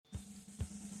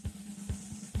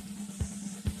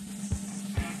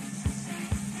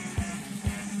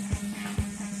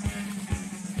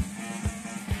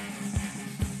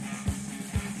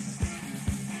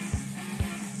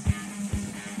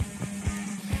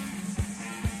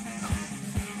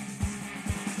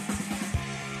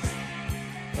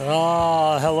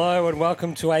Oh, hello and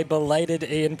welcome to a belated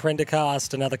Ian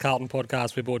Prendercast, another Carlton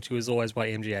podcast. We're brought to you as always by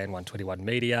MGA and 121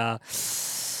 Media.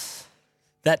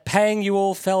 That pang you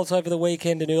all felt over the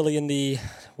weekend and early in the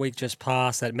week just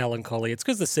past, that melancholy, it's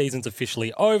because the season's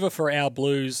officially over for our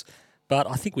Blues, but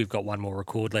I think we've got one more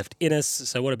record left in us,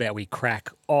 so what about we crack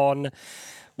on?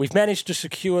 We've managed to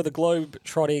secure the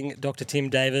globe-trotting Dr. Tim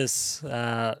Davis.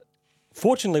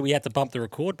 Fortunately, we had to bump the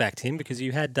record back, Tim, because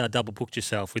you had double-booked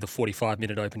yourself with a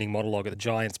 45-minute opening monologue at the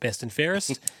Giants' best and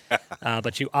fairest.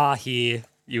 But you are here.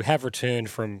 You have returned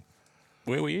from,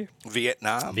 where were you?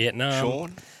 Vietnam.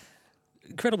 Sean.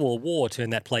 Incredible war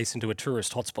turned that place into a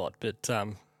tourist hotspot, but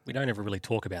we don't ever really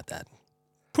talk about that.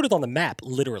 Put it on the map,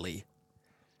 literally.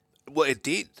 Well, it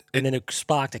did. And then it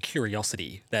sparked a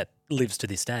curiosity that lives to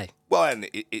this day. Well, and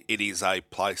it is a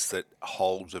place that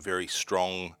holds a very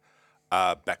strong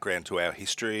background to our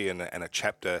history and a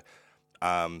chapter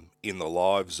in the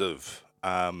lives of,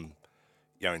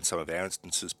 in some of our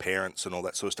instances, parents and all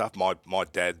that sort of stuff. My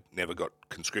dad never got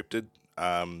conscripted,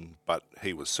 but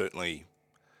he was certainly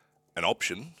an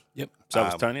option. Yep. So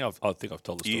was Tony. I think I've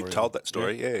told the story. You've told that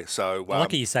story, yeah. So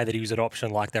lucky you say that he was an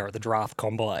option like they were at the draft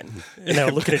combine. And they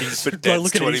were looking at his... But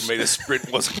Dad's 20-metre sprint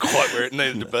wasn't quite where it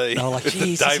needed to be. They were like,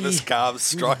 geez, Davis calves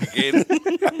strike again.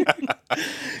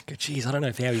 Geez, I don't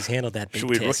know how he's handled that big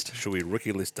test. Should we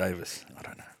rookie list Davis? I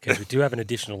don't know. Because we do have an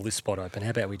additional list spot open. How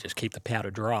about we just keep the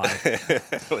powder dry?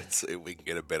 Let's see if we can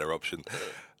get a better option.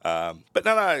 But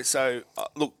no. So,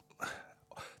 look,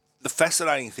 the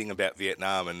fascinating thing about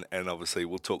Vietnam, and obviously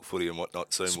we'll talk footy and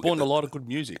whatnot soon. Spawned a lot of good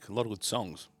music, a lot of good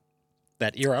songs.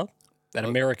 That era, that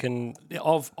American...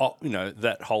 Of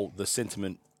that whole, the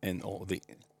sentiment and all the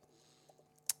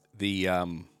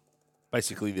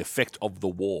basically the effect of the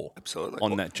war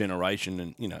on that generation,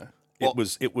 and it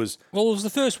was well, it was the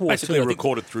first war basically too,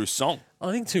 recorded through song.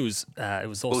 I think too it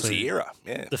was also the era,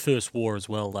 yeah, the first war as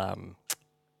well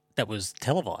that was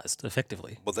televised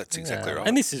effectively. Well, that's exactly right.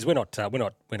 And this is we're not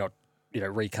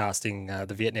recasting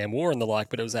the Vietnam War and the like,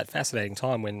 but it was that fascinating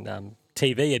time when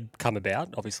TV had come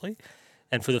about, obviously,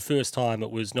 and for the first time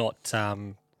it was not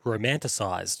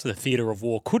romanticised. The theatre of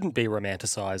war couldn't be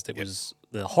romanticised. It was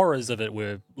the horrors of it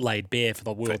were laid bare for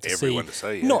the world to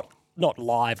see. Yeah. Not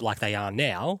live like they are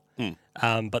now,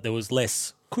 but there was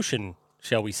less cushion,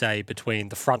 shall we say, between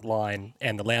the front line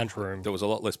and the lounge room. There was a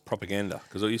lot less propaganda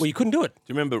because you couldn't do it. Do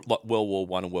you remember like World War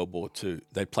I and World War II?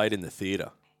 They played in the theatre.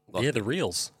 Like, the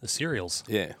reels, the serials.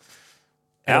 Yeah,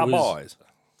 our boys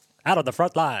out of the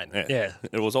front line. Yeah.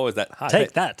 It was always that.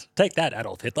 Take that,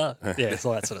 Adolf Hitler. Yeah, it's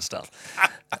all that sort of stuff.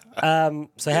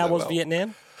 So how was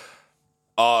Vietnam?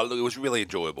 Oh, look, it was really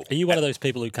enjoyable. Are you one of those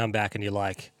people who come back and you're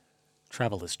like,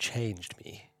 travel has changed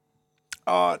me?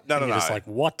 No. You're just like,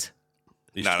 what?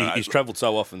 He's travelled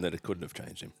so often that it couldn't have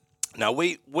changed him. No,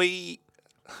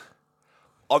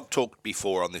 I've talked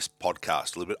before on this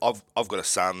podcast a little bit. I've got a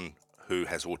son who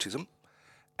has autism,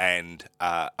 and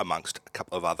amongst a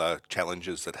couple of other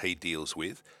challenges that he deals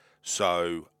with.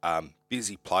 So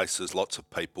busy places, lots of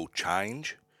people,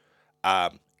 change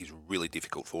is really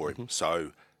difficult for him. Mm-hmm.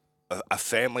 So a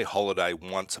family holiday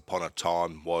once upon a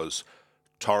time was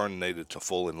Torrin needed to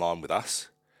fall in line with us,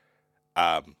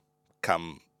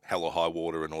 come hell or high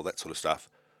water and all that sort of stuff.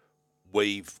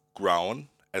 We've grown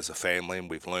as a family and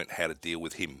we've learnt how to deal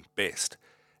with him best.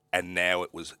 And now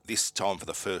it was this time, for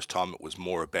the first time, it was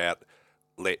more about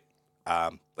let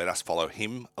us follow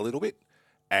him a little bit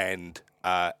and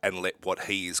let what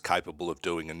he is capable of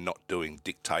doing and not doing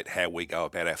dictate how we go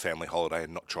about our family holiday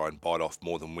and not try and bite off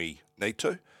more than we need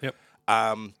to. Yep.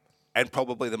 And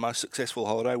probably the most successful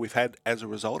holiday we've had as a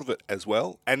result of it as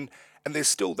well. And there's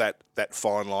still that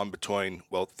fine line between,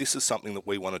 well, this is something that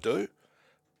we want to do,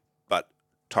 but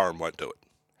Torrin won't do it.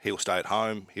 He'll stay at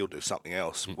home, he'll do something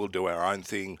else, we'll do our own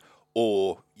thing,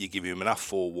 or you give him enough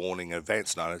forewarning,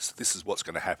 advance notice, this is what's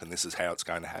going to happen, this is how it's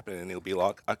going to happen, and he'll be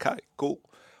like, okay, cool,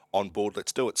 on board,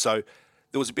 let's do it. So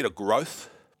there was a bit of growth,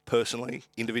 personally,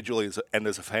 individually, and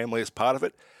as a family as part of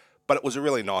it, but it was a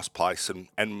really nice place,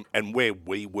 and where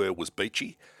we were was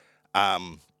beachy,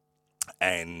 there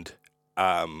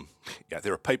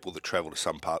are people that travel to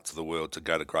some parts of the world to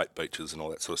go to great beaches and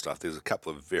all that sort of stuff. There's a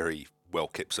couple of very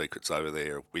well-kept secrets over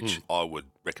there, which I would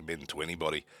recommend to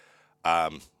anybody,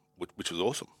 which was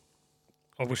awesome.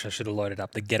 I wish I should have loaded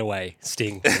up the getaway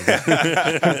sting. Played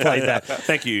that.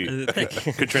 Thank you,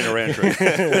 Katrina Roundtree.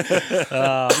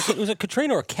 Was it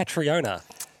Katrina or Catriona?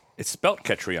 It's spelt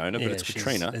Catriona, but it's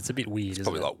Katrina. It's a bit weird, isn't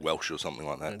Probably it? like Welsh or something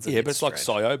like that. Yeah, but it's like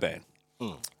Siobhan.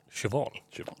 Siobhan.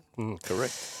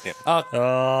 Correct. Yeah.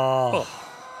 Well,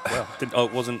 I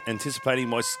wasn't anticipating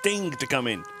my sting to come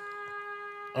in.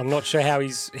 I'm not sure how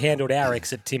he's handled our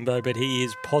exit, Timbo, but he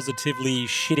is positively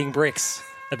shitting bricks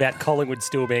about Collingwood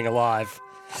still being alive.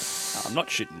 I'm not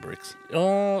shitting bricks.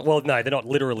 Well, no, they're not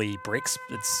literally bricks.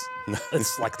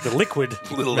 It's like the liquid,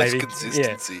 A little maybe. less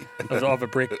consistency. Yeah, of a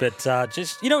brick. But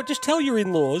just tell your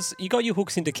in-laws you got your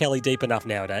hooks into Kelly deep enough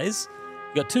nowadays.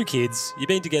 You got 2 kids. You've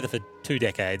been together for 2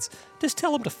 decades. Just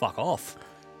tell them to fuck off.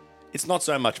 It's not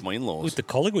so much my in-laws. With the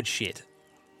Collingwood shit.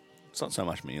 It's not so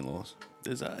much my in-laws.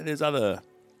 There's other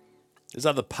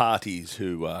parties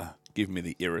who give me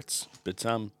the irrits, but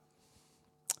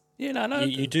yeah, no.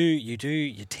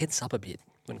 You tense up a bit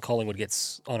when Collingwood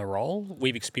gets on a roll.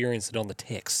 We've experienced it on the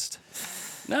text.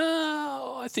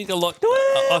 No, I think a lot.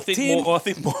 I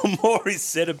think more is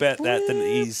said about that than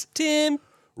is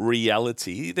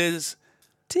reality.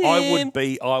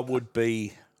 I would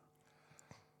be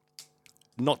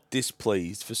not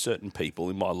displeased for certain people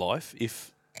in my life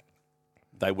if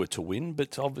they were to win,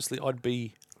 but obviously I'd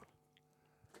be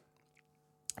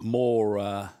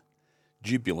more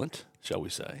jubilant, shall we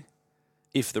say,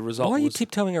 if the result was... Why are you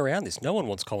tiptoeing around this? No one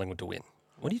wants Collingwood to win.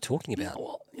 What are you talking about?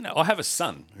 Well, I have a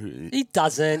son who... He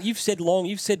doesn't. You've said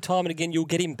time and again you'll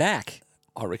get him back.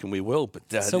 I reckon we will,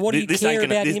 but... so what do you care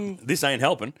about him? This ain't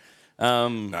helping.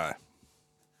 No.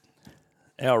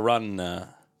 Our run...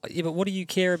 yeah, but what do you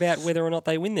care about whether or not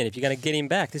they win then? If you're going to get him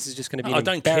back, this is just going to be an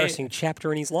embarrassing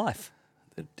chapter in his life.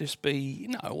 It'd just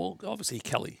be... well, obviously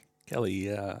Kelly...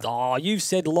 you've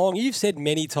said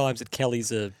many times that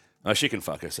Kelly's a... Oh, she can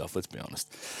fuck herself, let's be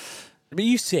honest. But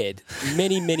you said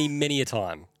many a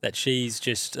time that she's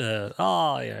just,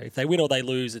 if they win or they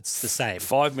lose, it's the same.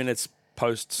 5 minutes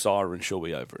post-siren, she'll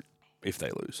be over it if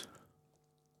they lose.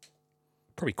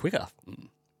 Probably quicker.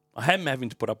 I am having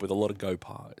to put up with a lot of go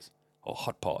pies or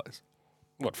hot pies.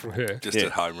 What, from her? Just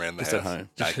at home around the house. Just at home.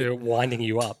 Just her winding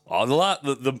you up. Oh,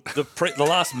 the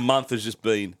last month has just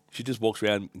been, she just walks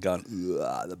around going,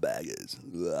 the baggers,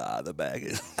 the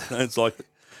baggers. And it's like,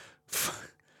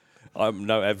 I'm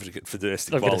no advocate for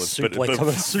domestic violence. I'm going to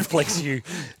suplex you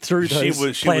through those she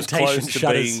was plantation close to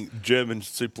shutters. being German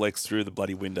suplex through the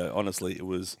bloody window. Honestly, it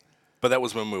was. But that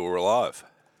was when we were alive.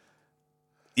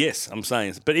 Yes, I'm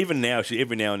saying. But even now,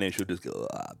 every now and then she'll just go,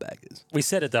 baggers. We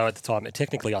said it though at the time.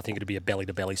 Technically, I think it'd be a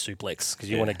belly-to-belly suplex because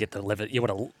you want to get the lever, you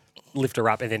want to lift her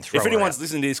up and then throw her. If anyone's out.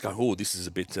 listening to this, going, this is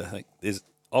a bit. There's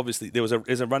obviously there's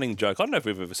a running joke. I don't know if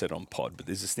we've ever said it on pod, but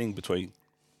there's this thing between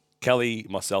Kelly,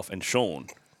 myself, and Sean.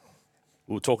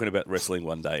 We were talking about wrestling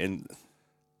one day, and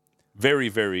very,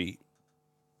 very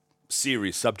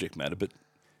serious subject matter, but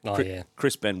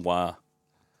Chris Benoit.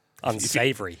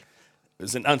 Unsavoury.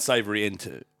 There's an unsavoury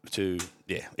end to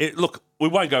look, we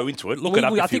won't go into it. Look it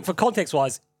up. I think for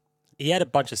context-wise, he had a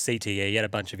bunch of CTE, he had a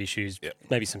bunch of issues,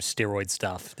 maybe some steroid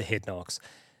stuff, the head knocks.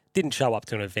 Didn't show up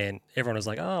to an event. Everyone was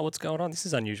like, oh, what's going on? This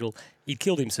is unusual. He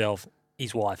killed himself,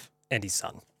 his wife, and his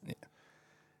son. Yeah.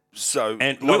 So,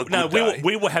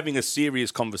 we were having a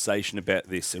serious conversation about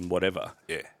this and whatever.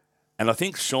 Yeah. And I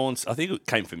think it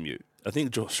came from you. I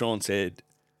think Sean said,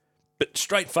 but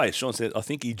straight face, Sean said, I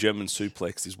think he German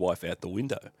suplexed his wife out the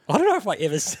window. I don't know if I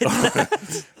ever said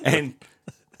that. And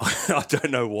I don't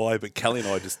know why, but Kelly and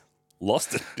I just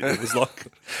lost it. It was like...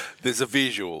 There's a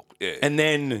visual, yeah. And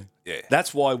then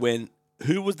that's why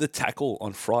who was the tackle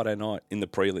on Friday night in the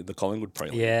prelim, the Collingwood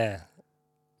prelim? Yeah.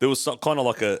 There was kind of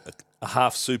like a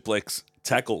half suplex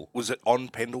tackle. Was it on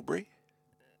Pendlebury?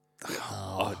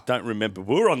 I don't remember.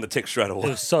 We were on the text straight away.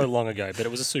 It was so long ago, but it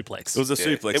was a suplex. It was a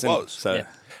suplex. It was. So. Yeah.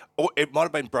 Or it might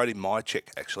have been Brody Mychek,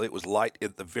 actually. It was late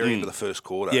at the very end of the first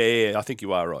quarter. Yeah, I think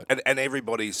you are right. And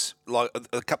everybody's, like,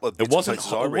 a couple of It wasn't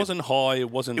high. It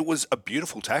wasn't... It was a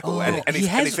beautiful tackle.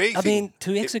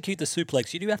 To execute the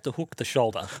suplex, you do have to hook the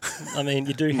shoulder. I mean,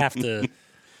 you do have to...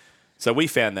 So we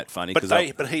found that funny.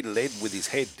 But he led with his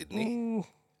head, didn't he?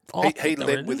 He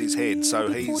led with his head,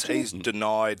 so he's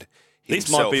denied himself.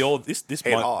 This might be all... This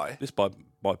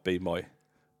might be my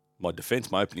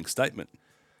defence, my opening statement.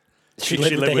 She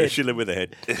led with her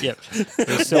head. Yep.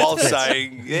 While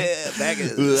saying,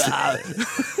 baggers. The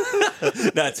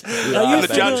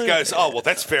judge goes, oh, well,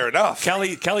 that's fair enough.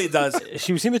 Kelly does.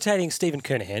 She was imitating Stephen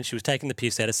Kernahan. She was taking the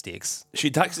piss out of Sticks. She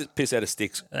takes the piss out of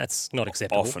Sticks. That's not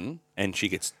acceptable. Often. And she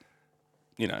gets,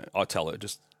 I tell her,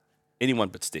 just anyone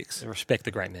but Sticks. Respect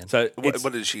the great man. So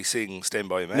what did she sing, Stand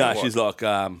By Your Man? No, she's like,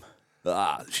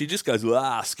 she just goes,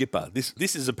 skipper.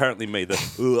 This is apparently me,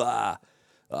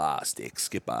 Stick,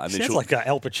 skipper. And then sounds like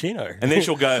Al Pacino. And then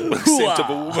she'll go, scent of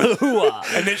a woman.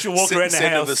 And then she'll walk around the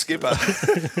house. Of a skipper.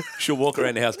 She'll walk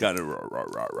around the house going,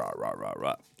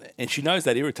 rah. And she knows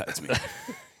that irritates me.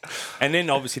 And then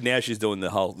obviously now she's doing the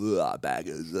whole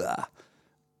baggers.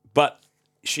 But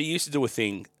she used to do a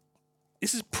thing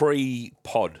this is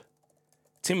pre-pod.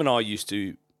 Tim and I used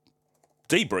to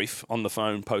debrief on the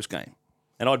phone post-game.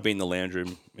 And I'd be in the lounge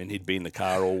room and he'd be in the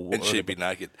car or And she'd be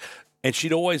naked. And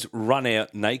she'd always run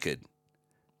out naked.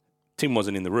 Tim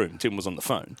wasn't in the room. Tim was on the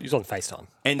phone. He was on FaceTime.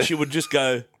 And she would just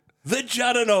go, the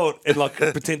juggernaut, and like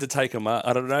pretend to take him out.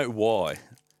 I don't know why.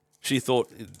 She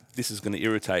thought this is going to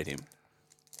irritate him.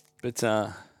 But,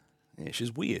 yeah,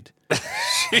 she's weird.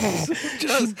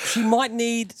 She might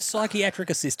need psychiatric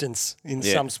assistance in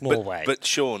some small way. But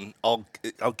Sean, I'll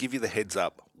give you the heads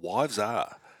up. Wives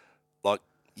are. Like,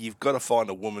 you've got to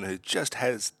find a woman who just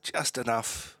has just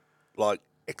enough, like,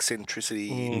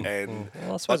 eccentricity and...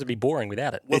 Well, I suppose it'd be boring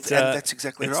without it. Well, and that's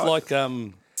exactly it's right. It's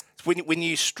like... When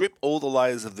you strip all the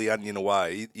layers of the onion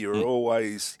away, you're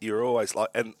always like,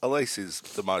 and Elise is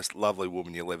the most lovely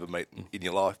woman you'll ever meet in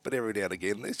your life. But every now and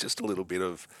again, there's just a little bit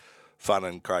of fun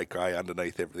and cray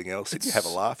underneath everything else, and you have a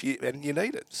laugh, and you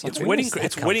need it. It's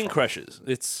wedding crashes.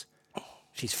 It's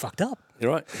she's fucked up.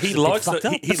 You're right. He likes fucked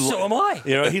up, but so am I.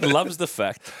 You know, he loves the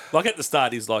fact. Like at the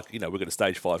start, he's like, we've got a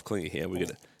stage 5 clinger here.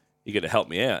 You got to help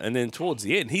me out. And then towards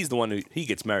the end, he's the one who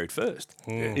gets married first.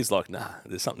 He's like, nah,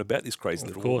 there's something about this crazy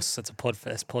little. Of course, that's a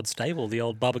pod stable, the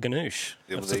old Baba Ganoush.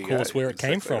 That's of you course go. where it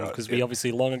came Exactly from, right. because we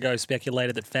obviously long ago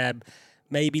speculated that Fab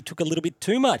maybe took a little bit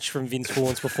too much from Vince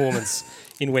Vaughn's performance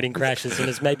in Wedding Crashes and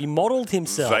has maybe modelled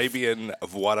himself. Fabian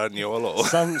Voiragnolo.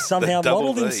 Somehow The double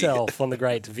modelled V. himself on the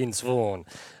great Vince Vaughn.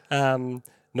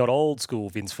 Not old school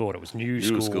Vince Vaughn, it was new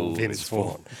school Vince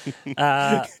Vaughn.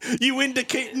 You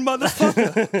indicating,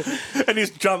 motherfucker. And his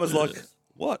drummer's like,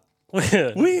 what?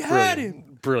 We had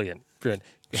him. Brilliant.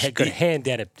 Got a hand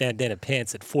down a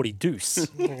pants at 40 deuce.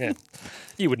 Yeah.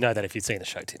 You would know that if you'd seen the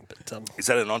show, Tim. But Is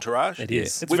that an Entourage? it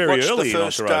is. It's We've very watched early the in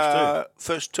first, Entourage,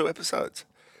 first 2 episodes.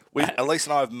 Elise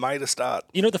and I have made a start.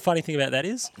 You know what the funny thing about that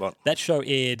is? What? That show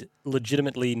aired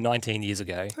legitimately 19 years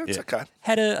ago. That's okay.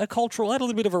 Had a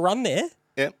little bit of a run there.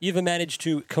 Yeah. You've managed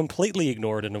to completely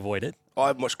ignore it and avoid it. I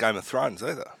haven't watched Game of Thrones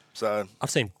either. So I've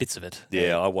seen bits of it.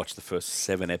 Yeah, I watched the first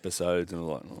 7 episodes and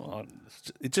I'm like,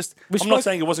 it just. We I'm not spoke-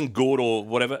 saying it wasn't good or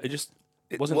whatever. It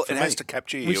wasn't. well, for it me. has to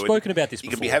capture you. We've and spoken about this You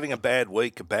before. can be having a bad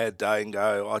week, a bad day, and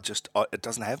go, it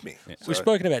doesn't have me. Yeah. We've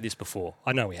spoken about this before.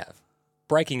 I know we have.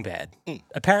 Breaking Bad. Mm.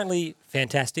 Apparently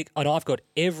fantastic. And I've got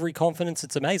every confidence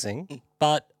it's amazing,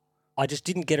 but I just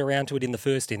didn't get around to it in the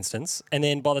first instance. And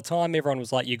then by the time everyone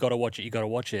was like, you got to watch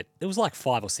it, it was like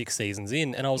 5 or 6 seasons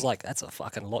in. And I was like, that's a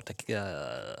fucking lot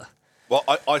to... Well,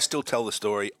 I still tell the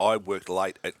story. I worked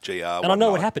late at GR And I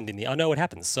know what happened I know what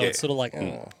happens. So it's sort of like...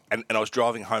 And I was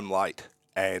driving home late,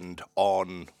 and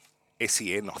on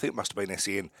SEN, I think it must have been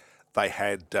SEN, they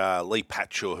had Lee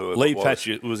Patchell, who Lee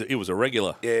Patchell, it was a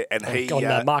regular. Yeah, and he...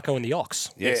 on Marco and the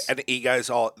Ox. Yes. Yeah, and he goes,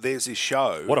 oh, there's this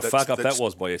show. What a fuck up that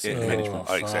was by SEN Yeah, management.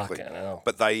 Oh, exactly. fucking hell.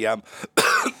 But they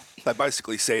they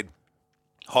basically said,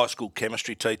 high school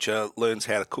chemistry teacher learns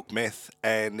how to cook meth,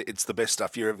 and it's the best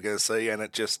stuff you're ever going to see, and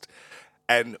it just...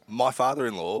 And my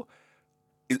father-in-law...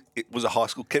 It was a high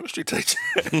school chemistry teacher,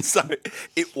 so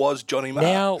it was Johnny Marr.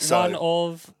 Now so, one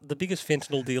of the biggest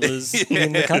fentanyl dealers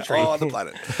in the country. on the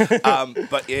planet.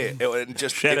 But yeah, it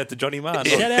just Shout out to Johnny Marr.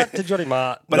 Shout out to Johnny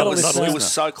Marr. But Not it a was listener.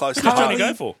 so close to Who does Johnny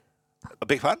home. go for? A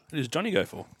big fun. Who does Johnny go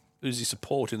for? Who's his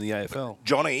support in the AFL?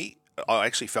 Johnny, I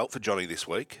actually felt for Johnny this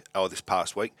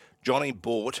past week. Johnny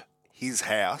bought his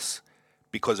house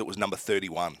because it was number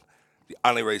 31. The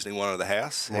only reason he wanted the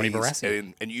house. Ronnie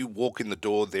Barassi. And you walk in the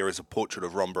door, there is a portrait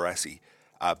of Ron Barassi,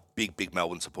 a big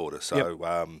Melbourne supporter.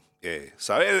 So, yeah.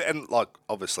 So, and like,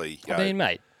 obviously, you I know, mean,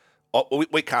 mate,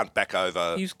 we can't back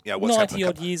over he's what's 90 happened.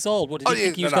 odd years old. What did you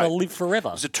think he was going to live forever?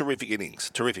 It was a terrific innings.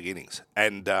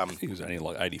 And I think he was only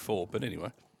like 84, but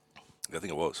anyway. I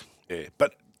think it was. Yeah.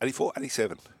 But 84,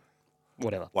 87.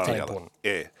 Whatever. One or It's the other. important.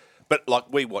 Yeah. But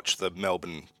like we watched the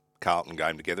Melbourne Carlton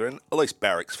game together, and at least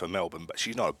Barracks for Melbourne, but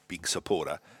she's not a big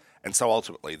supporter. And so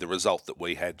ultimately, the result that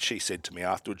we had, she said to me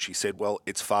afterwards, she said, well,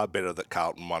 it's far better that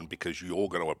Carlton won because you're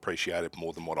going to appreciate it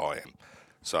more than what I am.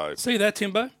 So, See that,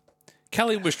 Timbo?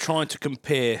 Kelly was trying to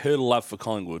compare her love for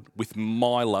Collingwood with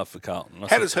my love for Carlton.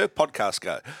 how does her podcast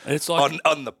go? And it's like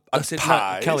on the I said, no,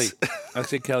 pies? Kelly. I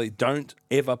said, Kelly, don't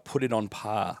ever put it on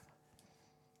par.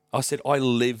 I said, I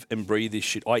live and breathe this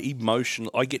shit. I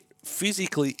get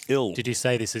physically ill. Did you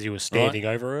say this as you were standing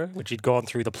over her, when she'd gone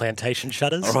through the plantation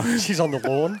shutters? She's on the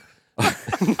lawn.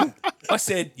 I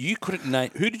said, you couldn't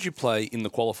name. Who did you play in the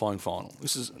qualifying final?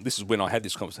 This is when I had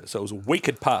this conversation. So it was a week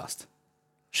had passed.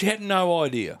 She had no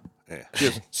idea. Yeah. She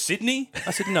goes, Sydney?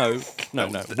 I said, no. No,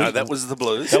 that was the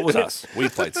Blues. That was us. We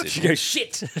played Sydney. She goes,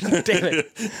 shit. Damn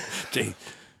it. Gee,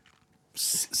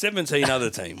 17 other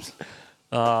teams.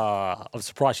 I'm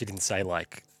surprised she didn't say,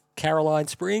 like, Caroline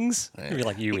Springs. You'd be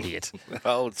like, you idiot.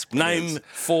 Oh, it's Name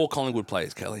 4 Collingwood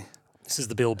players, Kelly. This is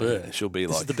the Bill Burr. She'll be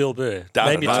This like is the Bill Burr.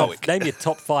 David Name your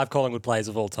top 5 Collingwood players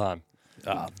of all time.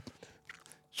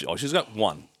 she's got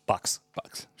 1. Bucks.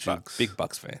 She's a big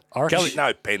Bucks fan. I reckon, Kelly,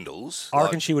 No Pendles. I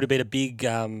reckon she would have been a big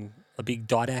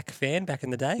Didac fan back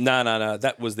in the day. no.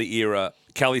 That was the era.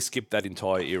 Kelly skipped that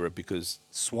entire era because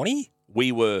Swanee?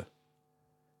 we were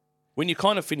when you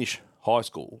kind of finish high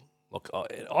school. Like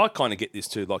I kind of get this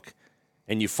too. Like,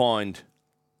 and you find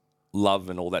love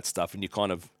and all that stuff, and you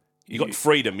got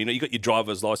freedom. You know, you got your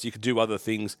driver's license. You could do other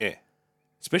things. Yeah.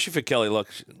 Especially for Kelly, like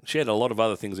she had a lot of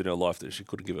other things in her life that she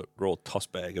couldn't give a raw toss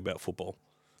bag about football.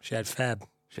 She had Fab.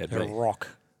 She had Her me. rock.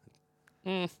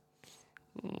 But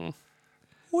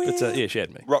yeah, she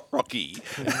had me. Rocky.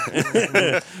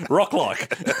 Rock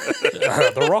like.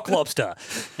 The rock lobster.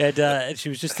 And she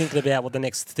was just thinking about what the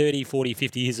next 30, 40,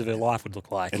 50 years of her life would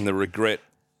look like. And the regret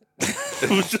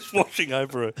was just washing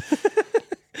over her.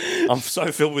 I'm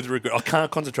so filled with regret. I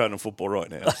can't concentrate on football right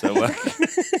now. So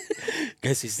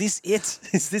Goes, is this it?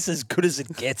 Is this as good as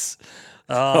it gets?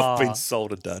 I've been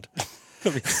sold a dud.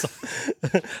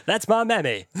 That's my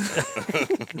mammy.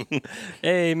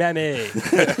 Hey, mammy.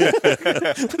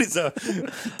 What is that?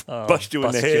 Bust you in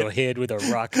the Bust head. your head with a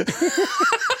rock.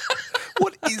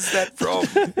 What is that from?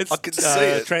 I can see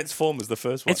it. Transformers, the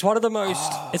first one. It's one of the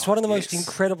most. It's one of the most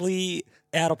incredibly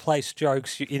out of place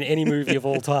jokes in any movie of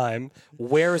all time.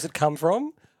 Where has it come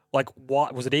from? Like,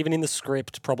 what was it even in the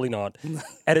script? Probably not.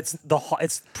 And it's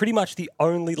pretty much the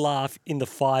only laugh in the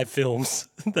 5 films,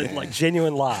 like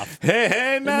genuine laugh.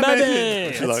 Hey, mammy.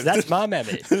 Mammy! That's my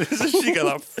mammy. She goes,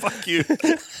 like, fuck you.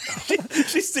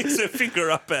 she sticks her finger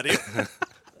up at him.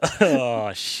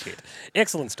 Oh, shit.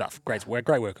 Excellent stuff. Great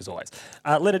work as always.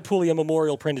 Leonard Pulliam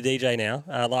Memorial Prender DJ now.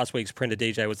 Last week's Prender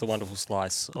DJ was the wonderful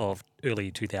slice of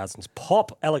early 2000s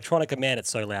pop. Electronica, man, it's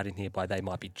so loud in here by They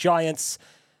Might Be Giants.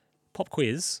 Pop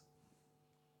quiz.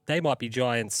 They Might Be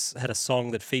Giants had a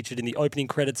song that featured in the opening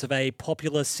credits of a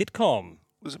popular sitcom.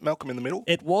 Was it Malcolm in the Middle?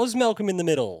 It was Malcolm in the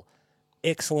Middle.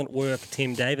 Excellent work,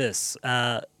 Tim Davis.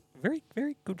 Very,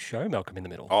 very good show, Malcolm in the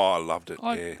Middle. Oh, I loved it.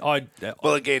 Yeah.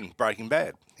 Well, again, Breaking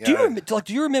Bad. Do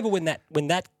you remember when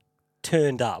that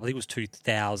turned up? I think it was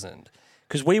 2000.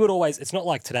 Because we would always, it's not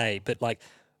like today, but like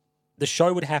the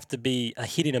show would have to be a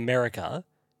hit in America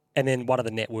and then one of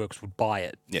the networks would buy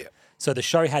it. Yeah. So the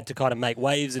show had to kind of make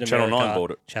waves in Channel America. 9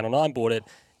 bought it. Channel 9 bought it.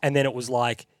 And then it was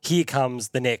like, here comes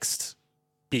the next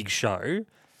big show.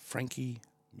 Frankie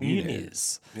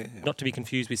Muniz. Yeah. Not to be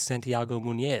confused with Santiago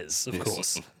Munez, of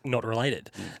course. Not related.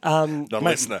 Not a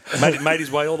listener. made his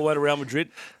way all the way to Real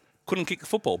Madrid. Couldn't kick the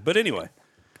football. But anyway.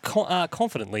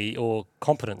 Confidently or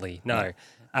competently, no.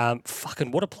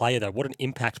 Fucking what a player, though. What an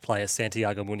impact player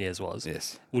Santiago Munez was.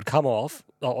 Yes. Would come off,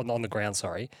 on the ground,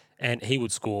 and he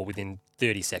would score within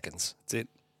 30 seconds. That's it.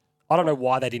 I don't know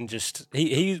why they didn't just...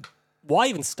 Why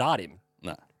even start him?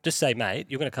 No. Just say, mate,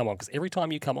 you're going to come on, because every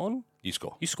time you come on, You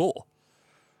score. you score.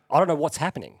 I don't know what's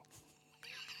happening.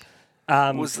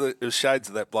 It was shades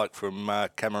of that bloke from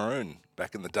Cameroon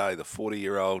back in the day, the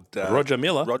 40-year-old... Roger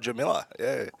Miller. Roger Miller,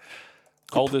 yeah.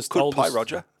 Oldest play,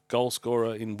 Roger. Goal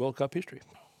scorer in World Cup history.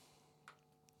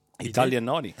 Italian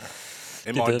 90.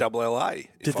 MILLA,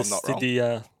 if I'm not wrong. Did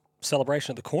the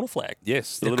celebration of the corner flag?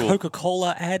 Yes. The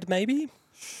Coca-Cola ad, maybe?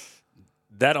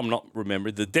 That I'm not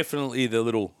remembering. Definitely the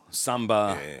little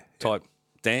samba type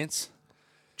dance.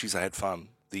 Jeez, they had fun.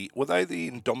 Were they the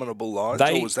Indomitable Lions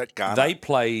or was that Ghana? They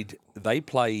played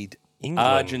England.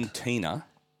 Argentina.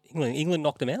 England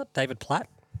knocked them out. David Platt.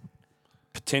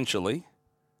 Potentially.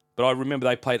 But I remember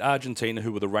they played Argentina,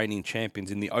 who were the reigning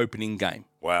champions, in the opening game.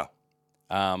 Wow.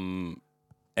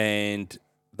 And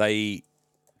they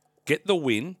get the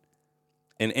win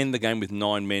and end the game with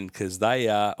 9 men because they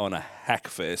are on a hack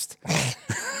fest.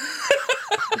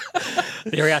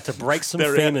 They're out to break some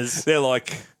femurs. They're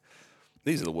like,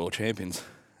 these are the world champions.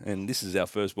 And this is our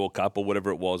first World Cup or whatever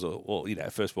it was, or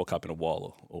first World Cup in a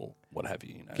while or what have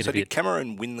you. So did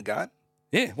Cameroon win the game?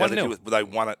 Yeah, They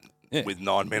won it with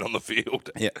 9 men on the field.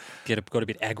 Yeah. Got a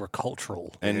bit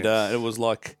agricultural. And it was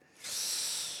like,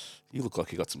 you look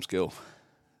like you got some skill.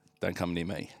 Don't come near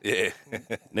me. Yeah.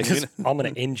 Next minute, I'm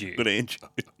going to end you. I'm going to end you.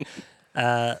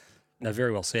 No,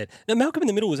 very well said. Now, Malcolm in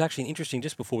the Middle was actually interesting,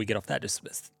 just before we get off that, just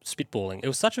spitballing. It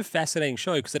was such a fascinating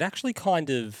show because it actually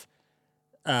kind of,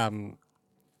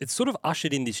 it sort of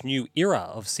ushered in this new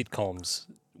era of sitcoms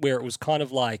where it was kind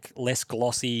of like less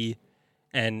glossy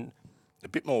and a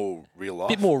bit more real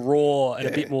life. a bit more raw and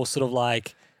a bit more sort of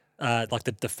like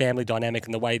the family dynamic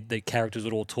and the way the characters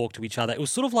would all talk to each other. It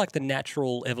was sort of like the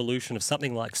natural evolution of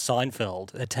something like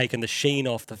Seinfeld had taken the sheen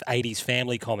off the 80s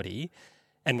family comedy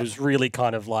and was really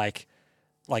kind of like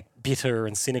bitter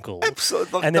and cynical.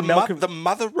 Absolutely. Like And then the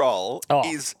mother role Oh.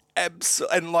 is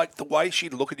absolutely, and like the way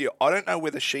she'd look at you, I don't know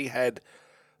whether she had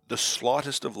the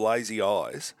slightest of lazy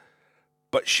eyes,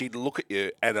 but she'd look at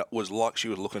you and it was like she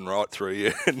was looking right through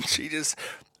you. And she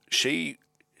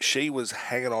was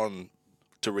hanging on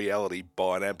to reality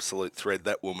by an absolute thread,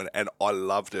 that woman, and I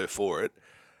loved her for it.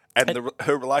 And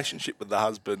her relationship with the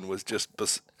husband was just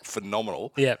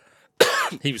phenomenal. Yeah.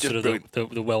 He was Just sort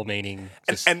of the well-meaning.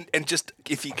 And just,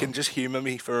 if you can just humour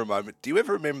me for a moment, do you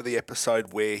ever remember the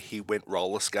episode where he went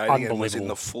roller skating and was in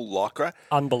the full lycra?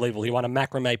 Unbelievable. He won a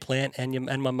macrame plant and your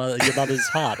mother's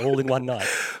heart all in one night.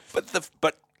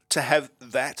 But to have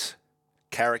that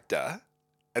character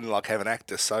and like have an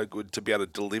actor so good to be able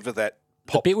to deliver that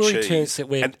pop bit where he cheese, turns it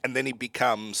where- and then he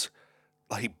becomes,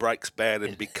 like, he breaks bad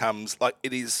and becomes, like,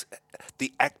 it is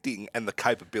the acting and the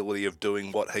capability of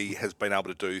doing what he has been able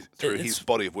to do through his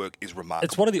body of work is remarkable.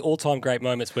 It's one of the all-time great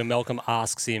moments where Malcolm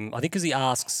asks him, I think because he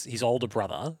asks his older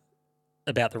brother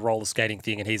about the roller skating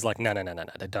thing, and he's like, no,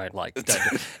 don't.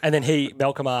 And then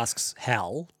Malcolm asks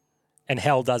Hal, and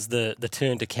Hal does the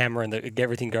turn to camera and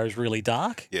everything goes really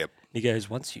dark. Yep. He goes,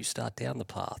 once you start down the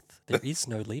path, there is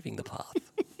no leaving the path.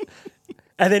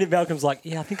 And then Malcolm's like,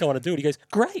 yeah, I think I want to do it. He goes,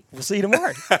 great, we'll see you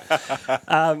tomorrow.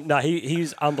 No, he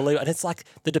was unbelievable. And it's like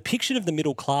the depiction of the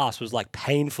middle class was like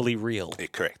painfully real. Yeah,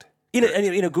 correct. In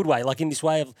a good way, like in this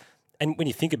way of, and when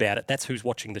you think about it, that's who's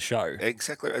watching the show.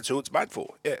 Exactly. That's who it's made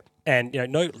for. Yeah. And,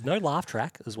 no laugh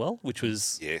track as well, which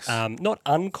was Yes. not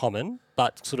uncommon,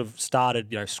 but sort of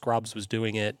started, Scrubs was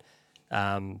doing it,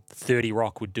 30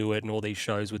 Rock would do it, and all these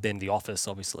shows would then The Office,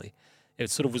 obviously. It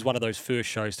sort of was one of those first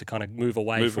shows to kind of move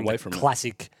away from the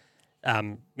classic,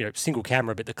 single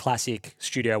camera, but the classic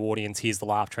studio audience, here's the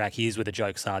laugh track, here's where the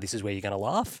jokes are, this is where you're going to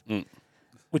laugh,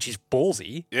 which is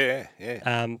ballsy. Yeah,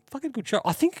 yeah. Fucking good show.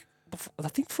 I think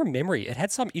from memory, it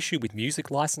had some issue with music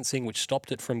licensing, which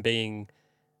stopped it from being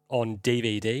on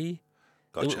DVD.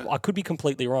 Gotcha. I could be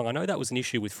completely wrong. I know that was an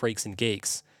issue with Freaks and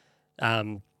Geeks,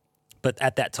 but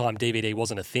at that time, DVD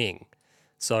wasn't a thing.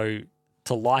 So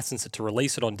to license it, to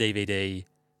release it on DVD,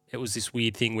 it was this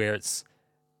weird thing where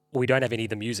we don't have any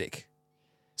of the music.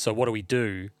 So what do we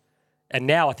do? And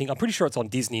now I'm pretty sure it's on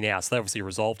Disney now, so they obviously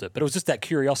resolved it. But it was just that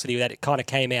curiosity that it kind of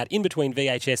came out in between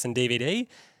VHS and DVD,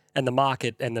 and the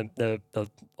market and the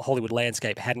Hollywood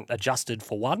landscape hadn't adjusted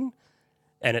for one,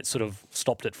 and it sort of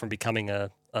stopped it from becoming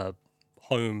a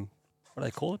home, what do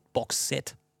they call it? Box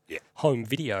set. Yeah. Home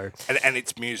video. And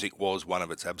its music was one of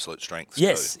its absolute strengths.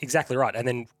 Yes, too. exactly right. And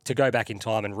then to go back in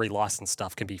time and relicense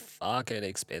stuff can be fucking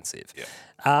expensive.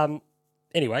 Yeah.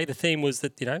 Anyway, the theme was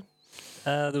that,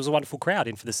 there was a wonderful crowd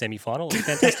in for the semi-final. It was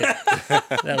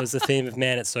fantastic. That was the theme of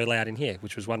Man, It's So Loud in Here,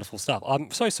 which was wonderful stuff.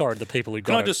 I'm so sorry to the people who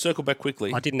got it. Can I just circle back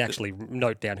quickly? I didn't actually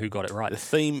note down who got it right. The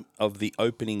theme of the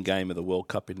opening game of the World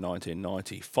Cup in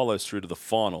 1990 follows through to the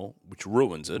final, which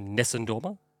ruins it.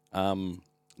 Nessendorma?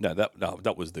 No,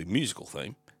 that was the musical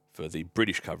theme for the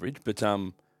British coverage. But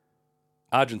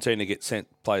Argentina get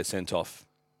players sent off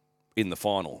in the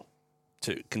final,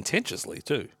 contentiously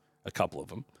too, a couple of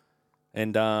them,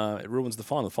 and it ruins the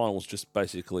final. The final was just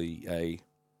basically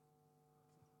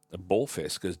a ball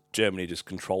fest because Germany just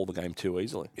controlled the game too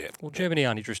easily. Yeah. Well, Germany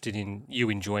aren't interested in you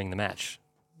enjoying the match.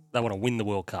 They want to win the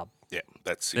World Cup. Yeah,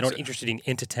 that's They're not interested in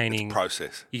entertaining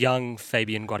process. young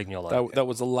Fabian Guadagnolo. That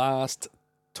was the last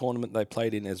tournament they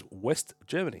played in as West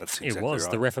Germany. That's It exactly was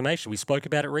right. the Reformation. We spoke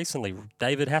about it recently.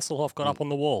 David Hasselhoff got up on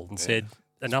the wall and said,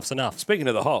 enough's enough. Speaking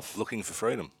of the Hoff, Looking for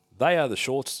freedom. they are the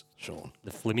shorts, Sean.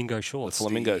 The flamingo shorts.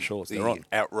 Flamingo shorts. The They're on.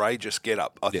 outrageous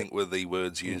get-up, I think, were the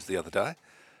words used the other day,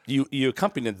 You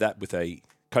accompanied that with a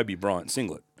Kobe Bryant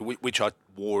singlet. which I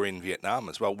wore in Vietnam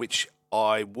as well, which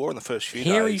I wore in the first few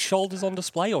Hairy days. shoulders on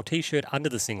display or T-shirt under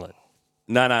the singlet?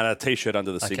 No, T-shirt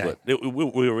under the singlet.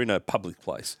 We were in a public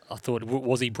place. I thought,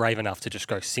 was he brave enough to just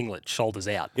go singlet, shoulders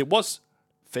out? It was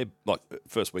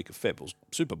first week of Feb. It was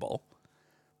Super Bowl.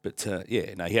 But, he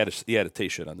had a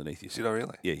T-shirt underneath his. Did I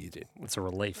really? Yeah, you did. It's a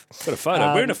relief. Got a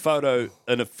photo. We're in a photo,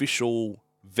 an official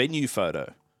venue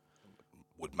photo.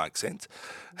 Would make sense.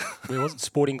 Where was it?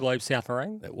 Sporting Globe, South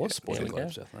Morang? That was Sporting There we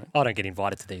Globe go. South Morang. I don't get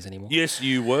invited to these anymore. Yes,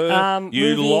 you were.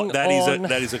 Moving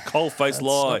That is a cold-faced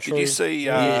lie. not Did you see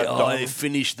I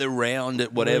finished the round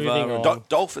at whatever. Moving on.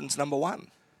 Dolphins #1?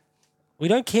 We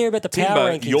don't care about the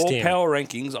power Timbo, rankings, your Tim. power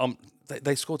rankings,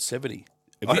 they scored 70.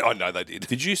 I know they did.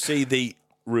 Did you see the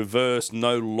reverse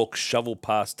no-look shovel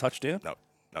pass touchdown? No.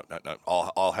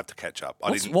 I'll have to catch up.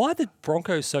 Why are the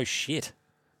Broncos so shit?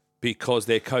 Because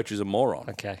their coach is a moron.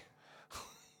 Okay.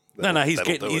 No, he's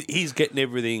that'll do it. getting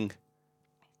everything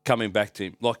coming back to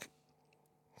him. Like,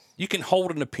 you can hold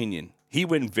an opinion. he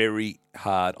went very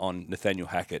hard on Nathaniel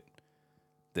Hackett,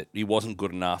 that he wasn't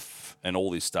good enough and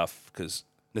all this stuff, because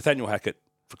Nathaniel Hackett,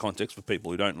 for context, for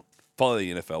people who don't follow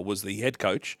the NFL, was the head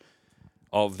coach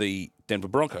of the Denver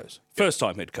Broncos.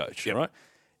 First-time head coach, right?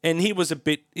 And he's a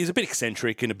bit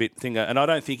eccentric and a bit thing, and I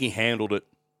don't think he handled it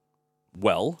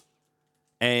well.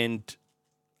 And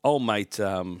old mate,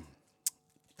 can't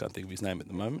think of his name at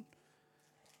the moment,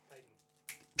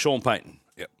 Sean Payton.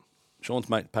 Yep. Sean's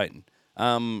mate Payton.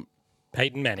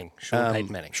 Peyton Manning.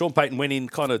 Peyton Manning. Sean Payton went in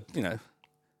kind of,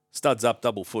 studs up,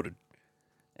 double-footed.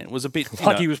 And it was a bit...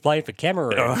 Like he was playing for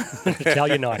Cameroon. Tell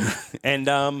United. And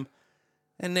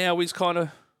now he's kind of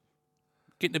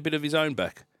getting a bit of his own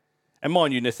back. And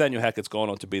mind you, Nathaniel Hackett's gone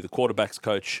on to be the quarterbacks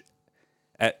coach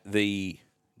at the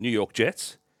New York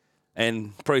Jets.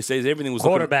 And pre-season, everything was...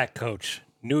 Quarterback coach,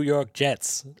 New York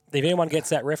Jets. If anyone gets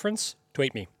that reference,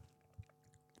 tweet me.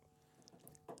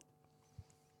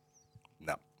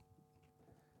 No.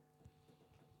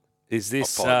 Is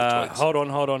this... I'll follow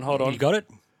the tweets. Hold on. You got it?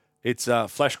 It's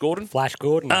Flash Gordon. Flash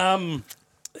Gordon.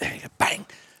 There you go, bang.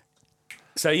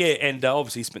 So, yeah, and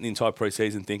obviously he spent the entire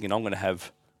pre-season thinking, I'm going to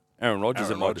have Aaron Rodgers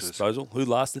at my disposal, who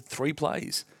lasted 3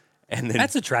 plays. And then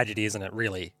That's a tragedy, isn't it,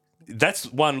 really?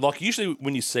 that's one, like, usually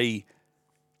when you see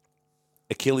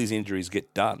Achilles injuries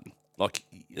get done, like,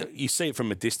 you see it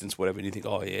from a distance, whatever, and you think,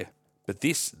 oh, yeah. But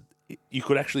this, you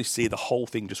could actually see the whole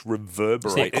thing just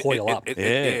reverberate. Coil up.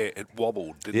 It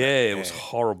wobbled, didn't it? Yeah, it was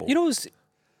horrible. You know,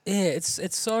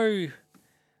 it's so...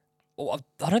 Well,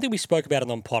 I don't think we spoke about it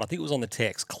on pod. I think it was on the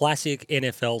text. Classic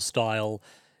NFL style.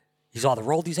 He's either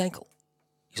rolled his ankle.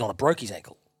 He's either broke his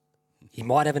ankle. He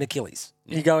might have an Achilles.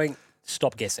 You're going,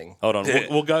 stop guessing. Hold on.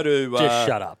 We'll go to... Just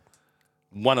shut up.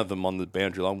 One of them on the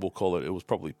boundary line, we'll call it, it was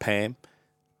probably Pam.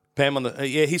 Pam on the...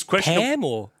 he's questionable. Pam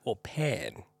or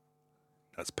Pan?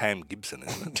 That's Pam Gibson,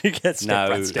 isn't it? You get Step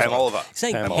Brothers. Pam Oliver.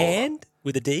 Saying Pam Pan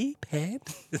with a D? Pan?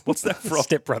 What's that from?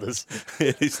 Step Brothers.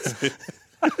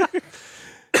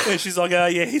 Yeah, she's like,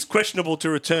 yeah, he's questionable to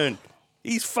return.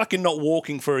 He's fucking not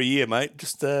walking for a year, mate.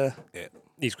 Just,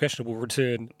 He's questionable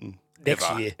return next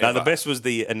Ever. year. No, the best was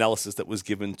the analysis that was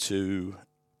given to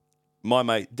my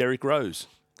mate Derek Rose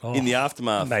in the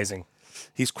aftermath. Amazing.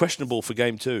 He's questionable for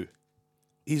game 2.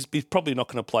 He's probably not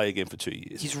going to play again for 2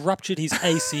 years. He's ruptured his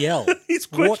ACL.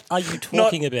 He's What are you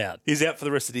talking about? He's out for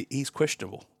the rest of the... He's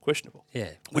questionable.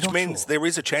 Yeah. Which means there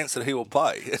is a chance that he will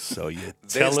play. So you're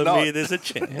There's telling not. me there's a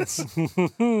chance.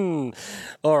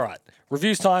 All right.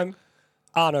 Reviews time.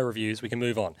 No reviews. We can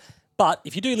move on. But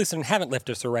if you do listen and haven't left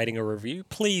us a rating or review,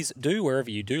 please do wherever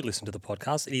you do listen to the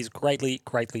podcast. It is greatly,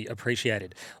 greatly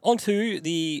appreciated. On to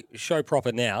the show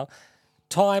proper now.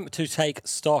 Time to take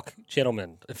stock,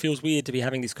 gentlemen. It feels weird to be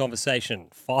having this conversation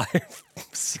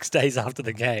 6 days after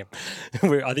the game.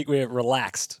 I think we're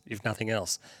relaxed, if nothing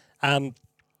else.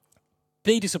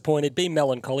 Be disappointed, be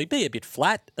melancholy, be a bit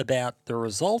flat about the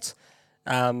result,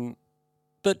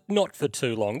 but not for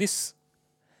too long.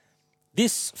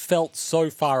 This felt so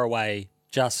far away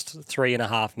just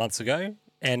 3.5 months ago,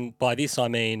 and by this I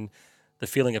mean the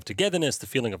feeling of togetherness, the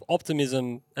feeling of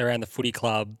optimism around the footy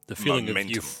club, the feeling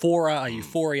Momentum. of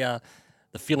euphoria,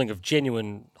 the feeling of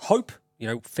genuine hope,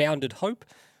 founded hope.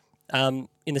 In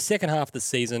the second half of the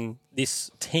season, this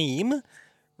team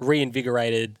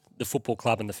reinvigorated the football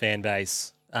club and the fan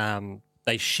base.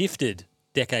 They shifted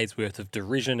decades worth of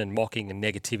derision and mocking and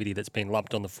negativity that's been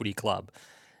lumped on the footy club.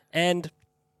 And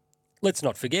let's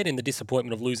not forget, in the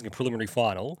disappointment of losing a preliminary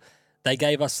final, they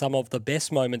gave us some of the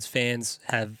best moments fans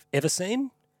have ever seen,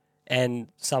 and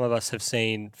some of us have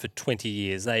seen for 20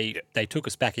 years. They took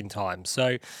us back in time.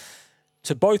 So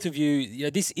to both of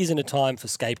you, this isn't a time for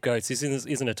scapegoats. This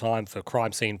isn't a time for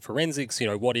crime scene forensics,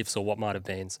 what ifs or what might have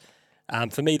beens.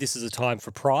 For me, this is a time for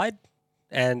pride,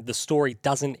 and the story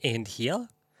doesn't end here.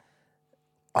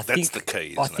 That's the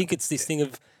key, I think it's this thing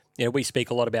of, we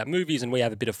speak a lot about movies and we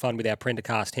have a bit of fun with our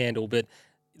Prendercast handle, but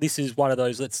this is one of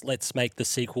those let's make the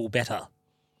sequel better.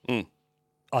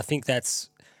 I think that's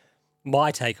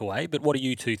my takeaway, but what do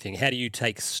you two think? How do you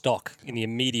take stock in the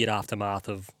immediate aftermath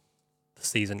of the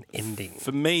season ending?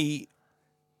 For me,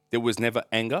 there was never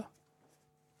anger.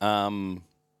 The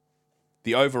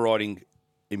overriding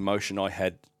emotion I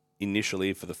had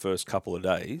initially for the first couple of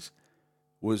days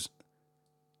was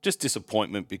just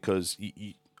disappointment, because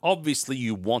obviously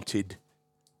you wanted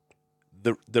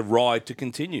the ride to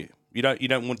continue. You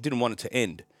didn't want it to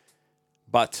end,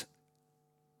 but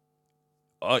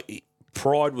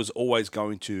pride was always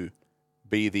going to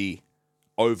be the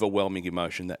overwhelming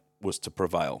emotion that was to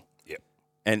prevail. Yep.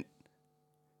 And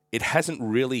it hasn't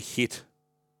really hit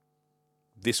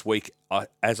this week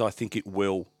as I think it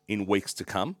will in weeks to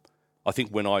come. I think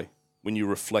when I when you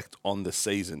reflect on the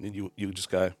season, and you just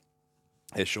go,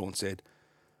 as Sean said,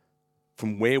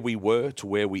 from where we were to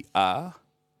where we are,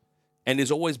 and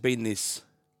there's always been this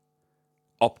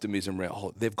optimism around,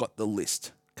 oh, they've got the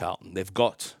list, Carlton. They've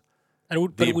got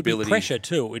but it would be pressure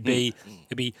too. It would be,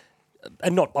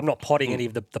 and I'm not potting any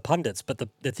of the pundits, but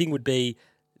the thing would be,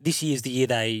 this year's the year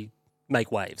they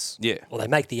make waves. Yeah. Or they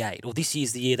make the 8. Or this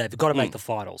year's the year they've got to make the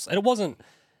finals. And it wasn't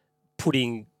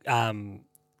putting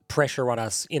pressure on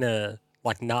us in a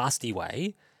nasty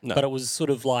way, but it was sort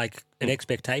of like an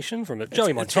expectation from it.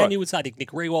 Joey Montagna would say, I think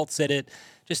Nick Rewalt said it.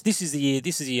 Just this is the year.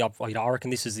 I reckon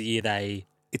this is the year they.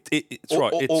 It's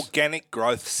right. Organic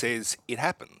growth says it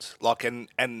happens.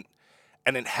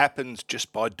 And it happens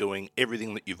just by doing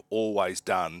everything that you've always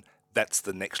done. That's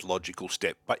the next logical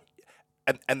step. But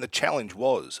and the challenge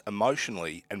was,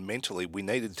 emotionally and mentally, we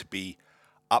needed to be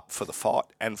up for the fight.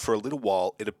 And for a little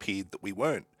while, it appeared that we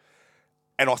weren't.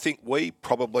 And I think we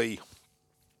probably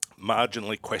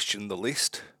marginally questioned the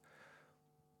list.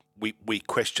 We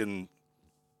questioned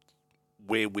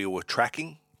where we were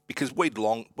tracking, because we've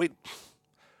been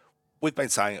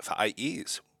saying it for 8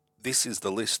 years. This is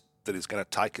the list that is going to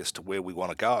take us to where we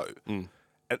want to go.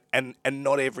 And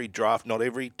not every draft, not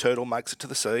every turtle makes it to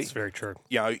the sea. It's very true.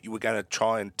 You know, we're going to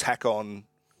try and tack on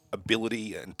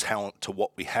ability and talent to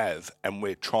what we have, and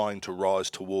we're trying to rise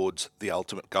towards the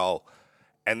ultimate goal.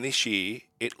 And this year,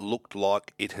 it looked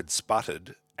like it had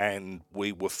sputtered, and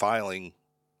we were failing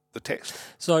the test.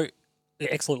 So,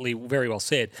 excellently, very well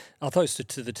said. I thought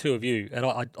to the two of you, and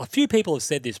a few people have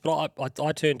said this, but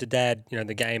I turned to Dad. You know,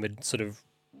 the game had sort of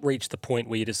reached the point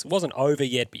where it wasn't over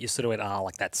yet, but you sort of went,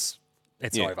 it's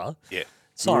over. Yeah.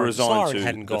 Siren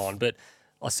hadn't gone, but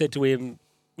I said to him,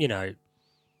 you know,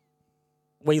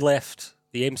 we left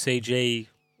the MCG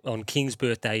on King's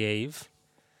birthday eve,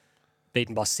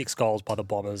 beaten by 6 goals by the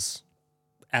Bombers,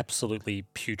 absolutely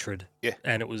putrid. Yeah.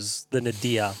 And it was the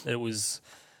nadir. It was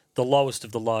the lowest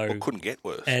of the low. Well, couldn't get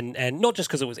worse. And not just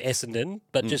because it was Essendon,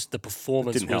 but just the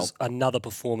performance was another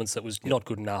performance that was not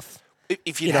good enough.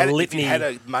 If you had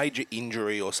a major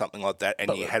injury or something like that,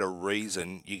 and you had a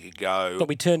reason, you could go. But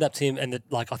we turned up to him, and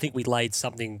I think we laid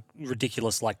something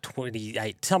ridiculous, like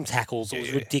 28, some tackles. It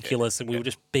was ridiculous, and we were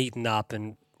just beaten up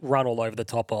and run all over the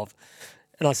top of.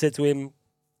 And I said to him,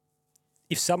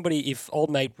 if old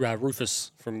mate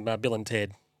Rufus from Bill and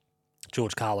Ted,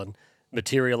 George Carlin,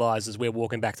 materialised as we're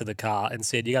walking back to the car and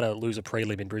said, you're going to lose a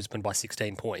prelim in Brisbane by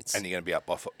 16 points. And you're going to be up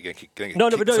by you're going to No,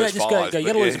 just go. You're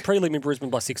going to lose a prelim in Brisbane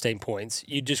by 16 points.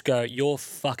 You just go, you're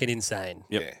fucking insane.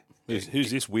 Yep. Yeah. Who's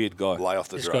this weird guy? Lay off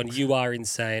the just drugs. Going, you are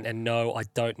insane. And no, I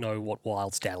don't know what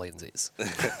Wild Stallions is.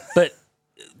 But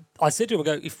I said to him, I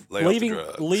go, if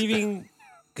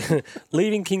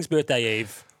leaving King's birthday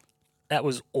eve, that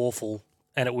was awful.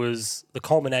 And it was the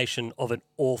culmination of an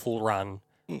awful run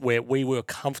where we were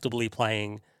comfortably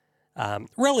playing,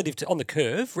 relative to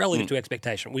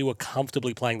expectation, we were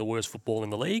comfortably playing the worst football in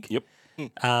the league. Yep.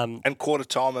 And quarter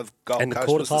time of Gold Coast. And the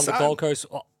quarter time of Gold Coast,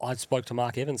 I spoke to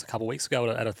Mark Evans a couple of weeks ago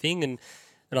at a thing, and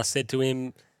I said to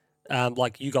him,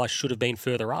 you guys should have been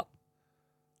further up.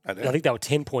 I think they were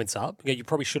 10 points up. You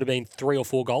probably should have been 3 or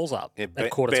 4 goals up at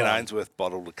quarter time. Ben Ainsworth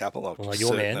bottled a couple. I'm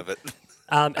certain of it.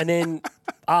 And then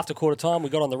after quarter time, we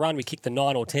got on the run. We kicked the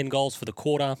 9 or 10 goals for the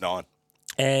quarter. 9.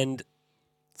 And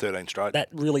 13 straight. That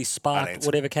really sparked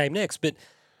whatever came next. But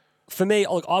for me,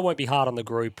 look, I won't be hard on the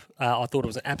group. I thought it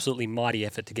was an absolutely mighty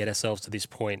effort to get ourselves to this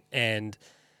point. And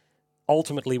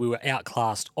ultimately, we were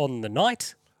outclassed on the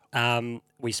night.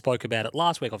 We spoke about it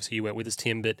last week. Obviously, you weren't with us,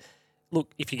 Tim. But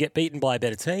look, if you get beaten by a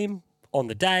better team on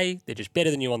the day, they're just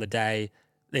better than you on the day,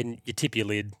 then you tip your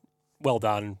lid. Well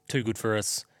done. Too good for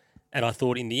us. And I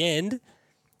thought in the end,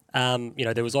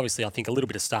 there was obviously, I think, a little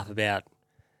bit of stuff about,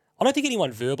 I don't think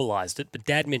anyone verbalised it, but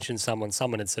Dad mentioned someone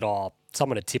had said,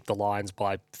 someone had tipped the Lions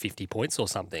by 50 points or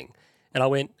something. And I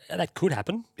went, that could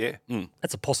happen. Yeah.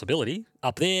 That's a possibility.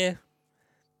 Up there,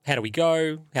 how do we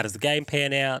go? How does the game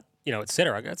pan out? Et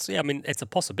cetera. It's a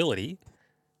possibility.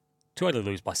 To only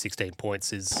lose by 16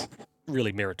 points is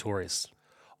really meritorious.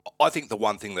 I think the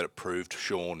one thing that it proved,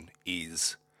 Sean,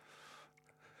 is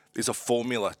there's a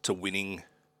formula to winning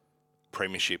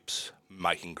premierships,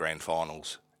 making grand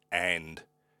finals, and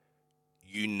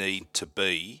you need to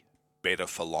be better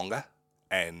for longer.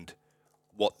 And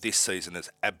what this season has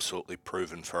absolutely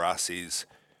proven for us is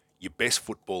your best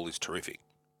football is terrific.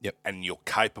 Yep. And you're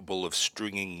capable of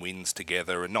stringing wins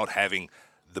together and not having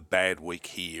the bad week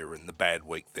here and the bad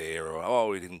week there, or,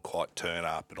 we didn't quite turn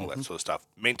up and all that sort of stuff.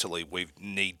 Mentally, we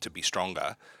need to be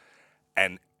stronger.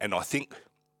 And I think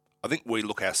we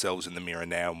look ourselves in the mirror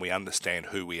now and we understand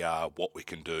who we are, what we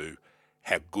can do,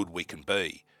 how good we can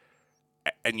be.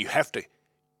 And you have to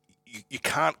you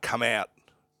can't come out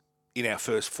in our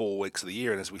first 4 weeks of the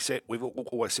year, and as we said, we've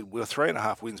always said we were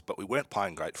 3.5 wins, but we weren't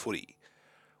playing great footy.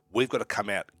 We've got to come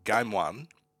out game one,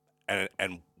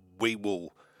 and we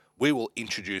will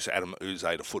introduce Adam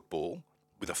Uze to football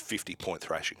with a 50-point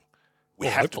thrashing. We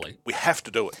have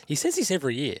to do it. He says this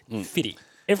every year. Fitty.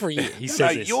 Every year he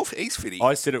says this. He's fitty.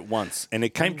 I said it once, and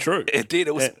it came true. It did.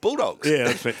 It was Bulldogs. Yeah,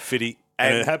 it went fitty,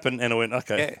 and it happened, and I went,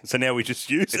 okay. Yeah. So now we just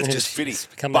use it. It's just fitty. It's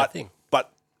become that thing.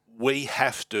 But we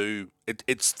have to.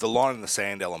 It's the line in the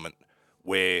sand element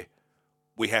where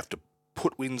we have to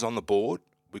put wins on the board.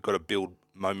 We've got to build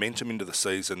momentum into the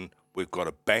season. We've got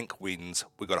to bank wins.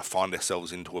 We've got to find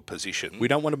ourselves into a position. We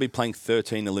don't want to be playing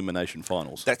 13 elimination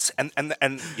finals. That's and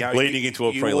you know, leading into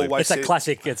a prelim. It's a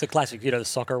classic. It's a classic. You know, the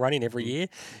soccer running every year.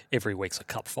 Every week's a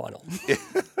cup final.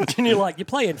 And you're like, you're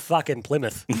playing fucking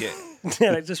Plymouth.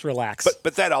 Yeah. Just relax.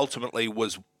 But that ultimately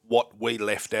was what we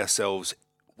left ourselves.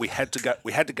 We had to go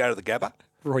to the Gabba.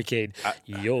 Roy Keane,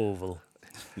 Yeovil.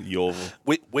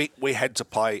 We had to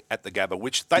play at the Gabba,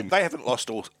 which they haven't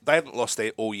lost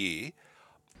there all year.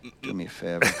 Do me a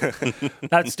favour.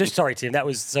 That's just sorry, Tim. That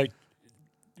was so.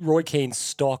 Roy Keane's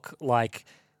stock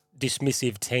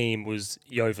dismissive team was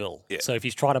Yeovil. Yeah. So if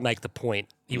he's trying to make the point,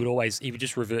 he would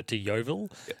just revert to Yeovil.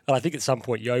 Yeah. And I think at some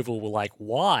point Yeovil were like,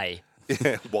 why?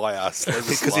 Why us?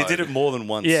 Because he did it more than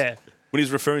once. Yeah. When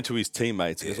he's referring to his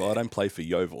teammates, he goes, I don't play for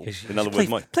Yeovil. In other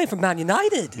words, play for Man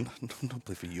United. Not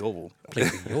play for Yeovil. Play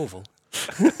for Yeovil.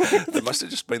 There must have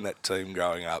just been that team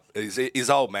growing up. His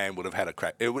old man would have had a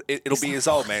crack. It'll be his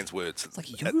old man's words. It's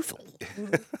like Yeovil.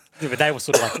 Yeah, but they were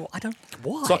sort of like, well, I don't.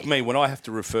 Why? It's like me when I have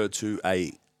to refer to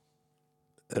a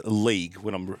league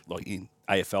when I'm like in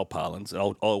AFL parlance.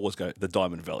 I'll always go the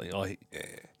Diamond Valley.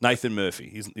 Nathan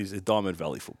Murphy. He's a Diamond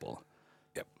Valley footballer.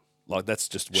 Yep. Like that's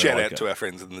just where shout I out go. to our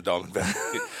friends in the Diamond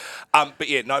Valley. But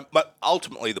yeah, no. But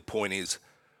ultimately, the point is,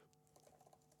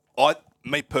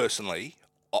 me personally,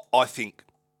 I think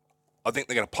they're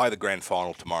going to play the grand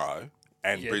final tomorrow,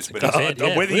 and Brisbane.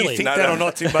 Whether you think that or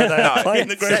not, Timbo, they are playing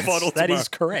the grand final tomorrow. That is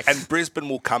correct. And Brisbane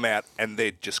will come out, and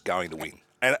they're just going to win.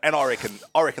 And I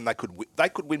reckon they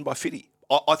could win by 50.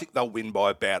 I think they'll win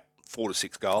by about 4 to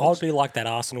 6 goals. I'd be like that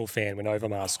Arsenal fan when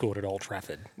Overmars scored at Old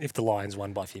Trafford. If the Lions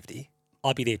won by 50.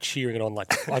 I'd be there cheering it on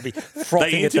like I'd be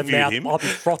frothing at the mouth. Him. I'd be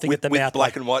frothing at the with mouth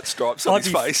black and white stripes on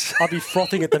his face. I'd be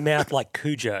frothing at the mouth like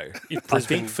Cujo. I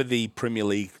think for the Premier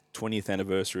League 20th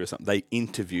anniversary or something, they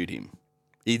interviewed him.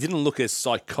 He didn't look as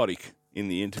psychotic in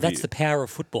the interview. That's the power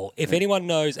of football. If anyone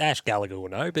knows, Ash Gallagher will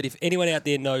know, but if anyone out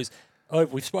there knows,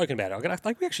 we've spoken about it. I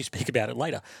think we actually speak about it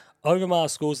later. Overmars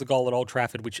scores the goal at Old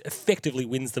Trafford, which effectively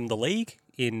wins them the league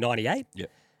in 98. Yeah.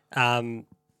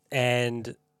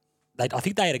 And I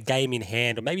think they had a game in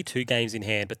hand, or maybe 2 games in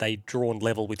hand, but they'd drawn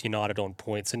level with United on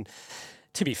points. And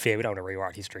to be fair, we don't want to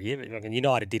rewrite history here, but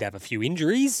United did have a few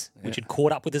injuries, which had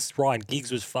caught up with us. Ryan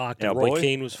Giggs was fucked, and Roy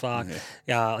Keane was fucked.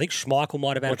 I think Schmeichel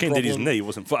might have had a problem. Keane did his knee, he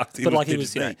wasn't fucked. But like he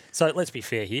was, so let's be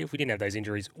fair here. If we didn't have those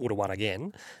injuries, would have won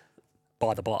again,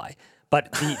 by the by.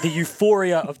 But the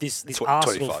euphoria of this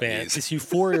Arsenal fan, this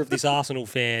euphoria of this Arsenal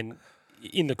fan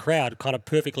in the crowd kind of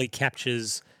perfectly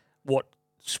captures what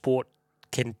sport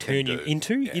can turn you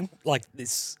into. Yeah. Like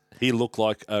this. He looked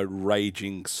like a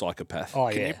raging psychopath. Oh,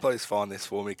 Can you please find this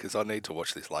for me? Because I need to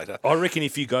watch this later. I reckon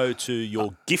if you go to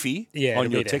your Giphy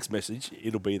on your text message,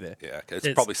 it'll be there. Yeah, okay.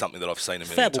 It's probably something that I've seen a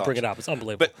million Fab times. will bring it up. It's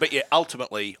unbelievable. But yeah,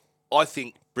 ultimately, I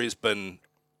think Brisbane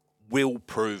will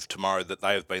prove tomorrow that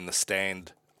they have been the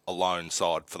stand-alone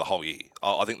side for the whole year.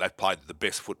 I think they've played the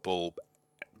best football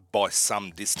by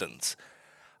some distance.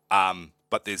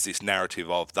 But there's this narrative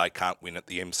of they can't win at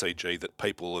the MCG that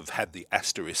people have had the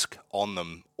asterisk on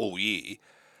them all year.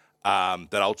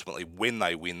 That ultimately, when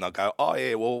they win, they'll go, oh,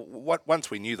 yeah, well,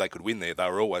 once we knew they could win there, they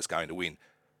were always going to win.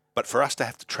 But for us to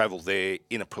have to travel there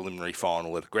in a preliminary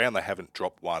final at a ground they haven't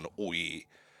dropped one all year,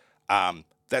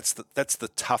 that's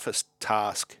the toughest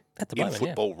task in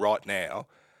football right now.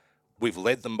 We've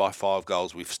led them by 5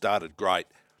 goals. We've started great.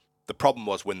 The problem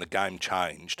was when the game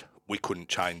changed, we couldn't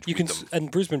change with them.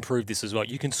 And Brisbane proved this as well.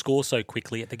 You can score so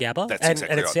quickly at the Gabba. That's exactly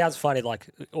and it right. sounds funny, like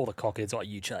all the cockheads,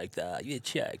 you choked, you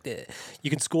choked. You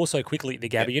can score so quickly at the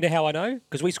Gabba. Yeah. You know how I know?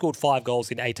 Because we scored 5 goals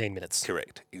in 18 minutes.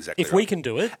 Correct, exactly. If we can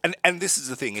do it. And this is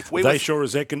the thing. If we they sure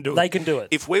as heck can do it. They can do it.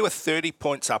 If we were 30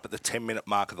 points up at the 10-minute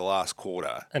mark of the last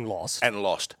quarter and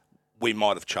lost, we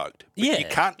might have choked. But you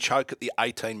can't choke at the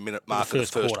 18-minute mark of the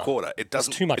first quarter. It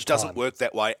doesn't. Too much it doesn't time. work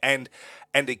that way. And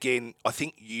again, I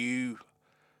think you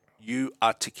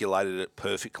articulated it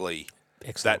perfectly.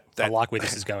 Excellent. I like where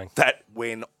this is going. That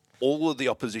when all of the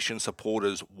opposition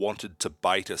supporters wanted to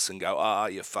bait us and go,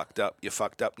 you fucked up,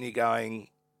 and you're going,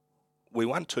 we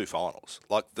won 2 finals.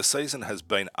 Like, the season has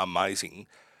been amazing.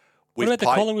 What about the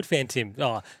Collingwood fan, Tim?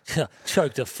 Oh,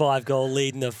 choked a 5-goal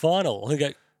lead in the final. I go,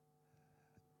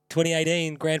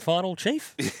 2018 grand final,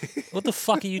 Chief? What the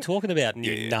fuck are you talking about,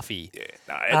 you nuffy? Yeah,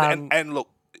 no, and look,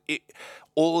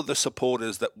 all of the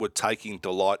supporters that were taking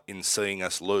delight in seeing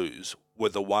us lose were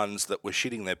the ones that were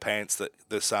shitting their pants, that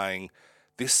they're saying,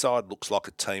 this side looks like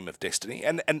a team of destiny.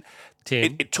 And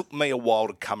Tim? it took me a while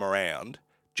to come around,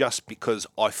 just because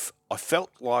I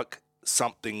felt like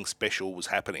something special was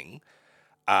happening.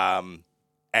 And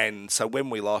so when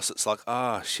we lost, it's like,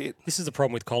 shit. This is the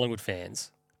problem with Collingwood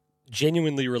fans.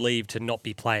 Genuinely relieved to not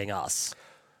be playing us.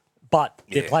 But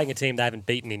they're playing a team they haven't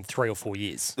beaten in 3 or 4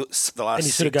 years. The And last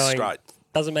you're sort of 6 going, straight.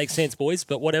 doesn't make sense, boys,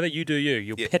 but whatever, you do you.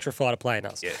 You're petrified of playing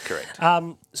us. Yeah, correct.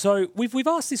 So we've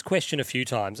asked this question a few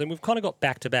times, and we've kind of got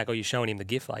back-to-back. Are you showing him the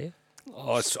GIF, are you?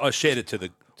 I shared it to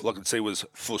the... All I could see was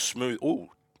for smooth... Oh,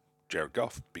 Jared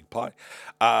Goff, big play.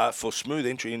 For smooth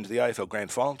entry into the AFL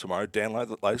Grand Final tomorrow, download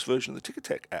the latest version of the Ticker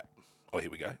Tech app. Oh, here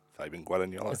we go. Fabian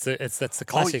Guadagnolo. That's the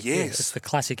classic. yes. It's the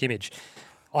classic image.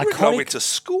 I went to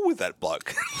school with that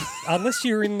bloke. Unless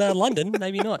you're in London,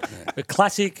 maybe not. But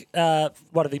classic,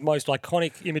 one of the most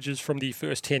iconic images from the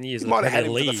first 10 years of the Might have Premier had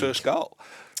him League. for the first goal.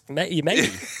 Maybe.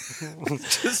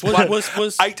 Was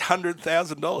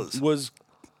 $800,000. was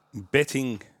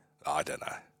betting I don't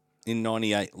know. in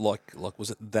 98 like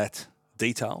was it that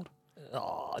detailed?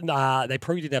 Nah, they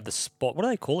probably didn't have the spot. What do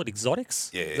they call it?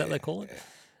 Exotics? Yeah, Is that what they call it?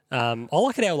 I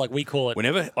like it how we call it.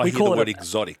 Whenever I we hear call the it word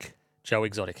exotic, Joe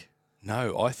Exotic.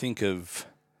 no,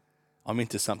 I'm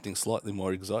into something slightly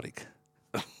more exotic.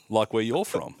 Like where you're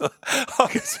from.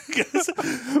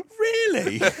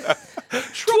 Really?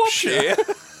 Shropshire.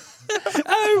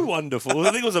 Oh, wonderful.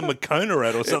 I think it was a Macona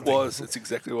rat or It something. was. It's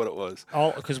exactly what it was.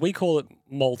 Oh, because we call it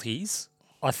Maltese.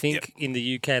 I think in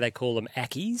the UK they call them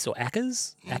Ackies or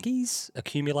Accas. Ackies?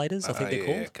 Accumulators, I think they're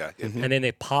called. Okay. Yeah. And then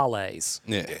they're parlays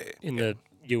Yeah. in the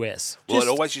US. Well, it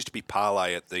always used to be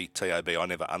parlay at the TAB. I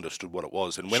never understood what it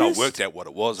was. And when I worked out what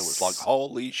it was like,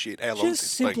 holy shit, how long has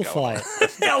Just this been going simplify on?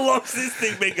 it. How long's this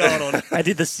thing been going on? I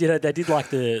did this, they did like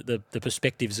the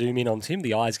perspective zoom in on Tim,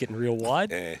 the eyes getting real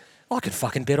wide. Yeah. I could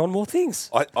fucking bet on more things.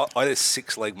 I had a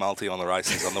 6-leg multi on the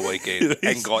races on the weekend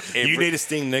and got You need a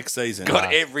sting next season.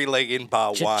 every leg in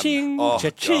bar Cha-ching, one. Oh,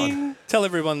 cha-ching. Tell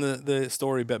everyone the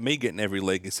story about me getting every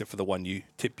leg except for the one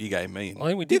tip you gave me. I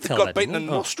think we God. did It tell got that, beaten didn't in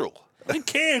we? the nostril. I didn't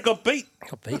care. It got beat.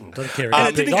 Got beaten. Don't care.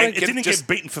 And it I didn't just-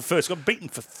 get beaten for first. It got beaten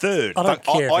for third. don't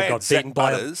care if I it had got Zach beaten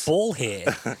by Butters. a ball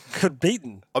hair. Got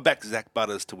beaten. I backed Zach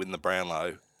Butters to win the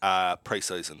Brownlow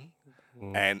pre-season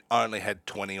and only had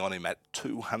 20 on him at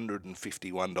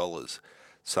 $251.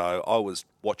 So I was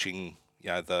watching,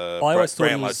 the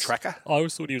Brownlow tracker I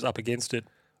always thought he was up against it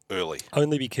early.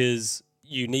 only because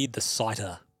you need the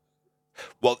sighter.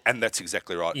 Well, and that's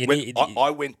exactly right. I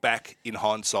went back in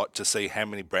hindsight to see how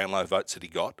many Brownlow votes that he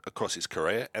got across his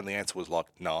career, and the answer was like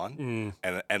 9.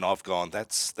 And I've gone,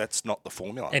 that's not the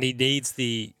formula. And he needs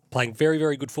playing very,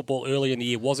 very good football early in the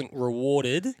year, wasn't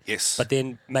rewarded. Yes. But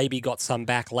then maybe got some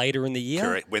back later in the year.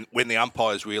 Correct. When the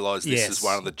umpires realised this is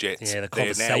one of the Jets, Yeah, the they're now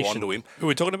conversation. onto him. Who are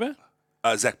we talking about?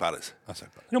 Zach Butters.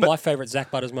 You know my favourite Zach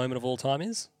Butters moment of all time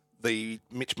is? The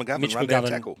Mitch McGovern Mitch run-down McGovern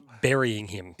tackle. burying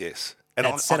him. Yes. And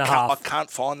At centre I half.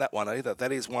 can't find that one either.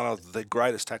 That is one of the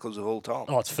greatest tackles of all time.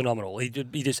 Oh, it's phenomenal. He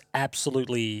just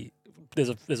absolutely... There's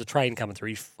a train coming through.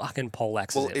 He fucking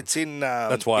poleaxes Well, him. it's in,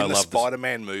 That's why I in the love this.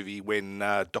 Spider-Man movie when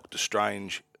Doctor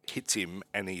Strange hits him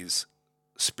and his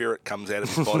spirit comes out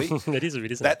of his body. It is a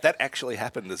bit, isn't it? That actually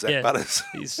happened to Zach Butters.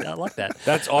 I like that.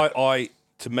 That's I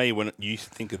to me when you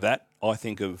think of that, I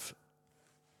think of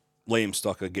Liam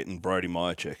Stocker getting Brody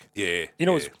Myercheck. Yeah. You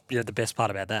know what's the best part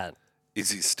about that? Is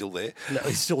he still there? No,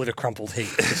 he's still in a crumpled heap.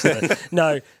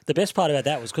 No, the best part about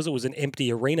that was because it was an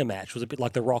empty arena match. It was a bit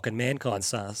like the Rock and Mankind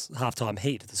halftime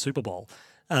heat at the Super Bowl.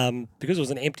 Because it was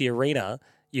an empty arena,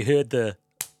 you heard the...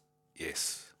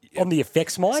 Yes. On the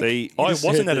effects mic. See, you I just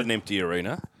wasn't heard at an empty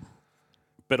arena,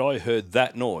 but I heard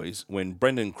that noise when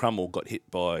Brendan Crummell got hit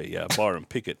by Byron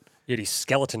Pickett. You had his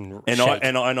skeleton And shake.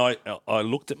 I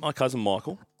looked at my cousin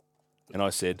Michael, and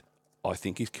I said, I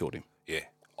think he's killed him. Yeah.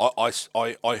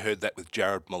 I heard that with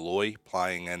Jared Malloy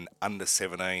playing an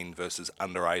under-17 versus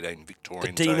under-18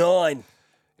 Victorian team. D9.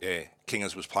 Yeah.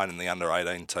 Kingers was playing in the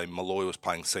under-18 team. Malloy was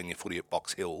playing senior footy at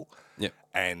Box Hill. Yep.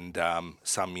 And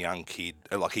some young kid,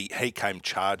 he came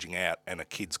charging out and a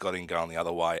kid's got him going the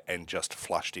other way and just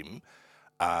flushed him.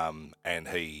 And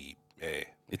he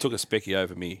took a specky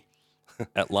over me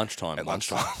at lunchtime. at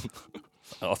lunchtime.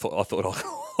 I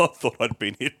thought I'd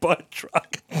been hit by a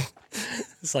truck.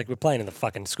 It's like we're playing in the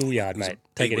fucking schoolyard, mate.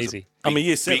 Take it easy. I mean,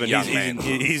 year 7, young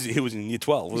he was in year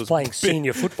 12. He's playing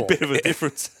senior football. Bit of a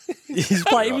difference. He's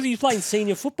playing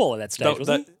senior football at that stage,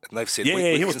 wasn't he? And they've said, Yeah,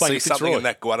 we he was can playing see something Fitzroy. in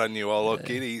that Guadagnolo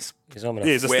kid. He's He's on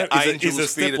Yeah, where angels he's a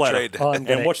fear to stepladder. tread. I'm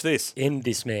gonna And watch this. End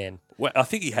this man. Well, I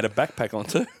think he had a backpack on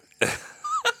too.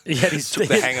 He had his, Took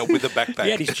the hanger with the backpack.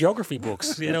 he had his geography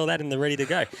books, all that in the ready to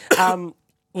go.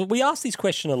 Well, we asked this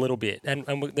question a little bit, and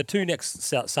the two next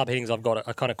subheadings I've got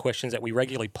are kind of questions that we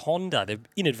regularly ponder. They've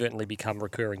inadvertently become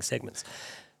recurring segments.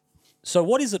 So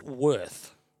what is it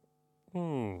worth?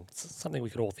 It's something we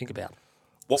could all think about.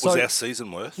 What was our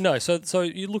season worth? No, so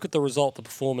you look at the result, the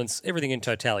performance, everything in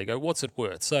totality, go, what's it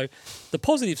worth? So the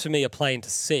positives for me are plain to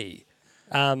see.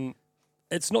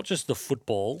 It's not just the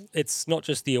football. It's not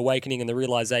just the awakening and the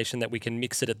realisation that we can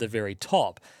mix it at the very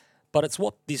top, but it's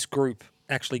what this group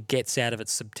actually gets out of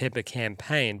its September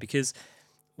campaign, because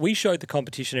we showed the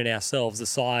competition in ourselves the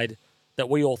side that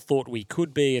we all thought we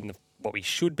could be and what we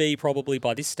should be probably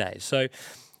by this stage. So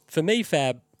for me,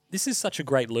 Fab, this is such a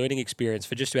great learning experience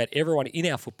for just about everyone in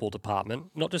our football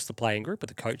department, not just the playing group, but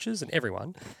the coaches and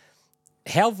everyone.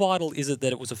 How vital is it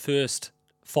that it was a first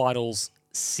finals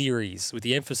series, with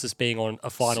the emphasis being on a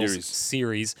finals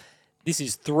series? This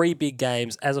is 3 big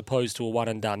games as opposed to a one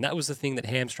and done. That was the thing that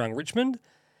hamstrung Richmond.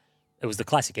 It was the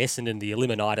classic Essendon, the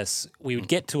eliminitis. We would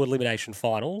get to elimination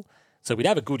final, so we'd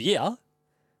have a good year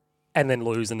and then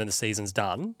lose, and then the season's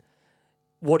done.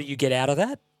 What do you get out of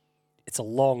that? It's a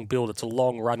long build. It's a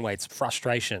long runway. It's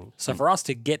frustration. So for us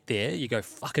to get there, you go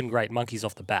fucking great, monkeys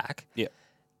off the back. Yeah.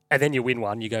 And then you win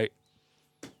one, you go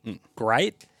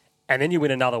great. And then you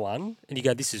win another one and you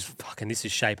go, this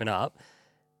is shaping up.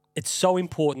 It's so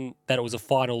important that it was a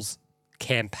finals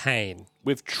campaign.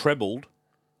 We've trebled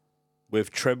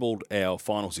our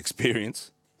finals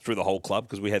experience through the whole club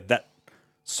because we had that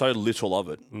so little of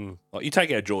it. Like, you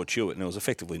take out George Hewitt and there was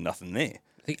effectively nothing there.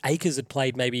 I think Akers had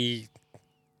played maybe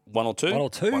One or two. One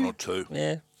or two.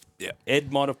 Yeah. Yeah.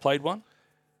 Ed might have played one.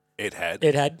 Ed had.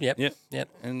 Yep. Yep. Yep.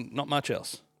 And not much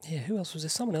else. Yeah, who else? Was there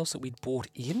someone else that we'd bought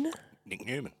in? Nick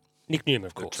Newman. Nick Newman,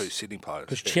 of The course. 2 Sydney players.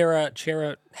 Because Yeah.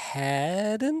 Chera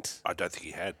hadn't. I don't think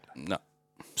he had. No.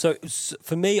 So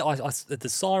for me, I at the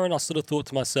siren, I sort of thought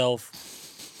to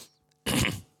myself,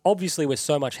 obviously we're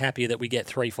so much happier that we get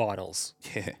 3 finals.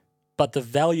 Yeah. But the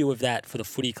value of that for the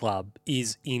footy club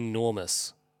is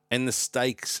enormous. And the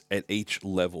stakes at each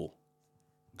level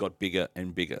got bigger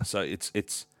and bigger. So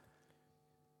it's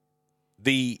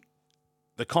the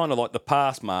kind of like the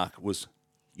pass mark was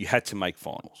you had to make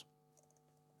finals.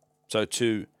 So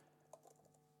to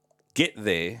get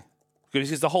there,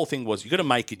 because the whole thing was you got to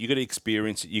make it, you got to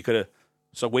experience it, you got to.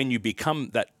 So when you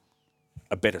become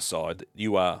a better side,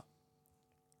 you are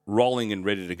rolling and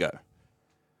ready to go.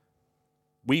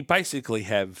 We basically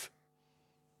have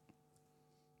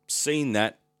seen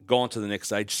that, gone to the next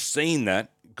stage, seen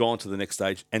that, gone to the next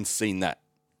stage, and seen that.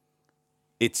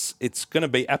 It's going to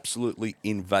be absolutely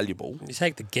invaluable. You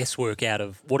take the guesswork out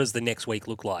of what does the next week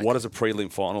look like. What does a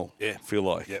prelim final feel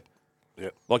like? Yep.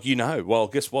 Like, well,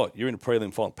 guess what? You're in a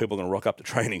prelim final. People are going to rock up to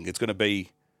training. There's going to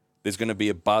be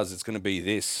a buzz. It's going to be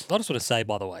this. I just want to say,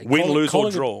 by the way, Win, lose, or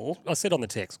Collingwood- draw. I said on the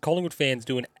text, Collingwood fans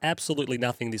doing absolutely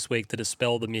nothing this week to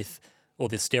dispel the myth or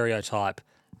the stereotype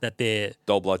that they're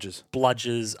Dole bludgers.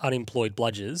 bludgers, unemployed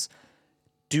bludgers.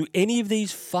 Do any of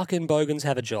these fucking bogans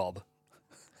have a job?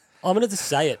 I'm going to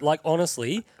say it. Like,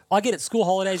 honestly, I get it. School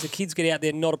holidays, the kids get out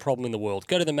there, not a problem in the world.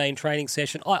 Go to the main training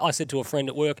session. I said to a friend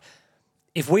at work,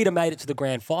 if we'd have made it to the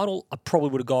grand final, I probably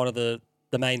would have gone to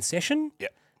the main session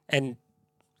and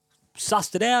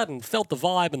sussed it out and felt the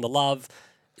vibe and the love,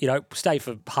 stay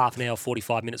for half an hour,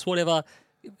 45 minutes, whatever,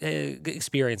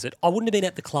 experience it. I wouldn't have been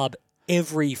at the club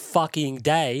every fucking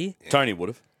day. Tony would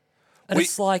have. And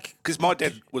it's like, Because my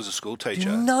dad was a school teacher.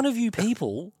 none of you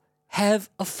people have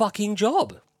a fucking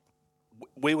job.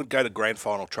 We would go to grand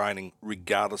final training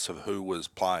regardless of who was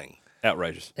playing.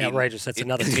 Outrageous. Outrageous. That's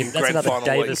another Tim. That's grand another final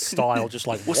Davis week. style. Just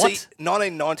like, Well, what? see,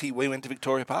 1990, we went to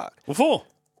Victoria Park. Before.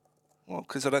 Well,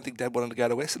 because I don't think Dad wanted to go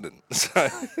to Essendon.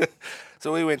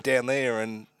 So we went down there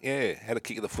and, had a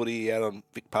kick of the footy out on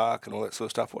Vic Park and all that sort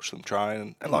of stuff, watched them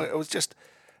train. And like, it was just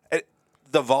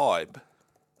the vibe.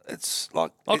 It's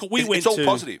like, it's all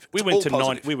positive. We It's went all to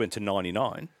positive. we went to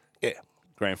 99 Yeah.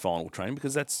 grand final training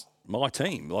because that's my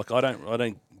team. Like, I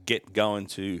don't get going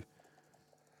to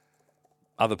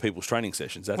other people's training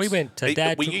sessions. We went to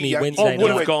Dad Were took you me young- Wednesday would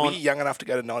have night. gone- Were you young enough to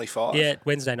go to 95? Yeah,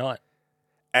 Wednesday night.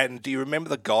 And do you remember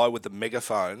the guy with the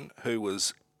megaphone who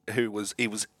was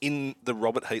in the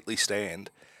Robert Heatley stand,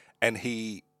 and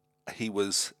he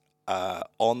was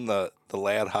on the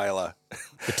loudhailer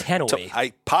The tannoy. to,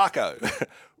 hey, Parko,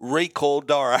 recall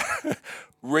Dora,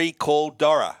 Recall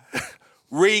Dora.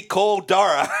 Recall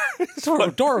Dora.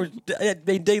 Dora had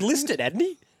been delisted, hadn't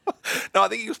he? No, I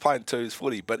think he was playing twos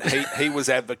footy, but he was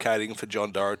advocating for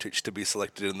John Dorotich to be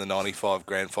selected in the 95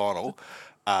 grand final.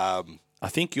 I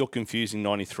think you're confusing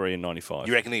 93 and 95.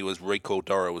 You reckon he was Recall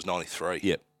Dora was 93?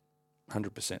 Yep,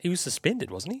 100%. He was suspended,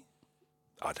 wasn't he,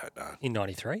 I don't know. in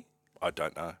 93? I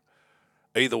don't know.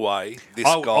 Either way, this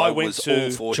I guy went was to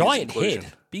all for Giant his inclusion.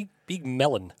 head. Big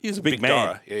melon. He was a Big big man.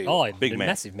 Dora. Yeah, Oh, Big a man.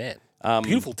 massive man.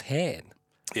 Beautiful tan.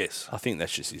 yes. I think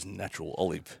that's just his natural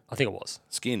olive I think it was.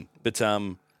 skin. But,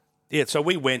 yeah, so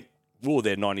we were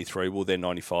there 93, we were there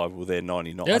 95, we were there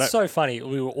 99. That's so funny.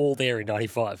 We were all there in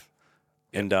 95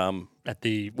 And at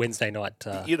the Wednesday night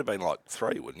You'd have been like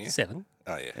 3, wouldn't you? 7.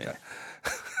 Oh, yeah. Okay.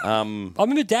 I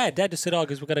remember Dad just said,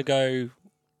 because we're going to go.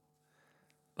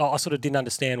 Oh, I sort of didn't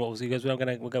understand what was. He goes, we'll go to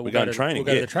training, We'll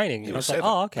go to yeah. the training. And I was like, 7.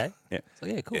 oh, okay. Yeah. So,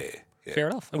 yeah, cool. Yeah. Fair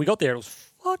enough. And we got there, it was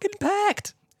fucking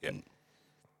packed. Yeah.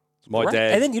 my Right?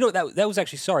 dad... And then, that was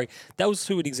actually, that was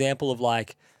through an example of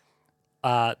like,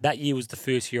 that year was the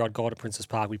first year I'd gone to Princess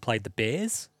Park. We played the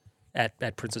Bears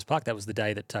at Princess Park. That was the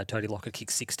day that Tony Lockett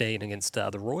kicked 16 against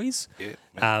the Roys.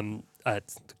 Yeah.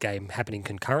 It's the game happening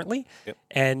concurrently. Yep.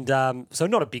 And so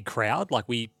not a big crowd. Like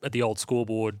we, at the old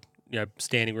scoreboard,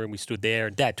 standing room, we stood there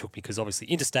and Dad took me because obviously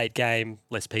interstate game,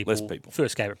 less people.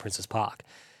 First game at Princess Park.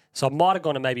 So I might have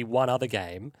gone to maybe one other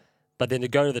game, but then to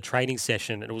go to the training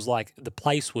session, it was like the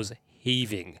place was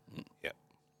heaving. Yeah.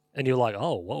 And you're like,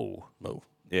 oh, whoa. Oh,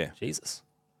 yeah. Jesus.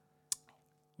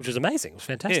 Which was amazing. It was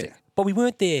fantastic. Yeah. But we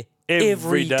weren't there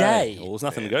every day. Well, there's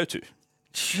nothing to go to.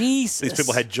 Jesus. These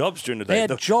people had jobs during the day.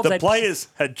 They had jobs. The players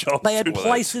had jobs. They had during the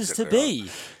places to exactly be.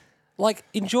 Like,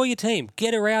 enjoy your team.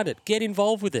 Get around it. Get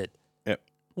involved with it. Yep.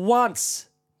 Once.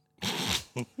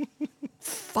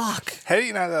 Fuck. How do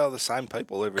you know they're the same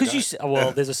people every day?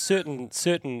 Because there's a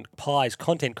certain Pies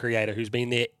content creator who's been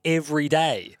there every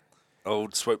day.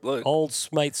 Old Swoop Blue. Old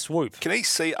mate Swoop. Can he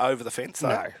see over the fence,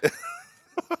 though?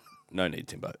 No. No need,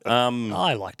 Timbo.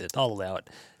 I liked it. I'll allow it.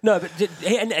 No, but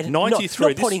and 93,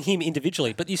 not pointing him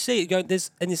individually, but you see it going.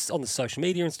 There's on the social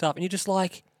media and stuff, and you're just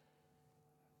like,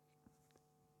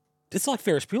 it's like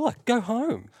Ferris Bueller. Go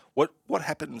home. What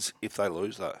happens if they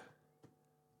lose, though?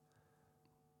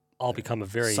 I'll become a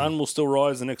very Sun will still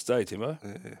rise the next day, Timbo.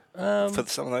 For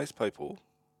some of those people,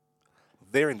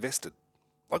 they're invested.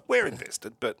 Like, we're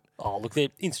invested, but... Oh, look, they're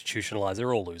institutionalised.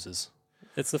 They're all losers.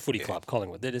 It's the footy club,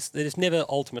 Collingwood. They're just never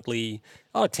ultimately...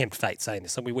 I tempt fate saying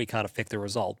this. I mean, we can't affect the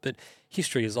result, but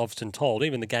history is often told,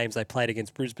 even the games they played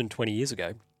against Brisbane 20 years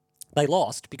ago, they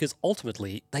lost because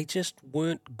ultimately they just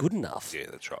weren't good enough. Yeah,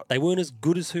 that's right. They weren't as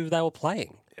good as who they were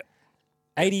playing. Yep.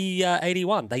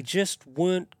 81, they just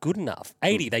weren't good enough.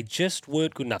 80, they just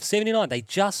weren't good enough. 79, they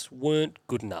just weren't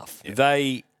good enough.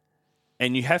 They...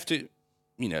 And you have to...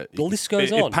 The list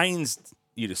goes It on. pains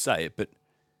you to say it, but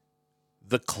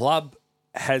the club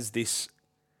has this.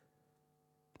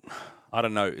 I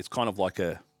don't know. It's kind of like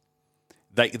a.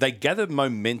 They gather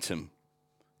momentum,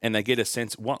 and they get a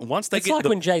sense once they It's get. like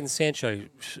when Jadon Sancho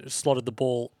slotted the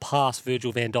ball past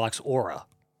Virgil van Dijk's aura.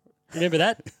 Remember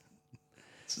that?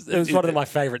 It was one of my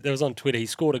favourite. It was on Twitter. He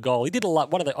scored a goal. He did a lot.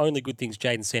 One of the only good things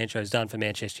Jadon Sancho's done for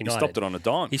Manchester United. He stopped it on a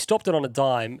dime. He stopped it on a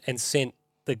dime and sent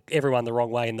everyone the wrong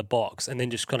way in the box, and then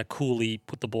just kind of coolly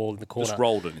put the ball in the corner. Just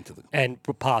rolled it into the... And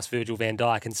past Virgil van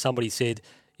Dijk, and somebody said,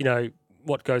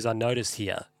 what goes unnoticed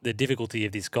here, the difficulty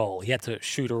of this goal. He had to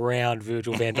shoot around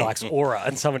Virgil van Dijk's aura,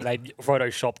 and someone they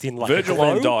photoshopped in like Virgil a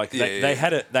glow. van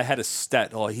Dijk. They had a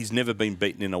stat. Oh, he's never been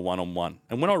beaten in a 1-on-1.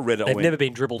 And when I read it, They've never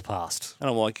been dribbled past. and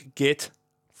I'm like, get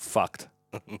fucked.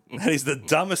 That is the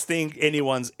dumbest thing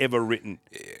anyone's ever written.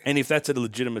 Yeah. And if that's a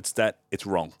legitimate stat, it's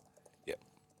wrong. Yep.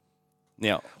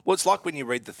 Now, Well, it's like when you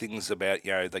read the things about,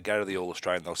 they go to the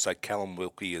All-Australian, they'll say Callum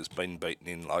Wilkie has been beaten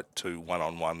in like 2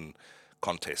 one-on-one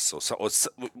contests or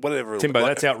whatever. Timbo,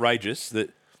 that's outrageous that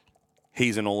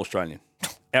he's an All-Australian.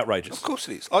 Outrageous. Of course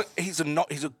it is. He's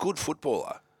a good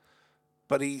footballer,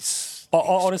 but he's...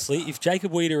 Honestly, if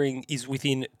Jacob Wiedering is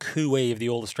within cooee of the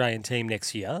All-Australian team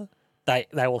next year, they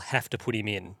will have to put him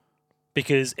in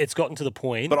because it's gotten to the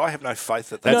point. But I have no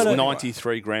faith that That's that's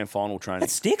 93 grand final training. That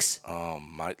sticks. Oh,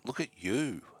 mate, look at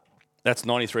you. That's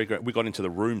 93 grand. We got into the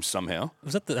room somehow.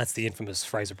 That's the infamous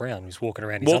Fraser Brown who's walking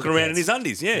around. Walking around in his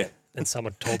undies, yeah. And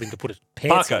someone told him to put his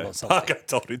pants on or something. Parker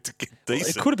told him to get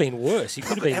decent. It could have been worse. He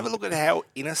could have been. Have a look at how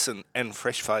innocent and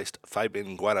fresh-faced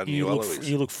Fabian Guadagnolo is.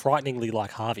 You look frighteningly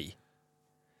like Harvey.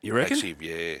 You reckon? Actually,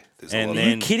 yeah. There's And a lot Are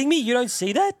then- you kidding me? You don't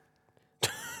see that?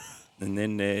 And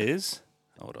then there's...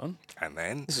 Hold on. And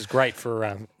then... This is great for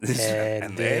and then-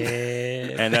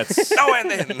 And that's... Oh, and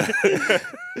then...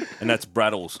 and that's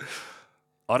Braddles.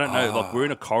 I don't know. Like we're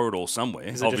in a corridor somewhere.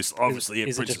 Is it Obviously,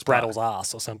 is at it just Princess Park. Braddle's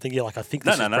ass or something? You're like, I think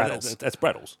No, this is no, Braddle's. that's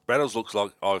Braddle's. Braddle's looks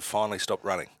like I've finally stopped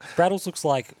running. Braddle's looks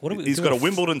like what are we? He's doing got a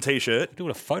Wimbledon T-shirt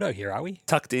doing a photo here, are we?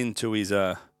 tucked into his.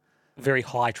 Very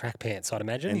high track pants, I'd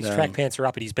imagine. And, His track pants are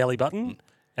up at his belly button,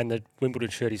 and the Wimbledon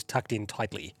shirt is tucked in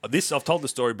tightly. I've told the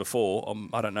story before.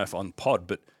 I don't know if on pod,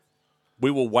 but we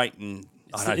were waiting.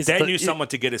 I know, is Dan the- knew is- someone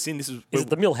to get us in. This is Is it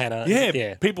the Millhanna?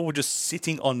 yeah. People were just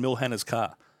sitting on Millhanna's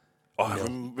car. I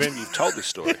remember you've told this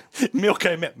story. Mill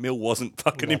came out. Mill wasn't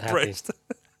fucking Not happy. impressed.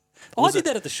 I did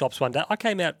that at the shops one day. I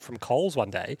came out from Coles one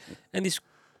day, and this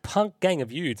punk gang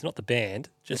of youths, not the band,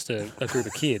 just a group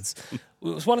of kids,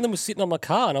 one of them was sitting on my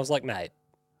car, and I was like, mate,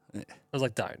 I was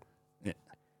like, don't. Yeah.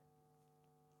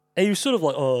 And he was sort of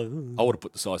like, oh. I would have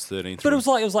put the size 13. But it was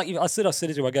like I said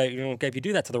to him, I go, if you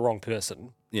do that to the wrong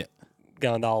person, yeah,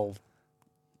 going,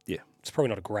 yeah. it's probably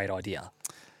not a great idea.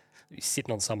 You're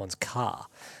sitting on someone's car.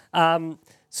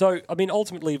 So, I mean,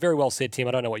 ultimately, very well said, Tim.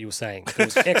 I don't know what you were saying. It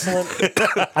was excellent.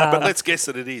 But let's guess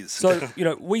that it is. So,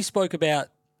 we spoke about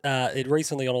it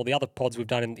recently on all the other pods we've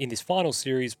done in this final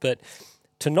series, but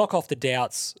to knock off the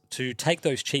doubts, to take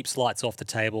those cheap slights off the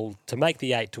table, to make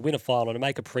the 8, to win a final, to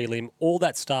make a prelim, all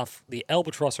that stuff, the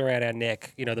albatross around our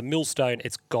neck, the millstone,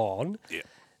 it's gone.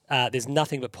 Yeah. There's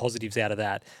nothing but positives out of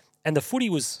that. And the footy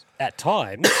was, at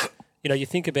times, you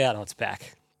think about, it's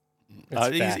back.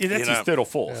 It's back. That's his third or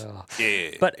fourth.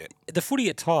 Yeah. But the footy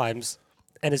at times,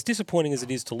 and as disappointing as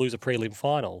it is to lose a prelim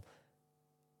final,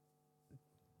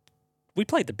 we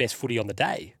played the best footy on the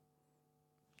day.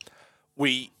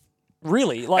 we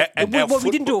Really, like And we our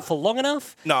didn't do it for long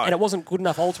enough, No. and it wasn't good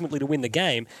enough ultimately to win the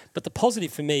game. But the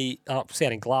positive for me,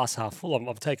 sounding glass half full,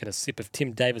 I've taken a sip of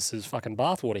Tim Davis's fucking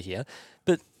bathwater here.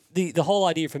 But the whole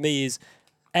idea for me is,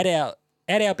 at our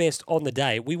best on the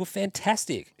day, we were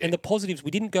fantastic. And the positives,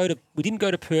 we didn't go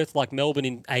to Perth like Melbourne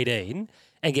in 18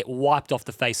 and get wiped off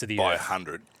the face of the by earth.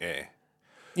 100.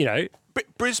 Yeah.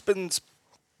 Brisbane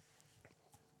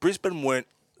weren't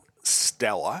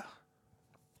stellar.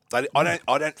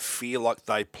 I don't feel like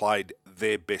they played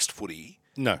their best footy.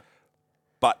 No.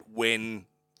 But when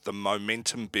the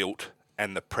momentum built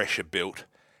and the pressure built,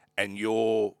 and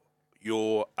your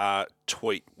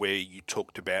tweet where you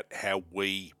talked about how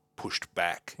we pushed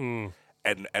back and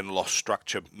lost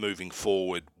structure moving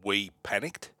forward, we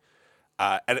panicked.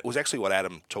 And it was actually what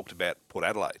Adam talked about Port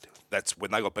Adelaide. That's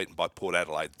when they got beaten by Port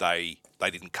Adelaide, they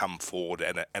didn't come forward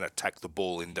and attack the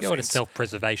ball in defence. It's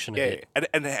self-preservation a bit.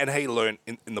 And he learned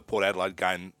in the Port Adelaide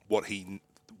game what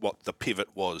the pivot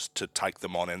was to take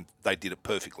them on, and they did it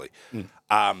perfectly.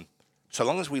 So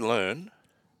long as we learn,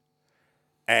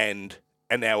 and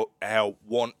our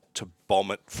want to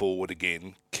bomb it forward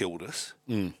again killed us.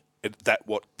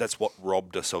 That's what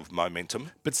robbed us of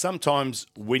momentum. But sometimes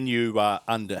when you are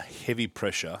under heavy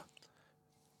pressure,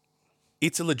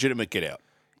 it's a legitimate get out.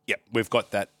 Yep. We've got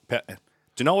that. Do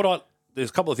you know what there's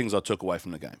a couple of things I took away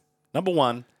from the game. Number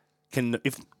one,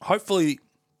 if hopefully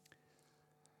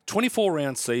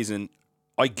 24-round season,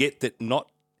 I get that not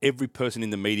every person in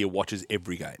the media watches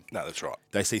every game. No, that's right.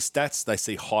 They see stats, they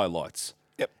see highlights.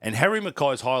 Yep. And Harry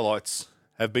Mackay's highlights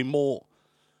have been more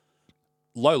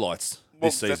lowlights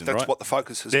this season, that's right? what the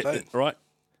focus has been. Right.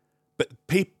 But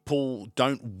people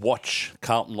don't watch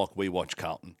Carlton like we watch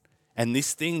Carlton. And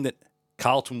this thing that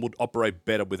Carlton would operate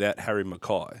better without Harry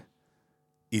Mackay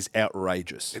is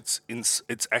outrageous.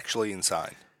 It's actually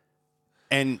insane.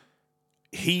 And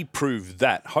he proved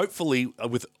that. Hopefully,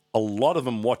 with a lot of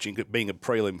them watching it being a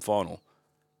prelim final,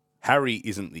 Harry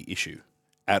isn't the issue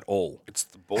at all. It's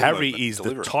the ball Harry movement is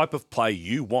delivery. the type of play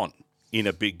you want in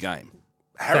a big game.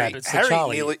 Harry,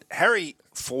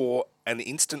 for an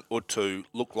instant or two,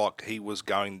 looked like he was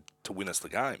going to win us the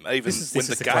game, even This when is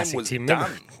the game classic was Tim. done.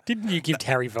 Remember, didn't you give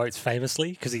Harry votes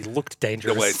famously because he looked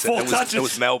dangerous? It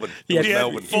was Melbourne. It was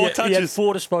Melbourne. He had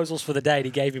 4 disposals for the day, and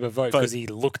he gave him a vote because he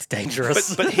looked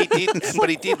dangerous. But he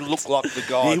did look like the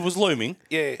guy. He was looming.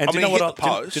 Yeah. And I do mean, you know he what hit the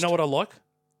post. do you know what I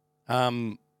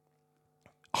like?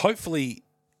 Hopefully,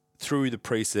 through the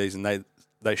preseason,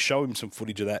 they show him some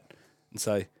footage of that and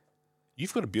say,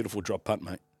 "You've got a beautiful drop punt,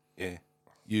 mate. Yeah.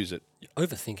 Use it. You're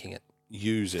overthinking it.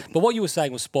 Use it." But what you were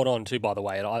saying was spot on too, by the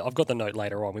way, and I've got the note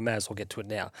later on. We may as well get to it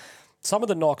now. Some of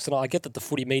the knocks, and I get that the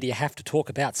footy media have to talk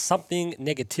about something,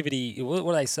 negativity. What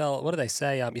do they sell? What do they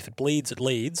say? If it bleeds, it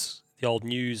leads. The old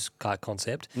news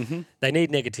concept. Mm-hmm. They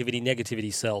need negativity.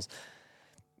 Negativity sells.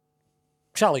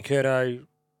 Charlie Curnow,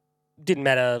 didn't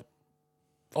matter.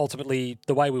 Ultimately,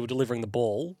 the way we were delivering the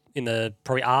ball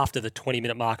probably after the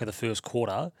 20-minute mark of the first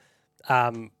quarter,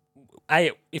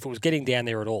 if it was getting down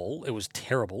there at all, it was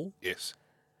terrible. Yes.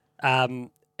 And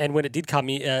And when it did come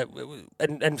in,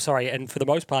 and for the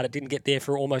most part, it didn't get there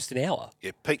for almost an hour.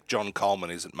 Yeah, peak John Coleman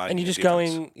isn't making And you're a just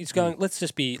difference. going,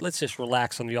 let's just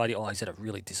relax on the idea. Oh, he's had a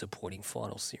really disappointing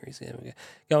final series. There we go.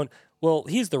 Going, well,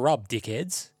 here's the rub,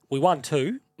 dickheads. We won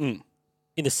 2. In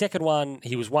the second one,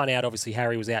 he was 1 out. Obviously,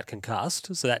 Harry was out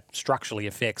concussed, so that structurally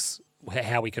affects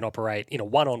how we can operate in a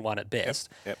one-on-one at best.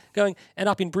 Yep. Going, and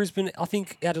up in Brisbane, I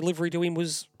think our delivery to him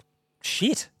was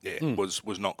shit. Yeah, it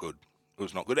was not good. It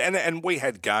was not good. And we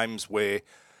had games where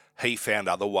he found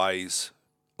other ways,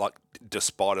 like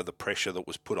despite of the pressure that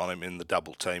was put on him in the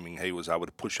double teaming, he was able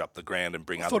to push up the ground and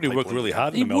bring other people. I thought he worked really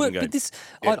hard in He the Melbourne worked, game.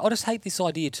 but I just hate this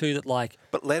idea too that like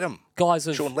But let him. guys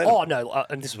have. Sean, let him. Oh no,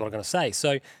 and this is what I'm going to say.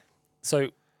 So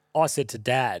I said to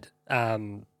Dad,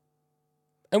 and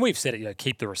we've said it,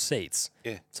 keep the receipts.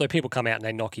 Yeah. So people come out and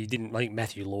they knock you. I think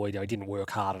Matthew Lloyd, he didn't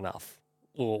work hard enough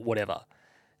or whatever.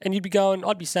 And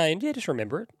I'd be saying, yeah, just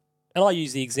remember it. And I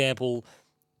use the example,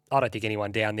 I don't think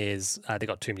anyone down there's, they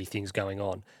got too many things going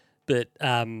on. But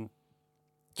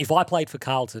if I played for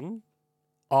Carlton,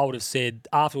 I would have said,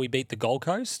 after we beat the Gold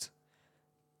Coast,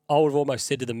 I would have almost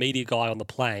said to the media guy on the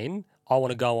plane, I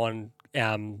want to go on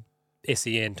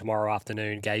SEN tomorrow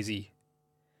afternoon, Gazy.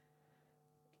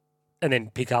 And then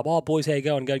pick up, oh, boys, how you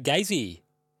going? Go, Gazy.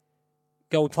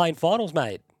 Go, we're playing finals,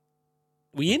 mate.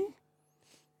 We in?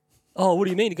 Oh, what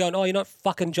do you mean? You're going, oh, you're not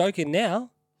fucking joking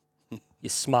now. You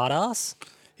smart ass.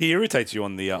 He irritates you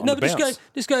on the No, but bounce.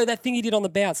 just go, that thing you did on the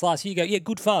bounce last year, you go, yeah,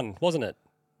 good fun, wasn't it?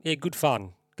 Yeah, good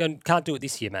fun. Go, can't do it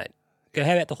this year, mate. Go,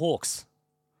 how about the Hawks?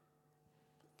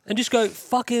 And just go,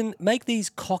 fucking make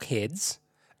these cockheads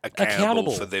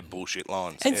accountable for their bullshit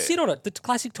lines. and yeah. sit on it. The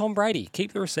classic Tom Brady.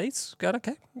 Keep the receipts. Go,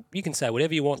 okay. You can say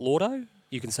whatever you want, Lordo.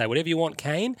 You can say whatever you want,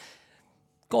 Kane.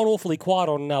 Gone awfully quiet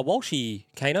on Walshy,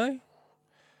 Kano.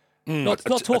 Not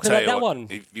talking about that one.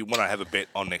 If you want to have a bet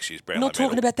on next year's Brownlow Not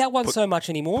talking medal, about that one so much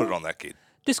anymore. put it on that kid.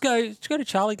 Just go to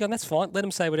Charlie, go, that's fine. Let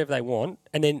them say whatever they want.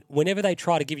 And then whenever they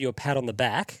try to give you a pat on the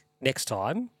back next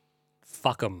time,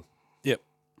 fuck them. Yep.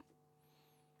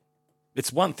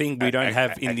 It's one thing we don't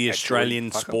have in the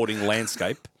Australian fuck 'em. sporting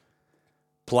landscape.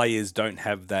 Players don't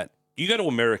have that. You go to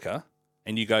America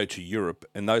and you go to Europe,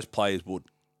 and those players would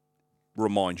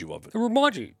remind you of it.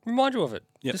 Remind you of it.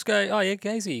 Yep. Just go, oh, yeah,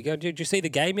 Gazy. Go, did you see the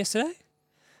game yesterday?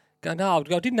 Go, no, I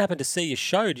didn't happen to see your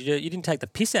show. You didn't take the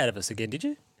piss out of us again, did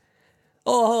you?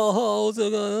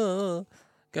 Going,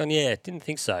 yeah, didn't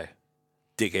think so.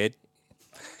 Dickhead.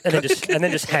 And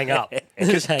then just hang up.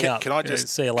 Just hang up. Can I just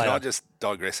see you later? Can I just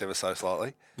digress ever so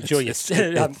slightly? Enjoy your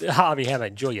Harvey Hammer.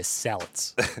 Enjoy your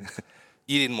salads.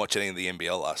 You didn't watch any of the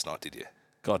NBL last night, did you?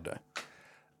 God, no.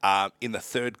 In the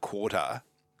third quarter,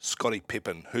 Scottie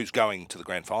Pippen, who's going to the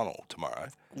grand final tomorrow,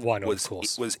 Why not? Of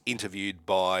course. was interviewed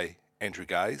by Andrew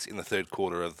Gaze in the third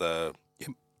quarter of the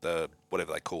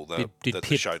whatever they call the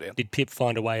showdown. Did Pip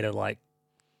find a way to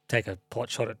take a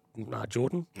pot shot at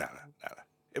Jordan? No.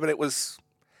 But it was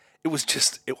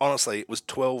honestly, it was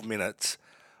 12 minutes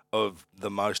of the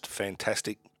most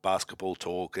fantastic basketball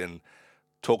talk and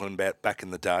talking about back in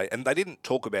the day. And they didn't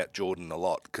talk about Jordan a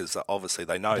lot because obviously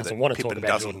they know that Pippen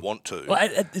doesn't want to. Well,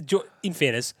 in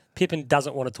fairness, Pippen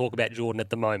doesn't want to talk about Jordan at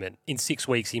the moment. In 6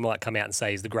 weeks, he might come out and say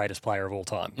he's the greatest player of all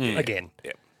time again.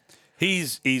 Yeah.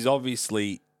 He's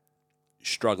obviously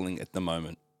struggling at the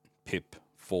moment, Pip,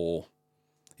 he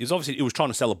was trying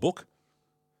to sell a book.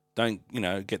 Don't,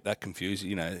 get that confused.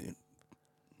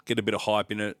 Get a bit of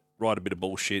hype in it, write a bit of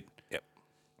bullshit. Yep.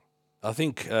 I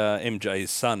think MJ's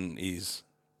son is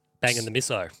Banging the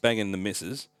misso. banging the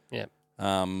missus. Yeah.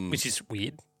 Which is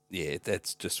weird. Yeah,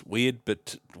 that's just weird.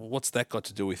 But what's that got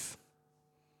to do with?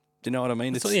 Do you know what I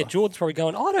mean? So, yeah, Jordan's probably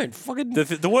going, I don't fucking...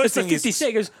 The worst thing is... 50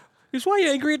 seconds. Because why are you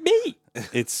angry at me?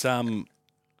 It's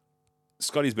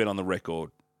Scotty's been on the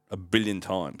record a billion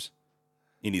times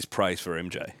in his praise for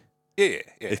MJ. Yeah.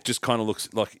 It just kind of looks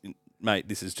like, mate,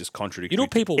 this is just contradictory. You know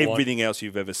what people to want? everything else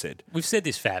you've ever said. We've said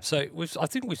this, Fab. So I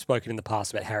think we've spoken in the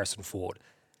past about Harrison Ford.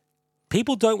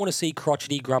 People don't want to see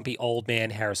crotchety, grumpy old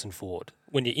man Harrison Ford.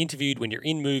 When you're interviewed, when you're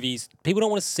in movies, people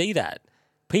don't want to see that.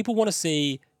 People want to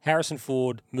see Harrison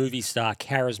Ford, movie star,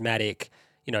 charismatic,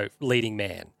 leading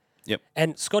man. Yep.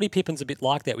 And Scottie Pippen's a bit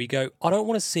like that. We go, I don't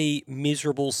want to see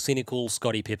miserable, cynical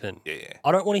Scottie Pippen. Yeah.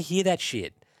 I don't want to hear that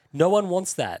shit. No one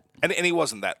wants that. And he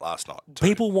wasn't that last night. Too.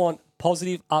 People want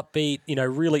positive, upbeat,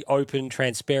 really open,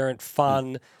 transparent,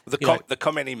 fun. The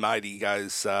comment he made, he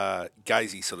goes,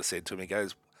 Gazy sort of said to him, he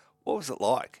goes, what was it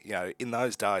like, in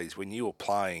those days when you were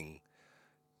playing,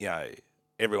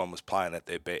 everyone was playing at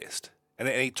their best. And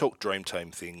he talked Dream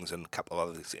Team things and a couple of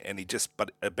other things. And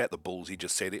but about the Bulls, he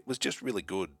just said it was just really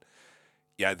good,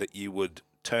 that you would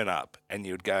turn up and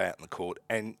you would go out in the court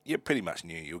and you pretty much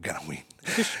knew you were going to win.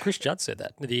 Chris Judd said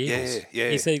that to the Eagles. Yeah.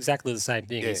 He said exactly the same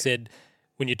thing. Yeah. He said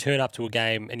when you turn up to a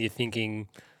game and you're thinking,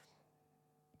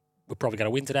 we're probably going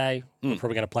to win today, we're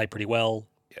probably going to play pretty well.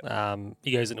 Yep.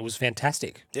 He goes, and it was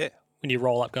fantastic. Yeah. When you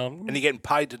roll up going, And you're getting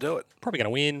paid to do it. probably going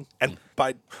to win. And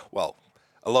paid, well,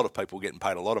 a lot of people were getting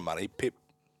paid a lot of money. Pip.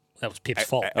 That was Pip's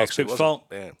fault. That was actually Pip's wasn't.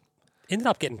 fault. Yeah. Ended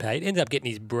up getting paid, ended up getting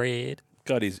his bread.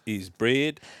 Got his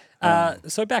bread.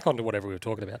 So back on to whatever we were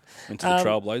talking about. Went to the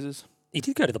Trailblazers. He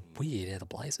did go to the the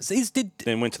Blazers.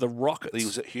 Then went to the Rockets. He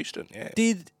was at Houston, yeah.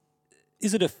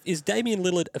 Is Damian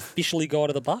Lillard officially gone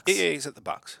to the Bucks? Yeah, he's at the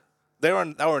Bucks. They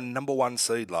were a number 1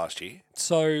 seed last year.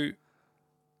 So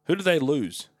Who did they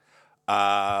lose?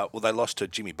 Well, they lost to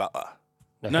Jimmy Butler.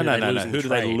 No. Who did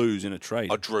they lose in a trade?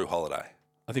 Oh, Drew Holiday.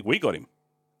 I think we got him.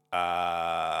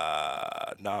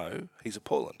 No, he's at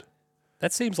Portland.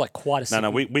 That seems like quite a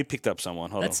No, we picked up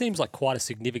someone. Hold on. that seems like quite a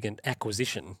significant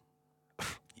acquisition.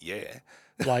 Yeah,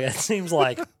 Like it seems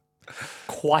like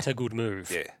quite a good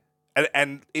move. yeah.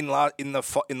 And in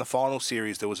the final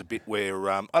series, there was a bit where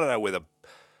I don't know whether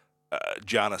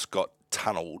Giannis got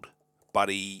tunneled, but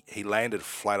he landed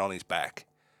flat on his back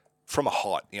from a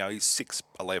height. You know, he's 6'11"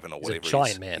 or whatever. He's a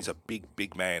giant man. He's a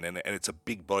big man, and it's a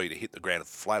big body to hit the ground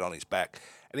flat on his back.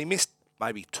 And he missed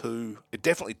maybe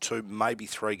definitely two, maybe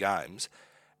 3 games,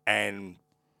 and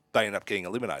they ended up getting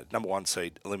eliminated. Number 1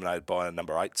 seed eliminated by a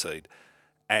number 8 seed.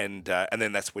 And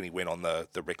then that's when he went on the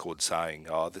record saying,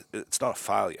 "Oh, it's not a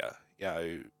failure.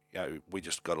 You know, we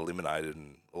just got eliminated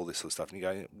and all this sort of stuff." And you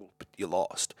go, well, "But you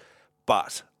lost."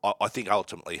 But I think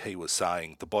ultimately he was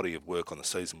saying the body of work on the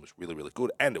season was really, really good,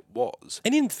 and it was.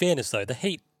 And in fairness, though, the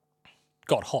Heat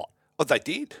got hot, Oh, they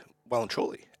did well and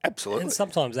truly, absolutely. and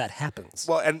sometimes that happens.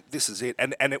 Well, and this is it,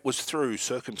 and it was through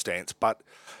circumstance, but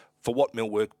for what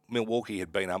Milwaukee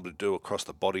had been able to do across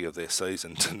the body of their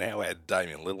season to now add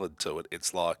Damian Lillard to it,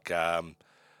 it's like, you're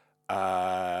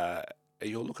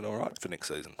looking all right for next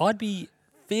season. I'd be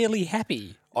fairly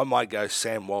happy. I might go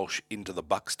Sam Walsh into the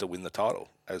Bucks to win the title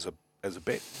as a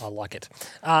bet. I like it.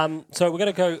 So we're going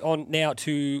to go on now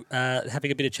to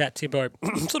having a bit of chat, Timbo,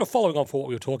 sort of following on for what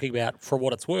we were talking about for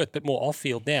what it's worth, but more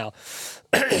off-field now.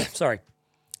 Sorry.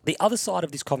 The other side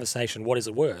of this conversation, what is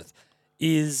it worth,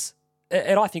 is,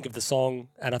 and I think of the song,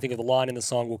 and I think of the line in the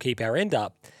song, "We'll keep our end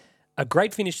up." A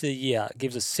great finish to the year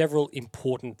gives us several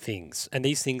important things, and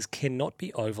these things cannot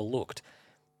be overlooked.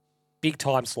 Big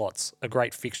time slots, a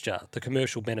great fixture, the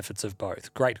commercial benefits of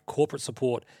both, great corporate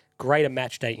support, greater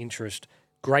match day interest,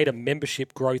 greater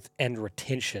membership growth and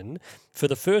retention. For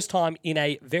the first time in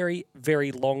a very,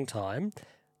 very long time,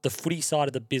 the footy side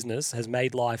of the business has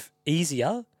made life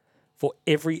easier for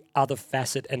every other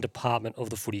facet and department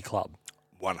of the footy club.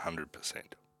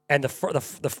 100%. And the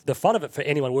fun of it for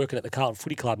anyone working at the Carlton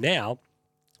Footy Club now,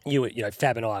 you know,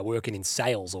 Fab and I are working in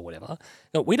sales or whatever.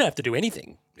 No, we don't have to do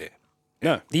anything. Yeah.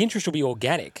 No. The interest will be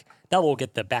organic. They'll all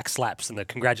get the back slaps and the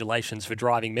congratulations for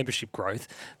driving membership growth.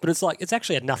 But it's like, it's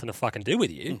actually had nothing to fucking do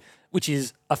with you, which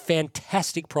is a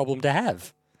fantastic problem to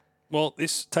have. Well,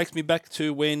 this takes me back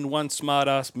to when one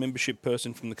smart-ass membership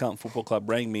person from the Carlton Football Club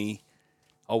rang me,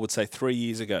 I would say 3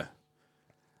 years ago.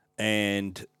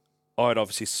 And I'd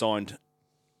obviously signed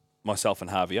myself and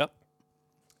Harvey up.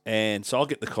 And so I'll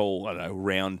get the call, I don't know,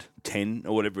 round 10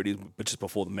 or whatever it is, but just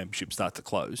before the membership starts to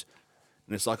close.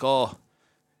 And it's like, "Oh,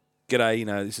 g'day, you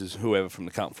know, this is whoever from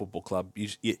the Carlton Football Club.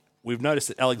 We've noticed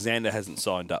that Alexander hasn't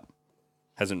signed up,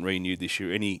 hasn't renewed this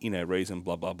year. Any, reason,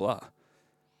 blah, blah, blah."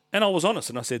 And I was honest,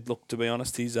 and I said, "Look, to be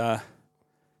honest, he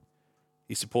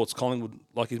supports Collingwood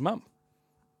like his mum."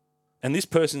 And this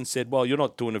person said, "Well, you're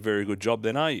not doing a very good job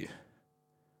then, are you?"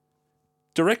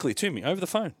 Directly to me, over the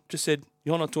phone. Just said,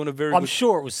 "You're not doing a very I'm good..."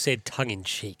 sure it was said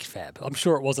tongue-in-cheek, Fab. I'm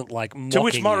sure it wasn't like mocking To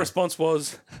which my you. response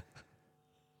was,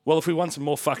 "Well, if we won some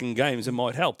more fucking games, it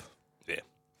might help." Yeah.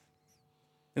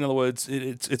 In other words,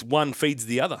 it's one feeds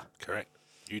the other. Correct.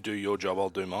 You do your job, I'll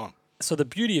do mine. So the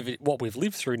beauty of it, what we've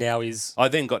lived through now is, I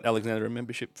then got Alexander a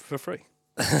membership for free.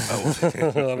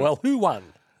 well, who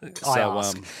won? I So,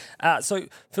 ask. So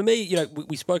for me,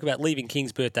 we spoke about leaving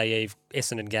King's birthday eve,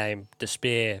 Essendon game,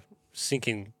 despair,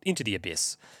 sinking into the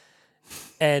abyss.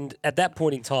 And at that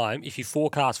point in time, if you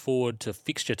forecast forward to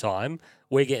fixture time,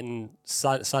 we're getting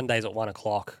Sundays at 1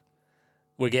 o'clock.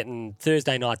 We're getting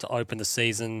Thursday night to open the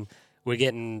season. We're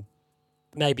getting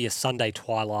maybe a Sunday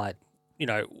twilight.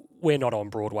 We're not on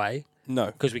Broadway. No.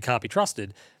 Because we can't be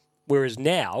trusted. Whereas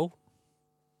now,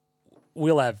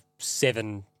 we'll have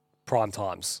 7 prime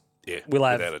times. Yeah, We'll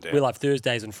have without a doubt. we'll have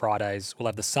Thursdays and Fridays. We'll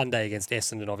have the Sunday against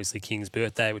Essendon, obviously King's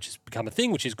birthday, which has become a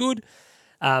thing, which is good.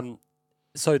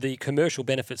 So the commercial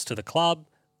benefits to the club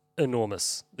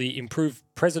enormous. The improved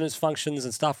president's functions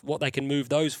and stuff, what they can move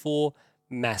those for,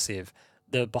 massive.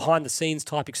 The behind-the-scenes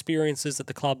type experiences that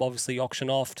the club obviously auction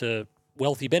off to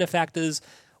wealthy benefactors,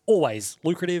 always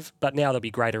lucrative, but now there'll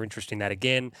be greater interest in that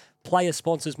again. Player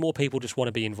sponsors, more people just want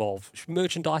to be involved.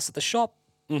 Merchandise at the shop,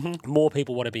 more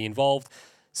people want to be involved.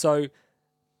 So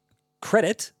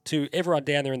credit to everyone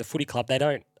down there in the footy club. They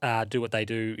don't do what they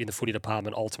do in the footy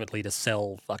department ultimately to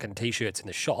sell fucking T-shirts in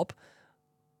the shop,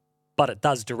 but it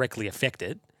does directly affect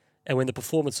it. And when the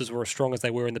performances were as strong as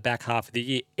they were in the back half of the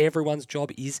year, everyone's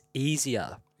job is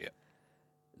easier. Yeah.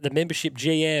 The membership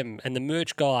GM and the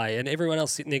merch guy and everyone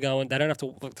else sitting there going, they don't have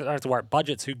to worry about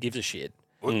budgets. Who gives a shit?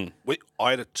 I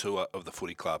had a tour of the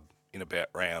footy club in about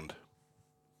round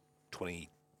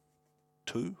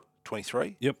 22,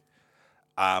 23. Yep.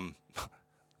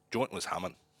 Joint was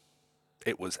humming.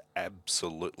 It was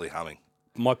absolutely humming.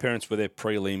 My parents were there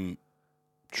prelim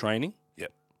training.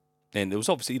 Yep. And it was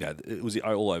obviously, it was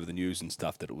all over the news and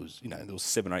stuff that it was, there was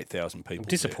 7,000 or 8,000 people. I'm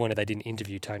disappointed they didn't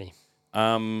interview Tony.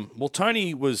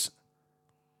 Tony was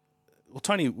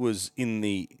in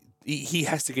the, he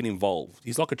has to get involved.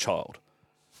 He's like a child,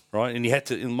 right? And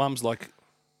and Mum's like,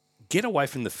 get away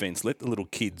from the fence, let the little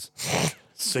kids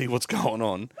see what's going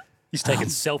on. He's taking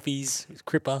selfies with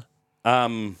Cripper.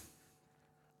 And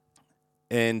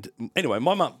anyway,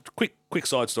 my mum, quick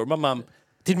side story. My mum.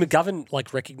 Did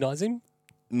McGovern recognise him?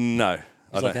 No.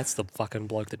 He's like, that's the fucking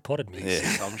bloke that potted me.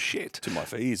 Yeah. I'm shit. To my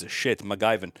face, he's a shit,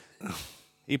 McGavin.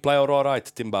 He play all right,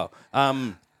 Timbo.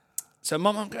 So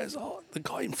my mum goes, oh, the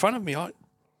guy in front of me, I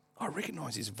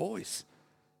recognise his voice.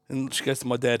 And she goes to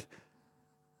my dad,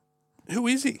 who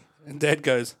is he? And Dad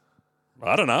goes,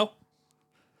 I don't know.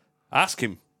 Ask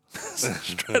him.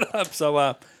 Straight up.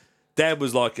 So Dad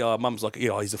was like, Mum's like,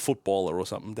 he's a footballer or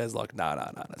something. Dad's like, no,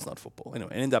 that's not football.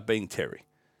 Anyway, it ended up being Terry.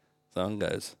 Son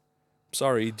goes,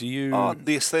 sorry, do you... Oh,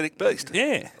 the aesthetic beast.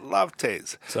 Yeah. Love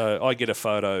Tez. So I get a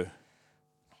photo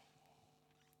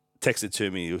texted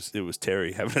to me. It was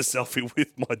Terry having a selfie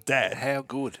with my dad. How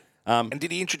good. And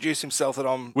did he introduce himself that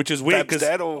I'm Which is weird Bab's because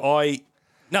dad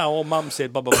or... Mum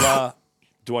said, blah, blah, blah.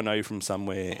 Do I know you from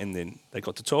somewhere? And then they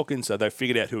got to talking, so they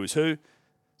figured out who was who.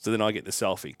 So then I get the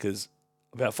selfie because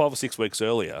about 5 or 6 weeks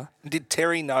earlier... Did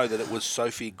Terry know that it was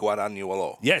Sophie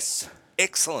Guadagnolo? Yes.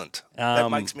 Excellent. That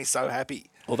makes me so happy.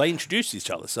 Well, they introduced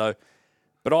each other. So,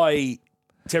 but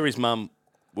Terry's mum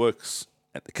works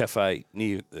at the cafe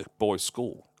near the boys'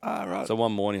 school. Ah, right. So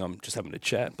one morning I'm just having a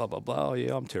chat, blah, blah, blah. Oh,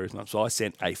 yeah, I'm Terry's mum. So I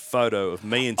sent a photo of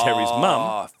me and Terry's mum.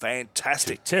 Oh,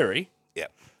 fantastic. To Terry.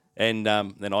 Yep. And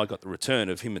then I got the return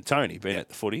of him and Tony being at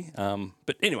the footy.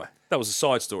 But anyway, that was a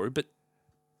side story. But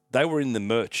they were in the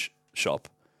merch shop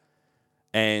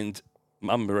and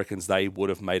Mum reckons they would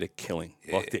have made a killing.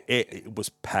 Yeah. Like it was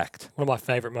packed. One of my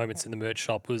favourite moments in the merch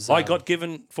shop was... I got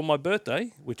given, for my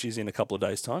birthday, which is in a couple of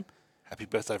days' time. Happy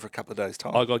birthday for a couple of days'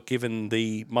 time. I got given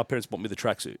my parents bought me the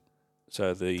tracksuit.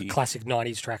 So the classic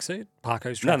 90s tracksuit?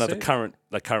 Parco's tracksuit? No, the current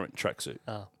tracksuit.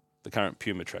 Oh. The current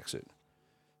Puma tracksuit.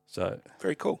 So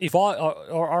very cool. If I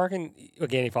reckon,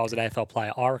 again, if I was an AFL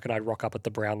player, I reckon I'd rock up at the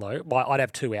Brownlow. I'd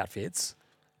have 2 outfits.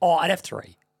 Oh, I'd have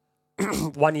 3.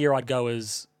 One year I'd go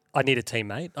as... I need a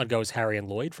teammate. I'd go as Harry and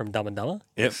Lloyd from Dumb and Dumber.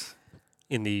 Yep.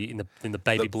 In the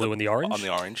baby blue and the orange. On the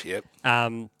orange, yep.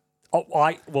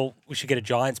 We should get a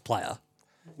Giants player,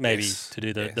 maybe, to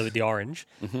do the orange.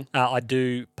 Mm-hmm. I'd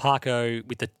do Parko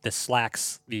with the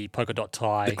slacks, the polka dot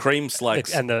tie, the cream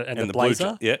slacks, and the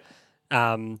blazer. Yeah.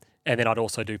 And then I'd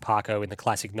also do Parko in the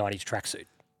classic 90s tracksuit.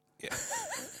 Yeah.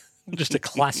 Just a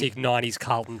classic 90s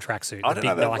Carlton tracksuit. I don't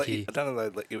know Nike. I don't know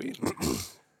they'd let you in.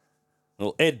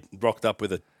 Well, Ed rocked up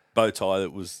with a bow tie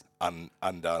that was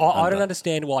undone. I don't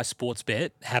understand why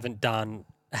Sportsbet haven't done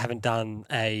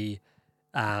a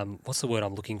what's the word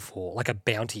I'm looking for? Like a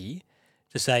bounty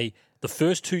to say the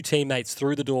first 2 teammates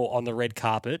through the door on the red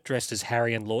carpet dressed as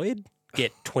Harry and Lloyd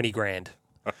get 20 grand.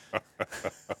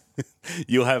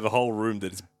 You'll have a whole room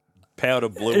that is powder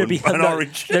blue and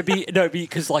orange.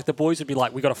 Because like the boys would be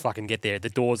like, we got to fucking get there. The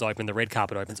doors open, the red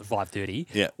carpet opens at 5:30.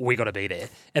 Yeah, we got to be there.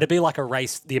 It'd be like a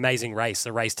race, the Amazing Race,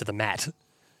 a race to the mat.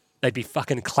 They'd be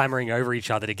fucking clamoring over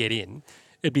each other to get in.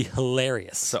 It'd be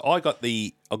hilarious. So I got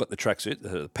the tracksuit,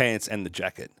 the pants, and the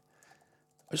jacket.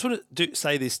 I just want to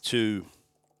say this to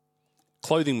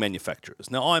clothing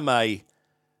manufacturers. Now,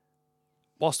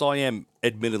 whilst I am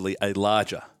admittedly a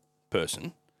larger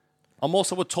person, I'm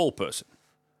also a tall person.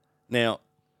 Now,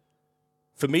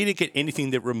 for me to get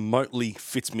anything that remotely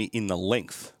fits me in the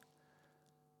length,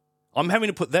 I'm having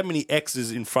to put that many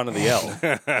X's in front of the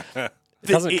L. It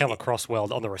doesn't come across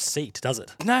well on the receipt, does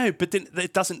it? No, but then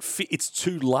it doesn't fit. It's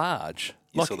too large.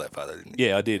 You saw that photo, didn't you?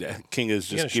 Yeah, I did. King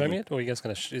is You going just to show given. me it, or are you guys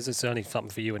going to? Is this only something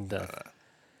for you and?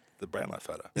 The Brownlow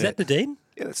photo. Is that Nadine?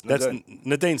 Yeah, that's That's Nadine.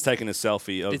 Nadine's taken a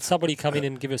selfie of Did somebody come in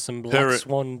and give her some her- Black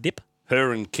Swan dip?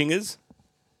 her and Kingers,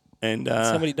 and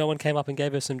No one came up and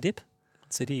gave her some dip.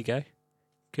 Said, "Here you go."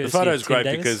 the Courtesy photo's of Tim great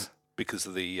Davis. Because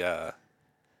of the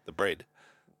bread.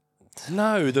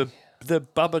 the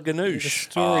Baba The Ganoush.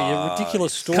 story, a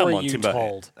ridiculous story Come on, you Timbo.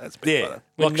 told. That's a big Yeah, photo.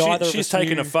 When like neither of she's us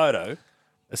taken knew- a photo,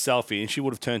 a selfie, and she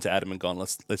would have turned to Adam and gone,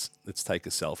 "Let's take a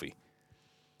selfie,"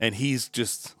 and he's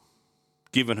just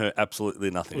given her absolutely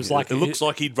nothing. was like- it looks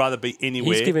like he'd rather be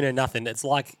anywhere. He's given her nothing. It's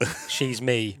like she's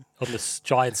me on this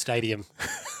giant stadium.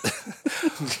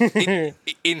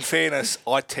 In fairness,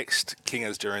 I text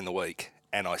Kingers during the week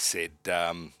and I said,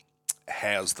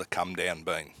 how's the come down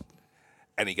been?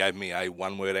 And he gave me a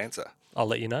one-word answer. I'll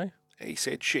let you know. He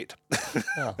said, shit.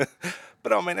 Oh.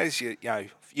 But I mean, as you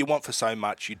want for so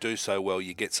much, you do so well,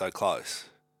 you get so close.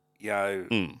 I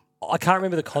can't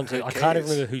remember the content. I can't even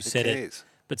remember who said it. cares?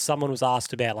 But someone was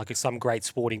asked about like some great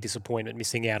sporting disappointment,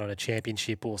 missing out on a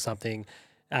championship or something.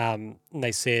 And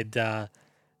they said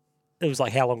it was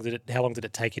like, how long did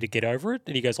it take you to get over it?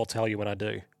 And he goes, "I'll tell you when I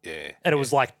do." Yeah. And it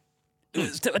was like it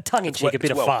was a tongue in cheek, well- a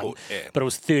bit it's of well fun. put, yeah. But it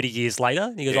was 30 years later.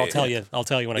 And he goes, Yeah. I'll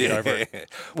tell you when I get over it. Yeah.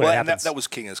 When Well, it and happens. that was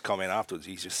Kinger's comment afterwards.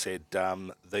 He just said,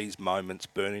 these moments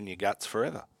burn in your guts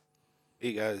forever.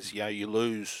 He goes, you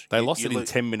lose. They you- lost you it in lo-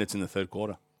 10 minutes in the third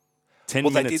quarter. 10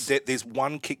 Well, minutes. they did. There's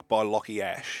one kick by Lockie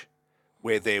Ash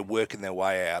where they're working their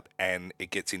way out and it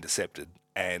gets intercepted.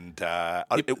 And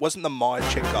it wasn't the Meyer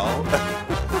check goal.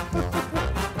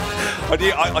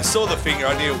 I saw the finger.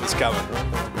 I knew it was coming.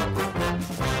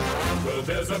 Well,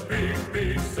 there's a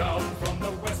big sound from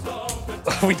the west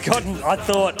of the We'd gotten, I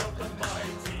thought,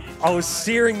 I was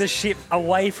steering the ship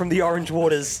away from the orange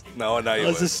waters. No, I know you I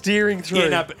was were. just steering through. Yeah,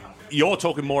 no, but you're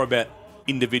talking more about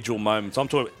individual moments. I'm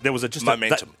talking. There was just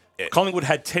Momentum, yeah. Collingwood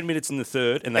had 10 minutes in the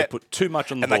third, and they Yeah. put too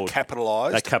much on the And they board.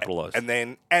 capitalised. They capitalised. And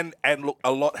then and look,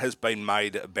 a lot has been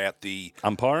made about the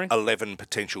Umpiring? 11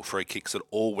 potential free kicks that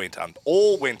all went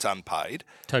unpaid.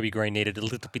 Toby Green needed a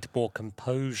little bit more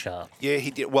composure. Yeah, he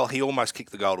did. Well, he almost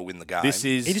kicked the goal to win the game. This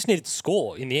is He just needed to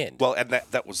score in the end. well, and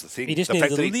that was the thing. He just the needed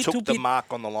fact a that he little took the bit- mark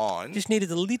on the line, just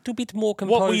needed a little bit more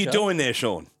composure. what were you doing there,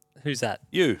 Sean? Who's that?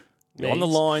 You on the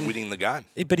he's line. winning the game.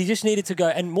 But he just needed to go.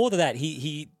 And more than that,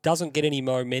 he doesn't get any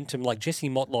momentum. Like Jesse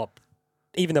Motlop,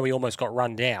 even though he almost got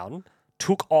run down,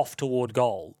 took off toward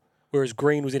goal, whereas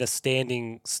Green was in a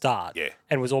standing start. Yeah.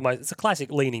 And was almost, it's a classic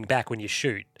leaning back when you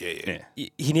shoot. Yeah.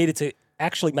 He needed to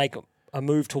actually make a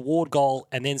move toward goal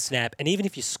and then snap. And even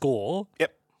if you score,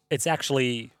 Yep. it's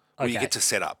actually Well, okay. you get to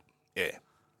set up. Yeah.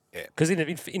 Because in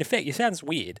effect, it sounds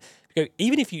weird. You go,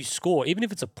 even if you score, even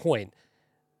if it's a point,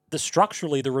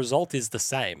 structurally the result is the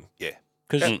same. Yeah.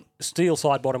 Because Steel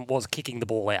side bottom was kicking the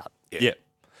ball out. Yeah.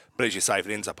 But as you say, if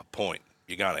it ends up a point,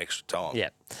 you're going to extra time. Yeah.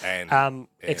 And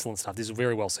Excellent stuff. This is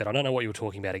very well said. I don't know what you were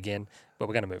talking about again, but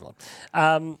we're going to move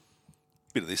on.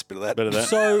 bit of this, bit of that. Bit of that.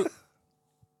 So,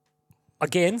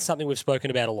 again, something we've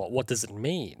spoken about a lot. What does it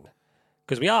mean?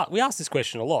 Because we ask this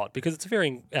question a lot because it's a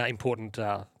very important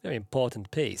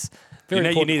piece. Very you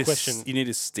important need question. you need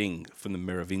a sting from the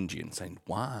Merovingian saying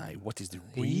why? What is the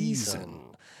reason?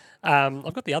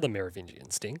 I've got the other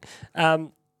Merovingian sting.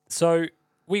 So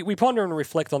we ponder and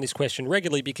reflect on this question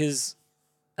regularly because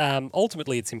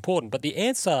ultimately it's important, but the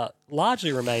answer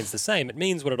largely remains the same. It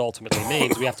means what it ultimately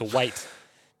means. We have to wait.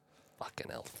 Fucking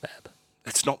hell, Fab.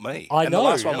 It's not me. I and know. the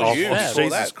last one was Oh, you. Fab. Before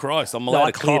Jesus that. Christ! I'm No, allowed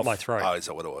I to cleared cough. my throat. Oh, is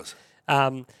that what it was?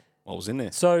 What was in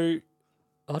there? So,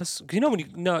 I just, you know when you,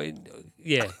 no,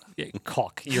 yeah,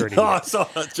 cock, you're an Oh, idiot. sorry,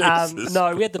 Jesus.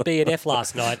 No, we had the B&F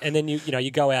last night, and then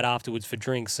you go out afterwards for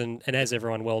drinks, and as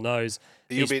everyone well knows,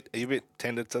 Are you a bit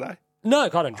tender today? no, I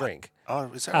don't drink. Oh,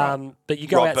 is that right? But you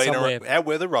go out Ribena, somewhere. how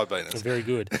were the Ribenas? Very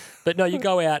good, but no, you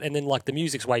go out and then like the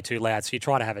music's way too loud, so you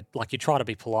try to have it like you try to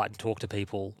be polite and talk to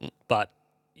people, but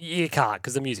you can't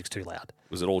because the music's too loud.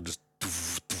 Was it all just?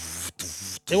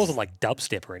 It wasn't like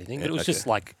dubstep or anything. It was just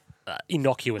like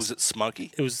innocuous. Was it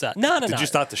smoky? It was no. Did you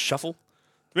start to shuffle?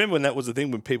 Remember when that was the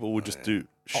thing when people would just do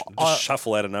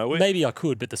shuffle out of nowhere? Maybe I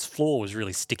could, but this floor was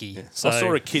really sticky. So I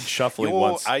saw a kid shuffling You're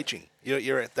once. aging.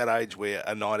 You're at that age where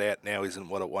a night out now isn't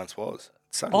what it once was.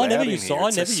 It's so I loud never in used to. here. I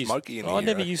It's so never used. smoky in I here.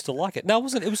 never used to like it. No, it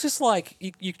wasn't. It was just like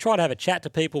you try to have a chat to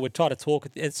people. We try to talk.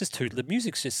 It's just too. The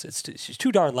music's just. It's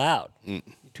too darn loud.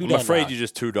 Too I'm darn afraid loud. you're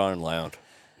just too darn loud.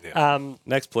 Um,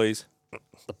 Next, please.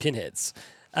 the pinheads.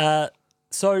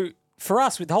 So for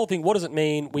us, with the whole thing, what does it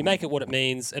mean? We make it what it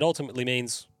means. It ultimately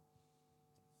means.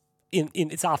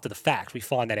 It's after the fact. We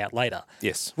find that out later.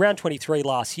 Yes. Round 23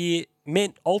 last year,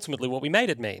 meant ultimately what we made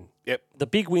it mean. Yep. The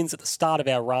big wins at the start of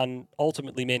our run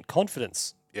ultimately meant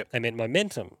confidence. Yep. They meant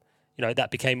momentum.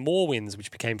 That became more wins, which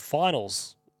became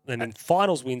finals. And then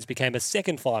finals wins became a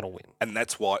second final win. And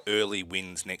that's why early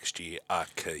wins next year are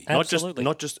key. Absolutely.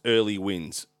 Not just early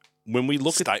wins. When we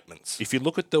look Statements. if you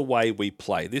look at the way we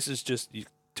play, this is just, you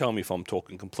tell me if I'm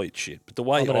talking complete shit, but the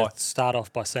way I'm going to start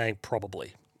off by saying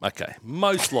probably. okay,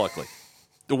 most likely,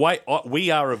 the way we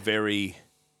are a very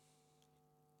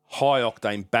high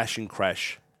octane bash and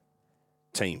crash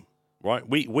team, right?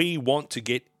 We want to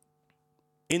get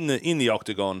in the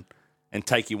octagon and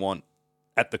take you on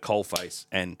at the coalface,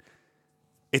 and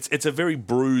it's a very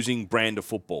bruising brand of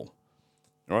football,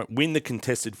 right? Win the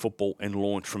contested football and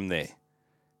launch from there.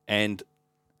 And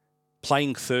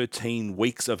playing 13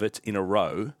 weeks of it in a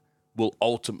row will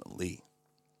ultimately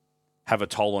have a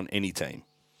toll on any team.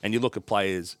 And you look at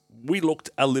players, we looked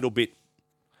a little bit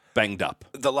banged up.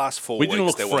 The last 4 We weeks, didn't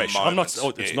look there fresh. were moments.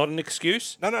 It's not an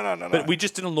excuse. No. But we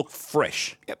just didn't look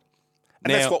fresh. Yep.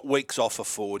 And Now- that's what weeks offer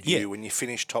forward Yeah. you when you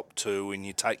finish top 2 and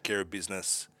you take care of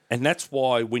business. And that's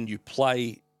why when you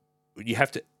play, you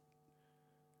have to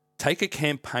take a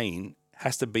campaign,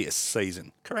 has to be a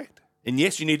season. Correct. And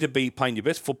yes, you need to be playing your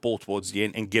best football towards the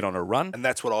end and get on a run. And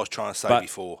that's what I was trying to say But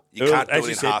before. You can't do as it you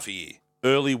in said, half a year.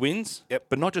 Early wins, Yep.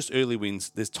 but not just early wins.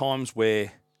 There's times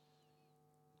where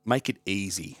make it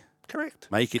easy. Correct.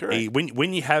 Make it Correct. easy.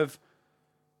 When you have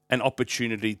an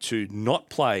opportunity to not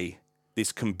play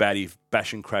this combative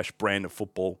bash and crash brand of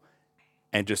football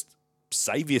and just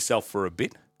save yourself for a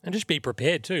bit. And just be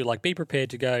prepared too. Like, be prepared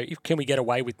to go, can we get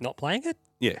away with not playing it?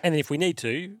 Yeah. And then if we need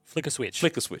to, flick a switch.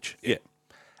 Flick a switch. Yeah.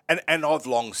 And I've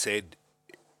long said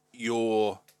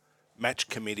your match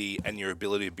committee and your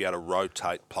ability to be able to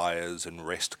rotate players and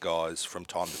rest guys from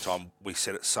time to time. We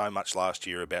said it so much last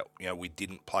year about, we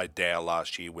didn't play Dow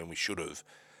last year when we should have,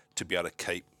 to be able to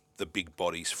keep the big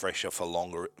bodies fresher for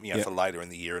longer, for later in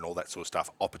the year and all that sort of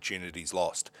stuff. Opportunities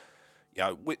lost.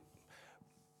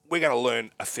 We're going to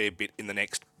learn a fair bit in the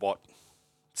next,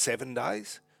 7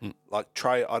 days? Like,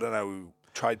 trade, I don't know,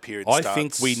 trade period I starts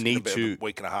think we in need about to- a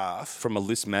week and a half. From a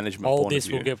list management Hold point this,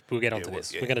 of view. we'll get onto well,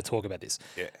 this. yeah. We're going to talk about this.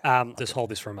 Yeah. Just hold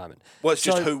this for a moment. Well, it's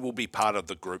just So- who will be part of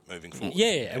the group moving forward.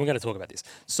 Yeah, and we're going to talk about this.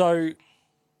 So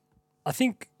I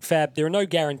think, Fab, there are no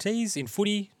guarantees in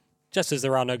footy, just as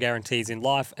there are no guarantees in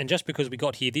life. And just because we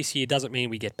got here this year doesn't mean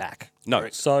we get back. No.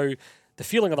 So the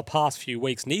feeling of the past few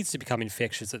weeks needs to become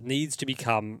infectious. It needs to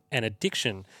become an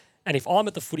addiction. And if I'm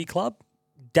at the footy club,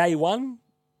 day one,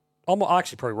 I'm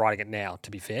actually probably writing it now,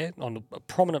 to be fair, on a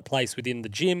prominent place within the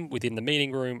gym, within the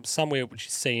meeting room, somewhere which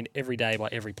is seen every day by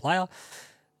every player.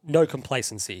 No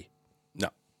complacency. No.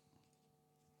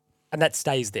 And that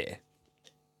stays there.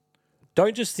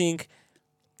 Don't just think,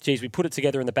 geez, we put it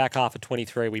together in the back half of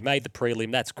 23, we made the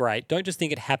prelim, that's great. Don't just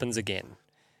think it happens again,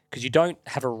 because you don't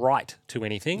have a right to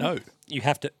anything. No. You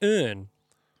have to earn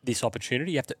this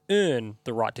opportunity. You have to earn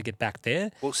the right to get back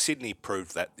there. Well, Sydney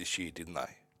proved that this year, didn't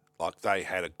they? Like, they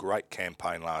had a great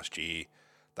campaign last year.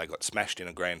 They got smashed in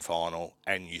a grand final,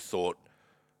 and you thought,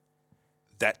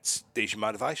 there's your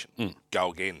motivation.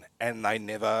 Go again. And they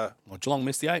never, Well, Geelong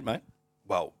missed the 8, mate.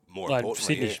 well, more Like,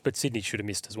 importantly, Sydney, but Sydney should have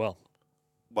missed as well.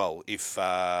 well, if,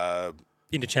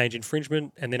 Interchange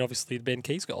infringement, and then obviously the Ben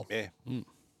Keys goal. yeah, Yep.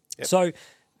 So,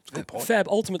 good point. Fab,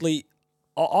 ultimately,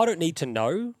 I don't need to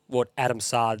know what Adam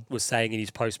Sard was saying in his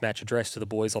post-match address to the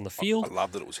boys on the field. I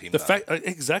love that it was him. The though. fact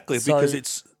exactly So- because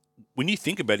it's when you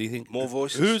think about it, you think More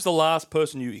voices. Who's the last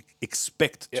person you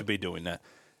expect to be doing that?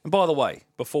 And by the way,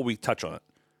 before we touch on it,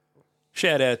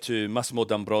 shout out to Massimo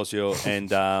D'Ambrosio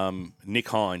and Nick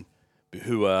Hine,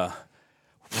 who are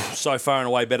so far and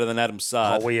away better than Adam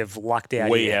Sard. We have lucked out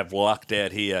We here. have lucked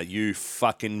out here, you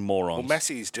fucking morons. Well,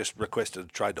 Massey's just requested a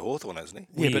trade to Hawthorn, hasn't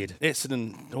he? Yeah, Weird. but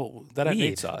Essendon, they don't Weird.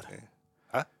 need Sard.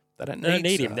 Huh? They don't They don't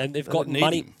need him. Sard. And they've They got don't need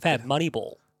money, him. Fab,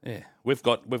 Moneyball. Yeah, we've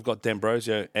got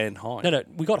D'Ambrosio and Hine. No,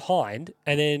 we got Hind,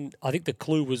 and then I think the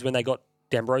clue was when they got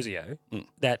D'Ambrosio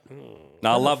that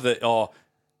No, I love that. Oh,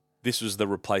 this was the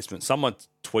replacement. Someone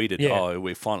tweeted, Yeah. "Oh,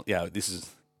 we're finally, this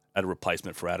is a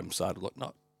replacement for Adam Sard." Look,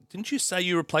 no, didn't you say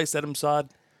you replaced Adam Sard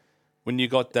when you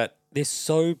got that? they're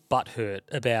so butthurt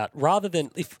about, rather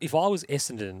than if I was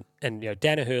Essendon and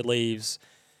Danaher leaves,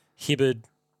 Hibbard,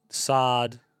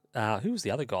 Sard, who was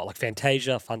the other guy? Like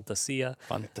Fantasia.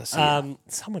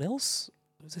 Someone else?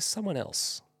 Was there someone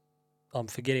else? I'm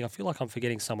forgetting. I feel like I'm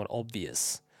forgetting someone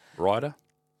obvious. Ryder,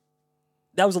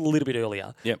 That was a little bit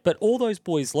earlier. Yep. But all those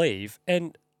boys leave,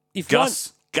 and if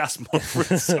Gus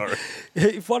Montfort, sorry.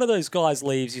 if one of those guys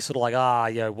leaves, you're sort of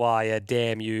like, why,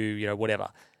 damn you, whatever.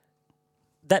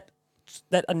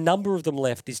 That a number of them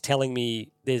left is telling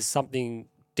me there's something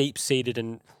deep-seated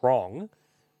and wrong,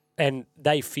 and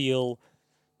they feel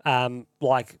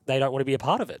like they don't want to be a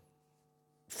part of it.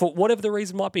 For whatever the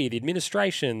reason might be, the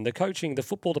administration, the coaching, the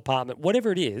football department,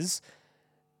 whatever it is,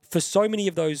 for so many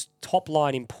of those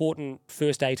top-line important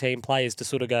first 18 players to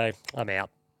sort of go, I'm out.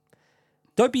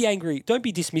 Don't be angry. Don't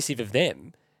be dismissive of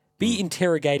them. Be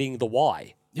interrogating the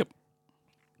why. Yep.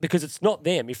 Because it's not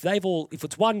them. If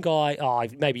it's one guy,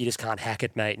 maybe you just can't hack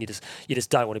it, mate, and you just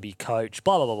don't want to be coached,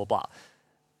 blah, blah, blah, blah, blah.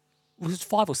 If there's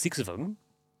 5 or 6 of them,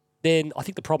 then I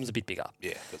think the problem's a bit bigger.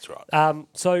 Yeah, that's right.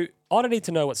 So I don't need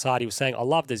to know what Sardi was saying. I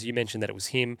loved, as you mentioned, that it was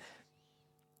him.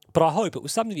 But I hope it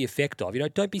was something to the effect of,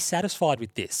 don't be satisfied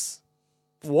with this.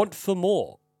 Want for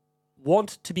more.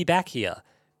 Want to be back here.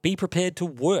 Be prepared to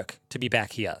work to be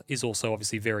back here is also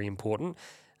obviously very important.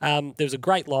 There was a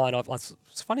great line.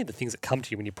 It's funny the things that come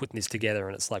to you when you're putting this together,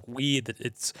 and it's like weird that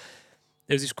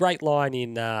there's this great line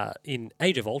in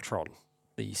Age of Ultron,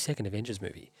 the second Avengers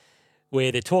movie,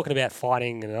 where they're talking about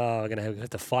fighting and, we're going to have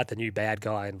to fight the new bad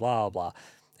guy and blah, blah.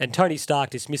 And Tony Stark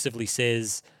dismissively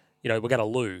says, we're going to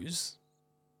lose.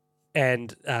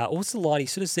 And what's the line? He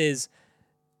sort of says,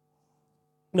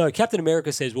 no, Captain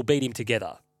America says, we'll beat him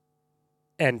together.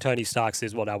 And Tony Stark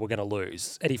says, well, no, we're going to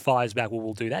lose. And he fires back, well,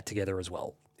 we'll do that together as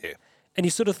well. Yeah. And you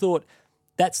sort of thought,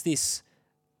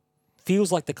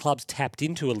 feels like the club's tapped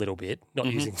into a little bit, not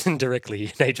using directly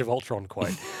an Age of Ultron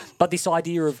quote, but this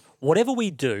idea of whatever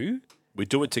we do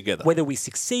it together. Whether we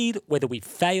succeed, whether we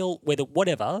fail,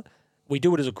 whatever, we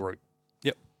do it as a group.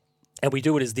 Yep. And we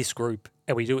do it as this group,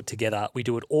 and we do it together. We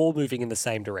do it all moving in the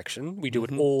same direction. We do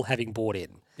it all having bought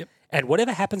in. Yep. And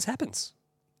whatever happens, happens.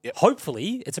 Yep.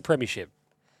 Hopefully, it's a premiership.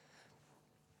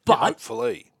 Yeah, But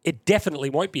hopefully. it definitely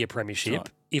won't be a premiership Right.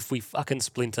 if we fucking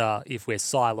splinter, if we're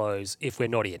silos, if we're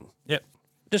not in. Yep.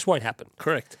 It just won't happen.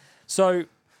 Correct. So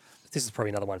this is probably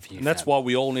another one for you. And that's Fab. why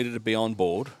we all needed to be on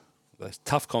board those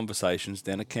tough conversations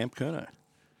down at Camp Kerno.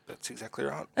 That's exactly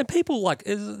right. And people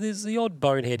there's the odd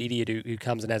bonehead idiot who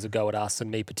comes and has a go at us and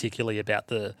me particularly about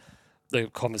the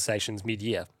conversations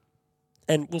mid-year.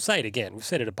 And we'll say it again. We've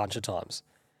said it a bunch of times.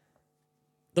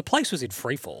 The place was in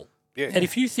freefall. Yeah. And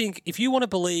if you want to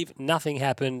believe nothing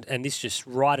happened and this just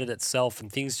righted itself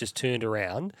and things just turned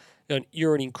around,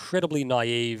 you're an incredibly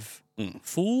naive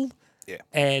fool. Yeah.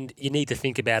 And you need to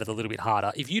think about it a little bit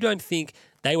harder. If you don't think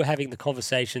they were having the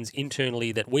conversations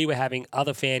internally that we were having,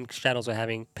 other fan channels were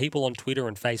having, people on Twitter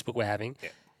and Facebook were having,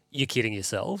 you're kidding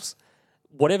yourselves.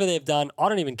 Whatever they've done, I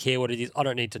don't even care what it is. I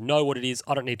don't need to know what it is.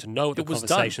 I don't need to know what the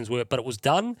conversations were. But it was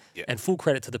done, and full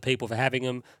credit to the people for having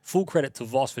them. Full credit to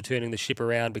Voss for turning the ship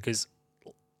around because,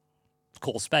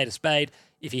 call a spade,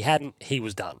 if he hadn't, he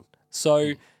was done.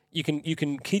 So you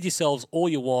can kid yourselves all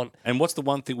you want. And what's the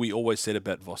one thing we always said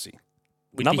about Vossi?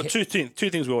 Two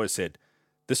things we always said.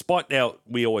 Despite now,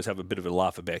 we always have a bit of a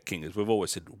laugh about King, as we've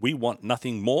always said, we want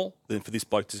nothing more than for this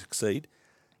bloke to succeed.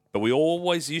 But we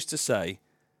always used to say,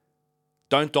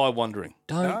 don't die wondering.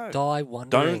 Don't die wondering.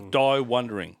 Don't die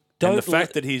wondering. And the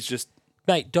fact that he's just...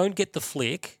 Mate, don't get the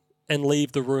flick and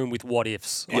leave the room with what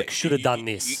ifs. Like, should have done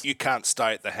this. You can't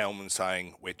stay at the helm and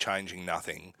saying, we're changing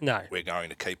nothing. No. We're going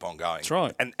to keep on going. That's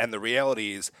right. And the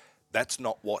reality is, that's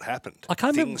not what happened.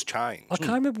 Things changed. I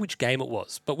can't remember which game it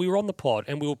was, but we were on the pod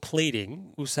and we were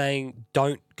pleading. We were saying,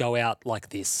 don't go out like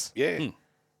this. Yeah.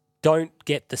 Don't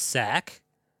get the sack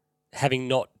having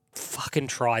not fucking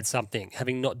tried something.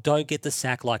 Don't get the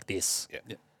sack like this.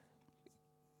 Yeah.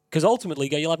 Because ultimately,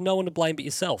 you'll have no one to blame but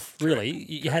yourself. Really,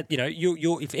 you had,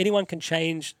 if anyone can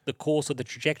change the course or the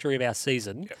trajectory of our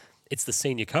season, it's the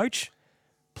senior coach.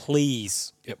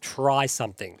 Please try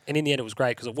something. And in the end, it was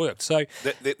great because it worked. So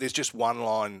there's just one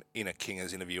line in a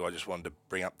Kingers interview I just wanted to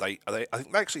bring up. I think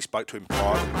they actually spoke to him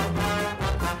privately.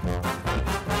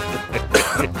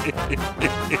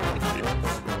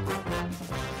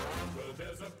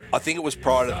 I think it was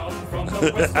prior to.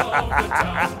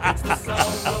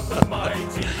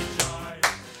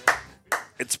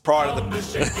 It's prior to the.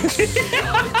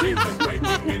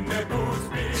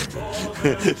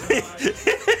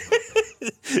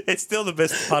 It's still the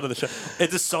best part of the show.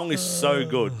 The song is so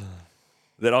good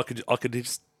that I could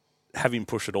just have him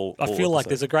push it all. I feel like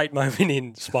there's a great moment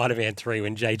in Spider-Man 3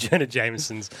 when J. Jonah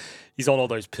Jameson's he's on all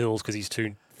those pills because he's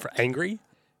too angry,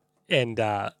 and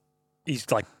he's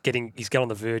getting on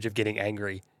the verge of getting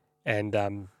angry,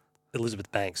 and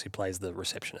Elizabeth Banks, who plays the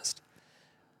receptionist,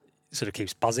 sort of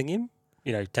keeps buzzing him.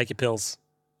 Take your pills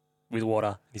with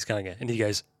water. He's going, and he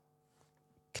goes,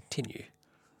 continue.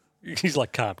 He's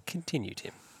like, calm. Continue,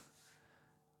 Tim.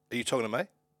 Are you talking to me?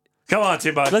 Come on,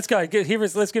 Timbo. Let's go.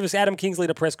 Let's give us Adam Kingsley at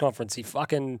a press conference. He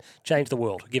fucking changed the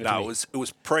world. Give it to me. It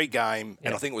was pre-game,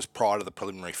 and I think it was prior to the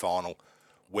preliminary final,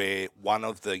 where one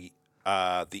of the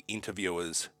the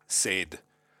interviewers said,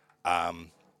 "Oh,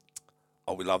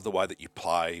 we love the way that you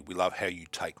play. We love how you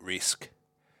take risk,"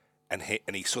 and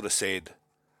he sort of said,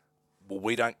 "Well,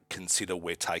 we don't consider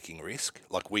we're taking risk.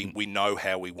 Like we know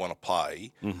how we want to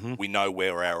play. Mm-hmm. We know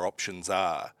where our options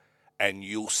are, and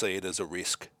you'll see it as a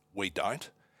risk. We don't."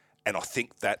 And I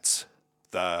think that's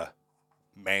the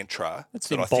mantra. It's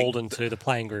that I think emboldened to the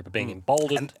playing group of being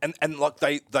emboldened. and like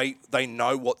they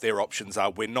know what their options are.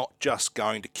 We're not just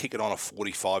going to kick it on a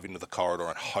 45 into the corridor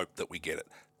and hope that we get it.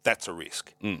 That's a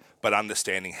risk. But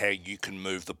understanding how you can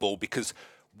move the ball, because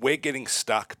we're getting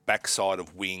stuck backside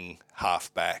of wing,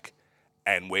 half back,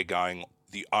 and we're going,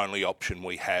 the only option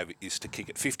we have is to kick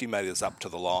it 50 metres up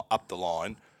the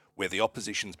line, where the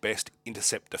opposition's best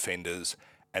intercept defenders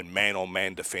and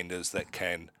man-on-man defenders that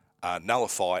can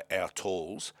nullify our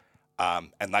tools,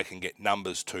 and they can get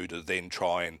numbers to then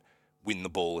try and win the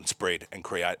ball and spread and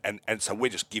create. And so we're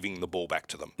just giving the ball back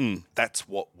to them. That's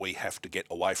what we have to get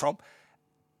away from.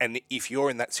 And if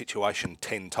you're in that situation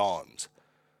 10 times,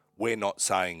 we're not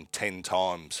saying 10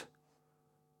 times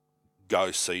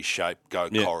go C-shape, go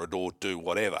corridor, do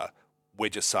whatever. We're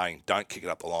just saying don't kick it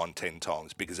up the line 10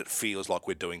 times, because it feels like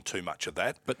we're doing too much of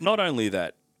that. But not only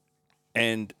that,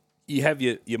 and you have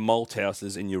your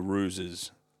Malthouses and your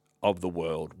Ruses of the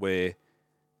world, where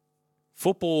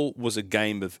football was a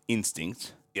game of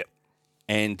instinct. Yep.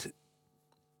 And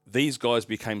these guys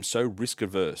became so risk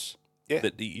averse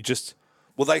that you just...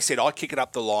 Well, they said, I kick it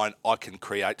up the line, I can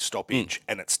create stoppage,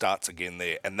 and it starts again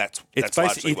there. And that's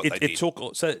largely what they did.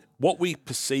 So what we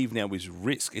perceive now is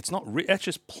risk. It's not that's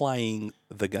just playing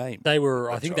the game. They were,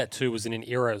 I think that too was in an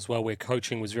era as well where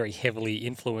coaching was very heavily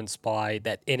influenced by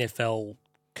that NFL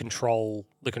control,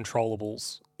 the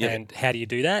controllables. Yeah. And how do you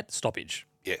do that? Stoppage.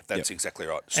 Yeah, that's exactly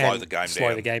right. Slow the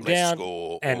game down,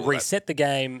 score, and reset the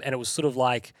game. And it was sort of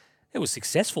like, it was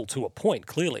successful to a point,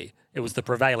 clearly. It was the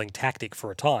prevailing tactic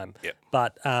for a time. Yep.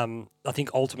 But I think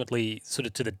ultimately sort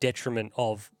of to the detriment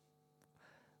of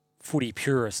footy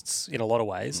purists in a lot of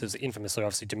ways. As infamously,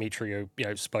 obviously, Demetrio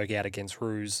spoke out against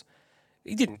Ruse.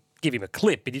 He didn't give him a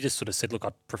clip, but he just sort of said, look, I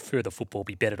prefer the football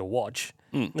be better to watch.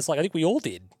 And it's like, I think we all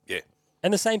did. Yeah.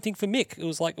 And the same thing for Mick. It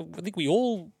was like, I think we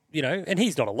all, and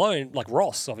he's not alone, like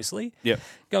Ross, obviously. Yeah.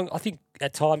 I think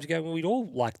at times we'd all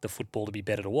like the football to be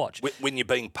better to watch. When you're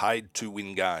being paid to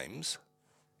win games,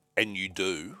 and you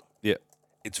do,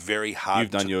 it's very hard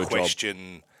to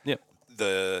question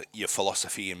your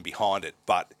philosophy and behind it.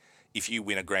 But if you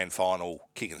win a grand final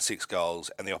kicking 6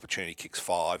 goals and the opportunity kicks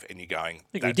 5 and you're going... I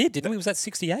think we did, didn't we? Was that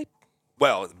 68?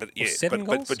 Well, but yeah, 7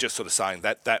 goals? But just sort of saying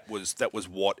that was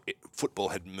what football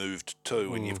had moved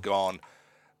to, and you've gone,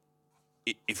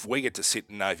 if we get to sit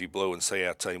in navy blue and see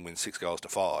our team win 6 goals to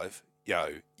 5...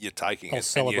 you're taking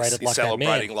it and you're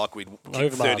celebrating like we'd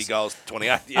kick 30 goals to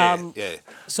 28. Yeah.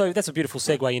 So that's a beautiful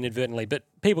segue inadvertently, but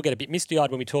people get a bit misty-eyed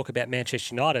when we talk about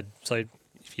Manchester United. So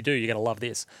if you do, you're going to love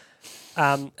this.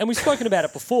 And we've spoken about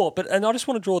it before, and I just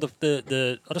want to draw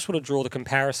the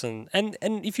comparison. And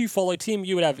if you follow Tim,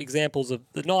 you would have examples of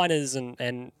the Niners,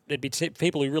 and there'd be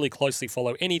people who really closely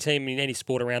follow any team in any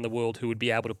sport around the world who would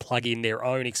be able to plug in their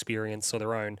own experience or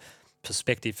their own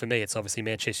perspective. For me, it's obviously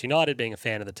Manchester United, being a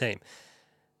fan of the team.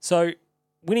 So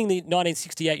winning the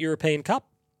 1968 European Cup,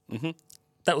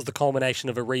 that was the culmination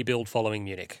of a rebuild following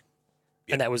Munich.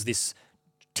 Yep. And that was this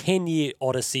 10-year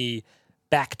odyssey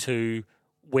back to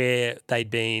where they'd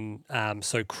been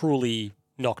so cruelly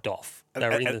knocked off.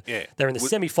 They're in the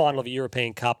semi-final of a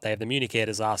European Cup. They have the Munich air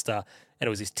disaster, and it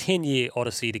was this 10-year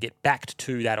odyssey to get back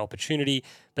to that opportunity.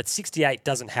 But 68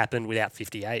 doesn't happen without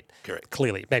 58. Correct.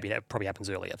 Clearly. Maybe that probably happens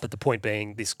earlier. But the point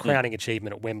being, this crowning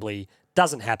achievement at Wembley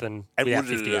doesn't happen without 58. And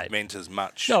wouldn't it have meant as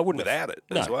much without it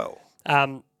as well?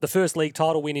 The first league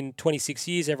title win in 26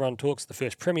 years. Everyone talks the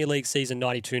first Premier League season,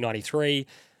 92-93.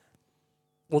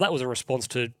 Well, that was a response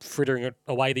to frittering it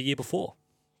away the year before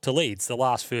to Leeds, the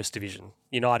last First Division.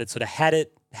 United sort of had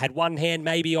one hand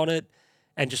maybe on it,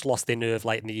 and just lost their nerve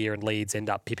late in the year, and Leeds end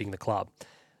up pipping the club.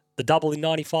 The double in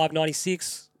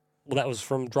 95-96, well, that was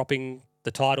from dropping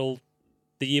the title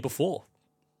the year before.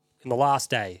 In the last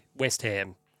day, West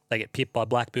Ham, they get pipped by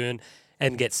Blackburn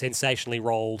and get sensationally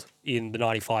rolled in the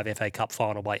 95 FA Cup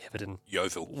final by Everton.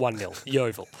 Yeovil. 1-0.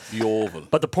 Yeovil. Yeovil.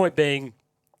 But the point being,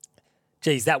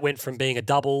 geez, that went from being a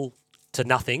double to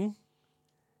nothing,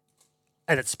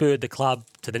 and it spurred the club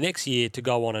to the next year to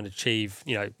go on and achieve,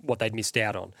 what they'd missed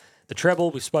out on. The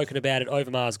treble, we've spoken about it,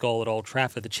 Overmars' goal at Old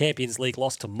Trafford. The Champions League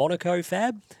loss to Monaco,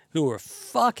 Fab, who were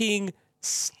fucking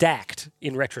stacked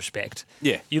in retrospect.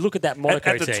 Yeah. You look at that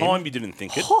Monaco team. At the time, you didn't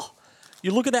think it.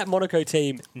 You look at that Monaco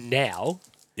team now,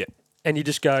 and you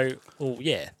just go, well,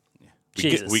 yeah.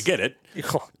 Jesus. We get it.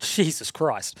 Oh, Jesus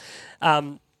Christ.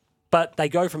 But they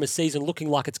go from a season looking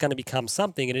like it's going to become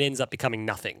something and it ends up becoming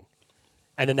nothing.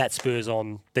 And then that spurs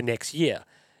on the next year.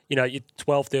 You know,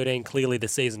 12-13, clearly the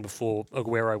season before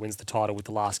Aguero wins the title with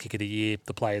the last kick of the year,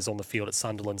 the players on the field at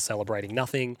Sunderland celebrating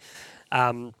nothing.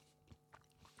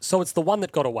 So it's the one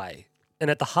that got away. And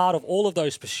at the heart of all of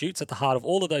those pursuits, at the heart of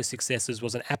all of those successes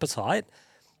was an appetite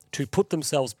to put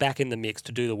themselves back in the mix,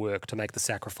 to do the work, to make the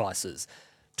sacrifices,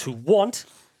 to want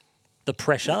the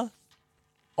pressure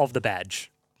of the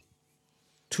badge,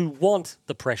 to want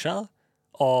the pressure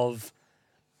of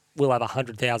we'll have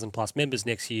 100,000 plus members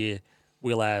next year.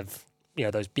 We'll have, you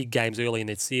know, those big games early in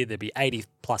this year. There'll be 80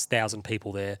 plus thousand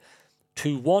people there.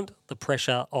 To want the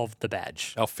pressure of the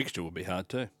badge. Our fixture will be hard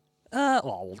too.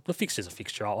 Well, the fixture's a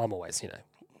fixture. I'm always, you know,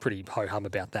 pretty ho-hum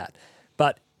about that.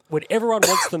 But when everyone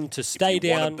wants them to stay If you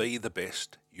down... want to be the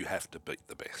best, you have to beat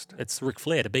the best. It's Ric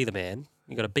Flair to be the man.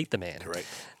 You've got to beat the man. Correct.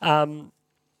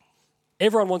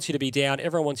 Everyone wants you to be down.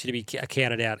 Everyone wants you to be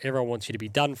counted out. Everyone wants you to be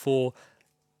done for.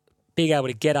 Being able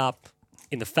to get up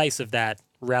in the face of that,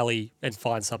 rally and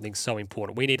find something so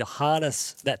important. We need to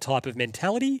harness that type of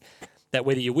mentality that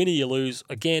whether you win or you lose,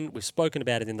 again, we've spoken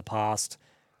about it in the past.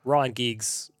 Ryan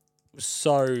Giggs was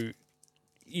so...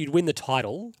 You'd win the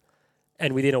title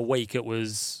and within a week it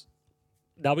was,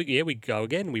 we go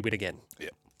again, we win again. Yeah.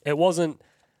 It wasn't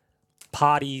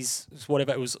parties,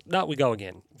 whatever. It was, no, we go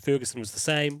again. Ferguson was the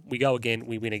same. We go again,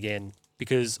 we win again.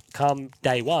 Because come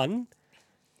day one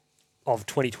of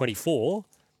 2024,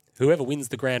 whoever wins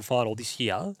the grand final this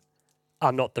year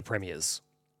are not the premiers.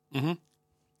 Well,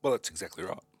 that's exactly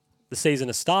right. The season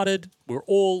has started. We're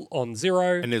all on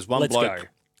zero. And there's one Let's bloke go.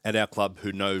 at our club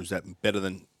who knows that better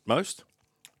than most,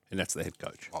 and that's the head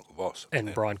coach. Michael Voss.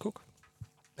 And Brian Cook.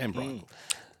 And Brian.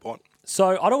 Point.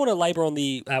 So I don't want to labour on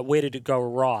the where did it go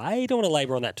awry. I don't want to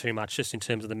labour on that too much just in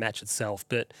terms of the match itself.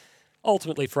 But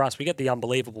ultimately for us, we get the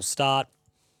unbelievable start.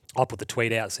 I put the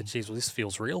tweet out and said, geez, well, this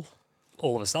feels real.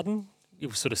 All of a sudden,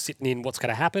 you're sort of sitting in what's going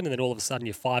to happen, and then all of a sudden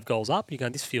you're 5 goals up. You're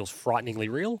going, this feels frighteningly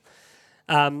real.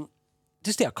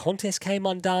 Just our contest came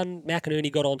undone.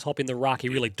 McInerney got on top in the ruck. He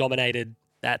really dominated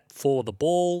that fall of the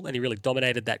ball, and he really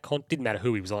dominated that. Didn't matter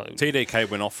who he was on. TDK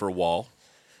went off for a while,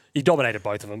 He dominated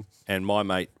both of them. and my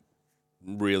mate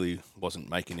really wasn't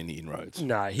making any inroads.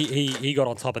 No, he got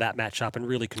on top of that matchup and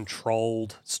really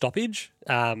controlled stoppage.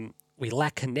 We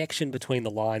lacked connection between the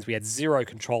lines. We had zero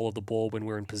control of the ball when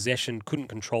we were in possession, couldn't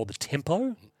control the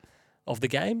tempo of the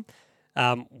game.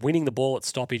 Winning the ball at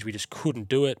stoppage, we just couldn't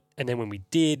do it. And then when we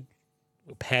did,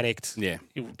 we panicked. Yeah.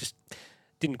 It just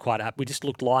didn't quite happen. We just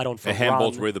looked light on for The a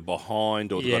handballs run. were either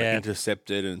behind or they got Yeah.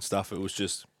 intercepted and stuff. It was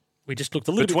just We just looked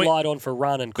a little Between- bit light on for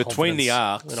run and between the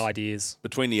confidence arcs. and ideas.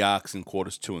 between the arcs in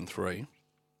quarters 2 and 3.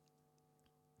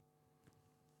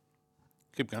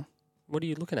 Keep going. What are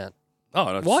you looking at? Oh,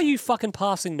 no, Why are you fucking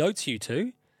passing notes, you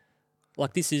two?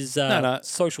 Like this is no.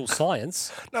 social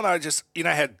science. No, just, you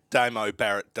know how Damo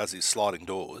Barrett does his sliding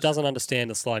doors? Doesn't understand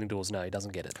the sliding doors. No, he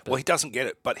doesn't get it. But Well, he doesn't get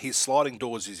it, but his sliding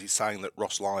doors is he's saying that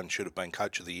Ross Lyon should have been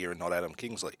Coach of the Year and not Adam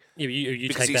Kingsley. yeah, you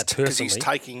Because take that because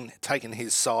personally. he's taken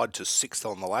his side to 6th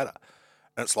on the ladder.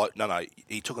 And it's like, no,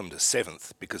 he took them to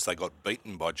 7th because they got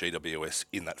beaten by GWS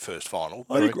in that first final.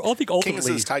 I think ultimately,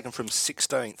 Kingsley's taken from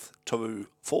 16th to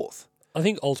 4th. I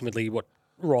think ultimately what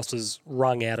Ross has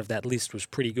wrung out of that list was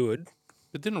pretty good.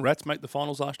 But didn't Rats make the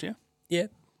finals last year? Yeah,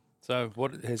 So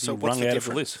what has So he what's rung the out of the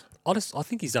difference? list? I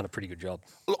think he's done a pretty good job.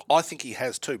 Look, I think he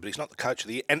has too, but he's not the Coach of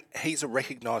the Year. And he's a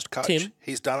recognised coach. Tim,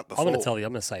 He's done it before. I'm going to tell you.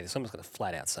 I'm going to say this. I'm just going to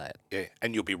flat out say it. Yeah,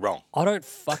 and you'll be wrong. I don't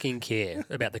fucking care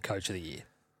about the coach of the year.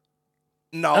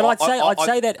 No, And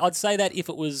I'd say that if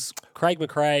it was Craig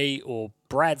McRae or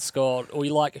Brad Scott or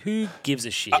you like, who gives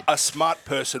a shit? A smart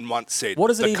person once said, What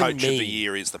does it the even Coach of the mean?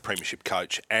 Year is the Premiership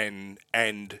coach, and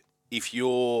if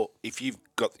you've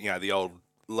got the old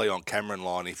Leon Cameron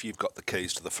line, if you've got the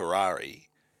keys to the Ferrari,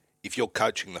 if you're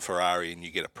coaching the Ferrari and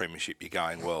you get a premiership, you're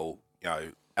going, well,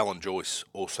 Alan Joyce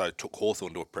also took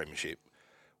Hawthorn to a premiership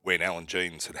when Alan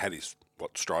Jeans had his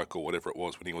stroke or whatever it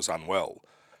was when he was unwell.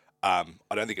 I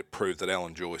don't think it proved that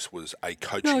Alan Joyce was a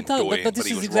coaching it doesn't, doyen, but but this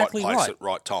he is was exactly right place right. at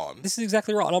right time. This is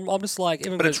exactly right. And I'm just like,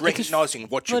 But it's recognising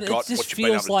what you've got, It what just you've been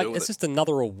able feels to like do with it's it. just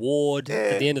another award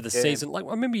at the end of the yeah. season. Like I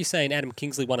remember you saying Adam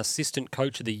Kingsley won Assistant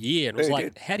Coach of the Year, and it was Yeah, he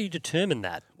like, did. how do you determine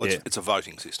that? Well, Yeah. it's a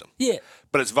voting system. Yeah,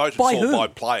 But it's voted By for who? by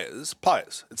players.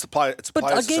 Players. It's a player. It's a but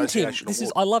players again, Tim, association this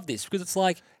is award. I love this because it's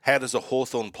like How does a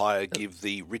Hawthorn player give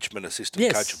the Richmond assistant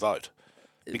Yes. coach a vote?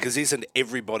 Because isn't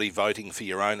everybody voting for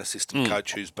your own assistant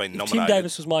coach who's been Tim nominated?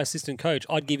 Davis was my assistant coach.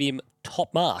 I'd give him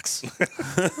top marks.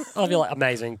 I'd be like,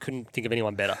 amazing. Couldn't think of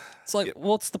anyone better. It's like,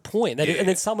 what's the point? And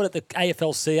then someone at the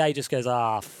AFLCA just goes,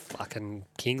 fucking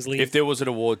Kingsley. If there was an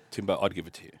award, Timbo, I'd give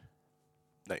it to you.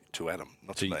 No, to Adam,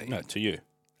 not to me. No, to you.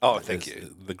 Oh, thank As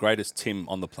you. The greatest Tim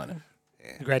on the planet.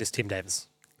 The greatest Tim Davis.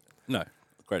 No,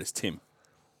 greatest Tim.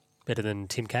 Better than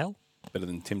Tim Cale? Better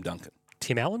than Tim Duncan.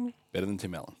 Tim Allen? Better than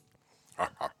Tim Allen.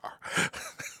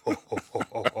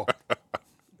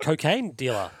 Cocaine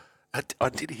dealer. I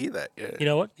did hear that, yeah. You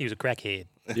know what? He was a crackhead.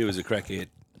 He was a crackhead.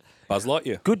 Buzz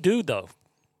Lightyear. Good dude, though.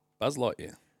 Buzz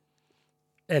Lightyear.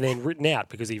 And then written out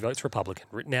because he votes Republican.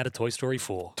 Written out of Toy Story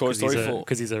 4. Toy Story 4.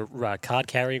 Because he's a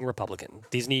card-carrying Republican.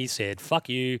 Disney said, fuck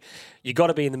you. You got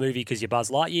to be in the movie because you're Buzz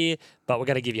Lightyear, but we're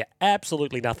going to give you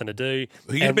absolutely nothing to do.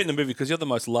 You're going to be in the movie because you're the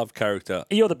most loved character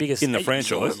You're the biggest in the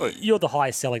franchise. You're the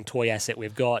highest selling toy asset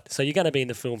we've got. So you're going to be in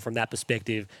the film from that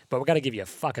perspective, but we're going to give you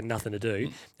fucking nothing to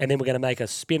do. And then we're going to make a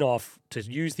spin-off to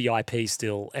use the IP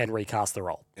still and recast the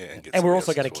role. Yeah, and get And we're somebody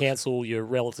also going to else's voice. cancel your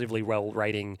relatively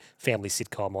well-rating family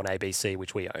sitcom on ABC,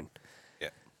 which we own.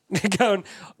 Yeah. Going,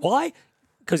 why?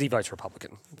 Because he votes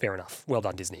Republican. Fair enough. Well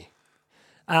done, Disney.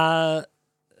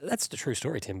 That's the true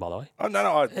story, Tim, by the way. Oh, no,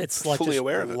 I'm It's like fully just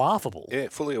aware of it. laughable. Yeah,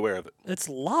 fully aware of it. It's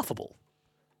laughable.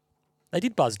 They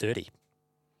did Buzz dirty.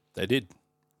 They did.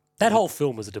 That whole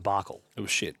film was a debacle. It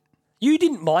was shit. You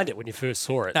didn't mind it when you first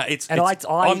saw it. No,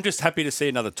 I'm just happy to see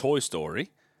another Toy Story,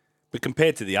 but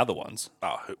compared to the other ones,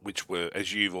 Which were,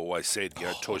 as you've always said,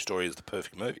 Toy Story is the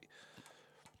perfect movie.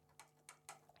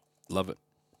 love it.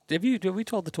 Have we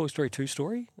told the Toy Story 2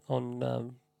 story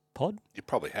on Pod? You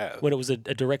probably have. When it was a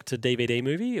direct-to-DVD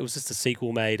movie, it was just a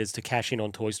sequel made as to cash in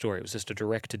on Toy Story. It was just a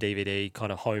direct-to-DVD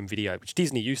kind of home video, which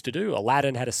Disney used to do.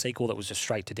 Aladdin had a sequel that was just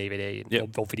straight to DVD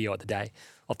or video at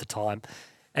the time.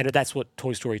 And that's what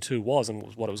Toy Story 2 was and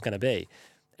was what it was going to be.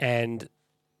 And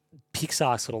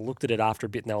Pixar sort of looked at it after a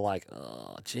bit and they were like,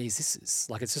 oh, geez, this is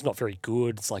like, it's just not very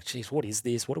good. It's like, geez, what is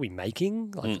this? What are we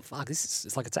making? Like, fuck,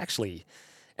 it's like, it's actually...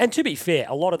 And to be fair,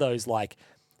 a lot of those like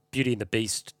Beauty and the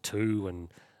Beast 2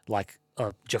 and like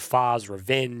Jafar's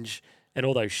Revenge and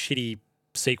all those shitty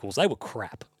sequels, they were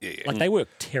crap. Yeah. Like they were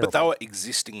terrible. But they were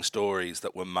existing stories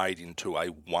that were made into a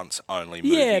once-only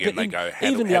movie, Yeah, and but they go, how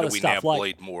even do the other we stuff, now like,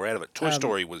 bleed more out of it? Toy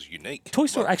Story was unique. Toy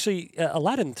Story, Like, actually,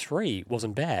 Aladdin 3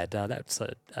 wasn't bad. That's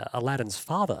Aladdin's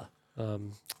father. It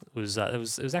was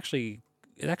actually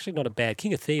not a bad.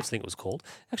 King of Thieves, I think it was called.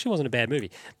 Actually, wasn't a bad movie.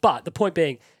 But the point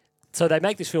being, so they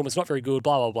make this film, it's not very good,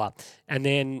 blah, blah, blah. And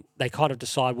then they kind of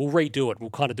decide, we'll redo it. We'll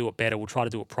kind of do it better. We'll try to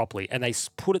do it properly. And they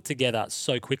put it together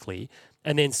so quickly.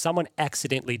 And then someone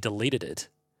accidentally deleted it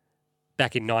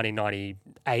back in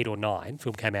 1998 or 9.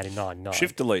 Film came out in 99.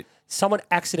 Shift delete. Someone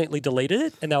accidentally deleted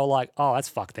it. And they were like, oh, that's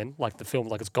fucked then. Like the film,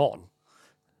 like it's gone.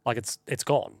 Like it's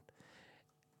gone.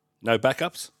 No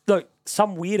backups. Look,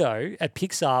 some weirdo at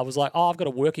Pixar was like, oh, I've got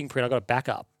a working print. I've got a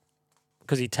backup.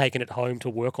 Because he'd taken it home to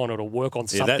work on it or work on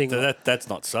something. That's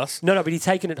not sus. No, but he'd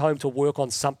taken it home to work on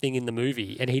something in the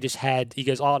movie. And he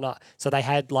goes, oh, no. So they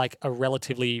had like a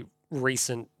relatively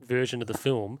recent version of the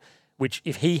film, which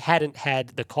if he hadn't had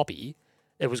the copy,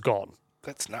 it was gone.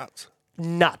 That's nuts.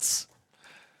 Nuts.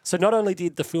 So not only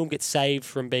did the film get saved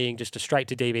from being just a straight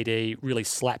to DVD, really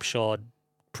slapshod,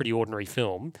 pretty ordinary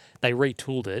film, they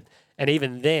retooled it. And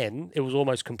even then, it was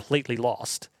almost completely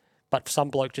lost. But some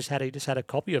bloke just had a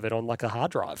copy of it on like a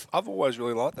hard drive. I've always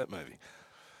really liked that movie.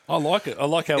 I like it. I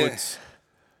like how Yeah.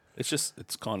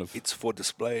 it's kind of It's for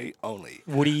display only.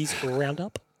 Woody's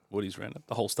Roundup. Woody's Roundup,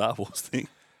 the whole Star Wars thing.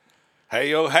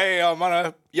 Hey, I'm on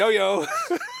a yo-yo.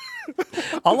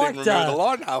 I liked Didn't remember the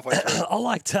line halfway through. I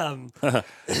liked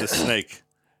There's a snake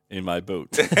in my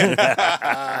boot.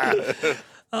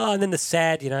 Oh, and then the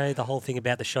sad, the whole thing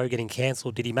about the show getting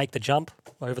cancelled. Did he make the jump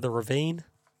over the ravine?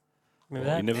 Remember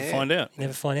that? You never find out. You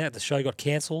never find out. The show got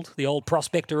cancelled. The old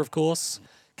prospector, of course,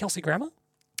 Kelsey Grammer.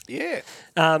 Yeah.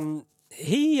 It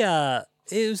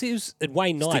was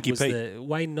Wayne Knight Stinky was Pete.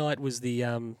 Wayne Knight was the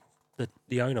owner,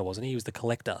 wasn't he? He was the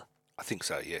collector. I think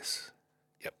so, yes.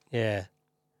 Yep. Yeah.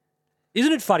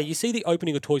 Isn't it funny? You see the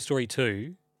opening of Toy Story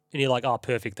 2 and you're like, oh,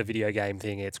 perfect, the video game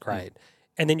thing, it's great.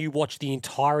 And then you watch the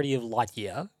entirety of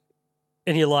Lightyear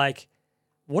and you're like,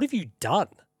 what have you done?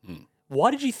 Why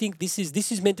did you think this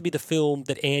is meant to be the film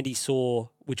that Andy saw,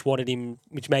 which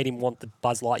made him want the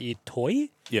Buzz Lightyear toy?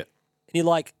 Yeah. And you're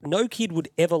like, no kid would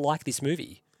ever like this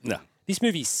movie. No. This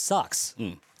movie sucks.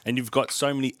 And you've got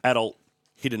so many adult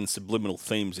hidden subliminal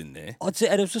themes in there. And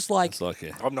it was just like, It's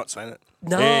like I'm not saying it.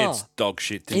 no, it's dog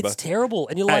shit, Timber. it's terrible.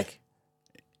 And you're Hey. like,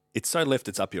 It's so left,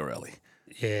 it's up your alley.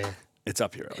 yeah. It's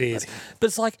up here. It is. But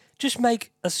it's like, just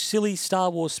make a silly Star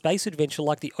Wars space adventure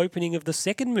like the opening of the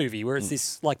second movie, where it's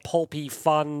this like pulpy,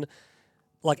 fun,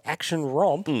 like action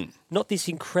romp, not this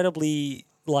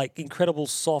incredible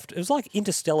soft. It was like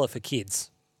Interstellar for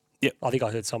kids. Yep. I think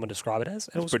I heard someone describe it as.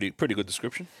 And it was, Pretty good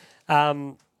description.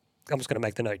 I'm just going to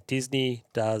make the note. Disney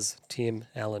does Tim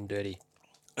Allen dirty.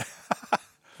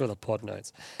 For the pod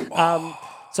notes.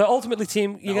 So ultimately,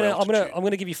 Tim, I'm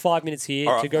gonna give you 5 minutes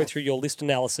here to go through your list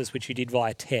analysis, which you did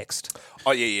via text.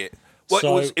 Oh yeah. Well,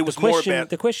 So it was the more question, about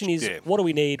the question is, what do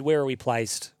we need? Where are we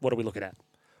placed? What are we looking at?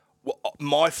 Well,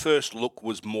 my first look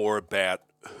was more about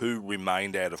who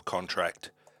remained out of contract,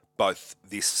 both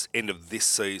this end of this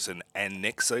season and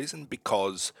next season,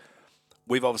 because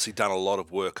we've obviously done a lot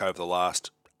of work over the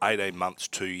last 18 months,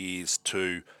 2 years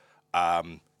to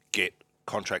get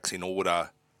contracts in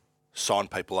order, sign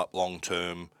people up long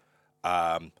term,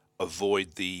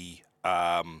 avoid the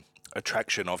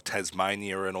attraction of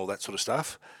Tasmania and all that sort of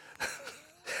stuff.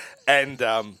 and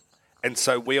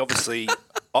so we obviously,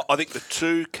 I think the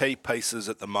two key pieces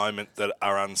at the moment that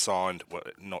are unsigned, well,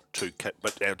 not two key,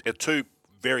 but our two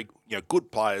very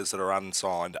good players that are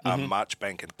unsigned are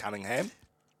Marchbank and Cunningham.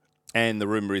 And the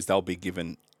rumour is they'll be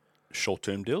given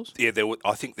short-term deals? Yeah,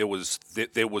 I think there was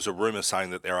a rumour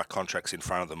saying that there are contracts in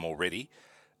front of them already.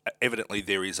 Evidently,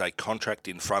 there is a contract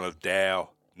in front of Dow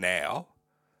now,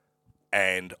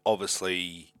 and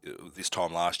obviously this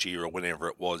time last year or whenever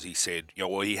it was, he said,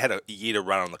 he had a year to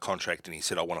run on the contract, and he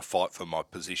said, I want to fight for my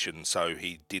position, so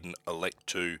he didn't elect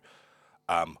to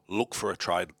look for a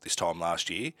trade this time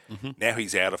last year. Now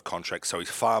he's out of contract, so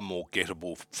he's far more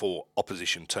gettable for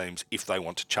opposition teams if they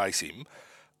want to chase him.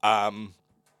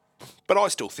 But I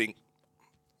still think,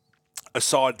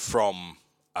 aside from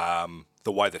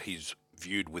the way that he's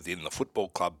viewed within the football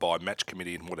club by match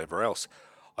committee and whatever else,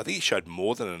 I think he showed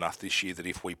more than enough this year that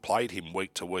if we played him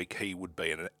week to week, he would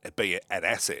be an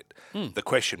asset. The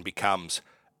question becomes,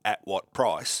 at what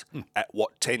price, at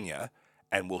what tenure,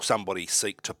 and will somebody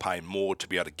seek to pay more to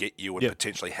be able to get you and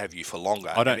potentially have you for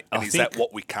longer? Is that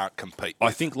what we can't compete with?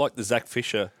 I think like the Zach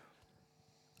Fisher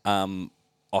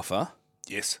offer,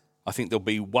 Yes. I think there'll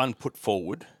be one put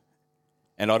forward,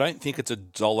 and I don't think it's a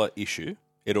dollar issue.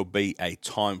 It'll be a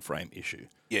time frame issue.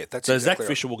 Yeah, that's so. exactly Zach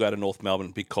Fisher will go to North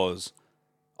Melbourne because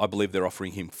I believe they're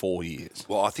offering him 4 years.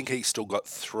 Well, I think he's still got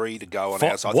 3 to go on What?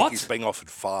 ours. I think he's being offered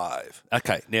 5.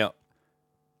 Okay, now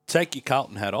take your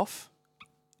Carlton hat off.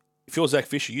 If you're Zach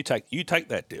Fisher, you take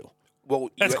that deal. Well,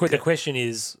 That's quick. The question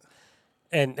is,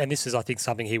 and this is, I think,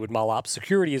 something he would mull up.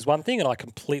 Security is one thing, and I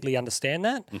completely understand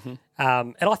that.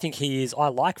 And I think I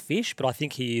like Fish, but I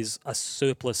think he is a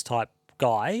surplus type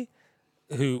guy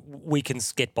who we can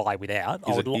get by without.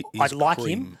 I like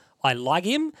him. I like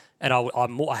him, and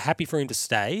I'm more happy for him to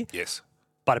stay. Yes.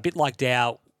 But a bit like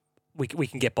Dow, we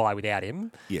can get by without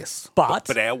him. Yes.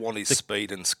 But our one is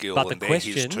speed and skill, and they're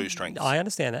his two strengths. I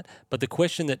understand that. But the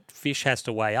question that Fish has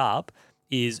to weigh up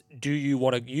is, do you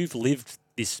want to... You've lived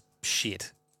this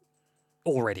shit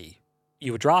already.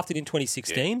 You were drafted in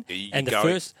 2016, and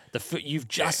you've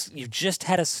just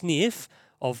had a sniff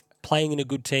of playing in a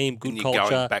good team, good culture. You're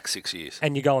going back 6 years.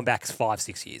 And you're going back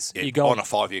 5-6 years. Yeah, you're going, on a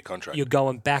 5-year contract. You're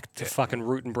going back to fucking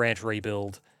root and branch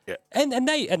rebuild. Yeah. And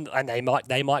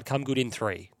they might come good in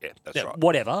 3. Yeah, that's right.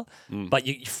 Whatever. But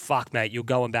you fuck, mate, you're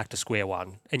going back to square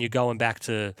one. And you're going back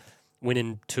to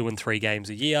winning 2 and 3 games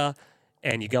a year.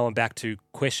 And you're going back to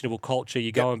questionable culture.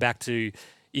 You're going back to,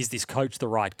 is this coach the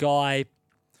right guy?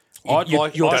 Does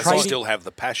he still have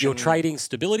the passion? You're trading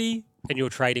stability, and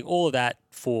you're trading all of that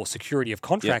for security of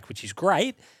contract, which is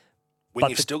great.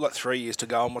 When you've still got 3 years to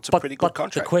go on what's a pretty good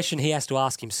contract. The question he has to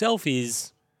ask himself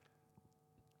is,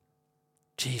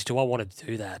 geez, do I want to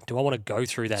do that? Do I want to go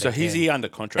through that So again? is he under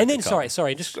contract? And then, sorry,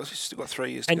 just... He's still got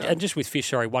 3 years to go. And just with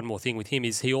Fish, one more thing with him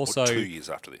is he also... Or 2 years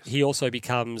after this. He also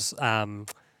becomes...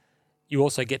 you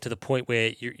also get to the point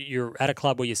where you're at a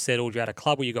club where you're settled, you're at a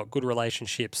club where you've got good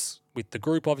relationships with the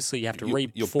group. Obviously, you have to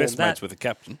reform your best that. mates with the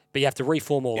captain. But you have to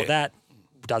reform all of that.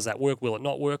 Does that work? Will it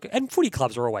not work? And footy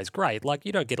clubs are always great. Like,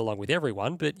 you don't get along with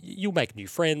everyone, but you'll make new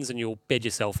friends and you'll bed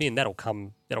yourself in. That'll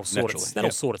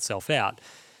sort itself out.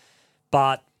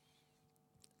 But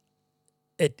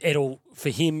it'll, for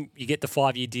him, you get the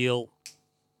 5-year deal.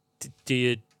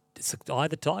 It's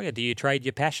either Tiger. Do you trade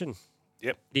your passion?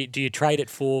 Yep. Do you trade it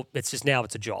for, it's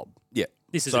a job. Yeah.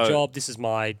 This is a job. This is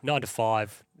my 9 to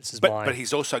 5. But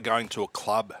he's also going to a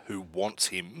club who wants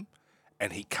him,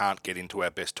 and he can't get into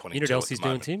our best 22. You know what else he's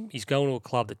doing, Tim? He's going to a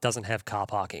club that doesn't have car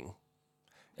parking.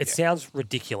 It sounds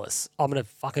ridiculous. I'm going to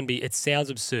fucking be... It sounds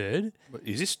absurd.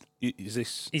 Is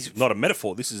this not a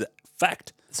metaphor? This is a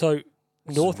fact. So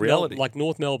reality.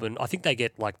 North Melbourne, I think they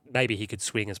get maybe he could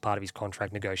swing as part of his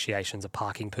contract negotiations a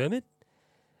parking permit.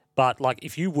 But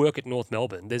if you work at North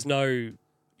Melbourne, there's no.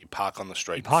 You park on the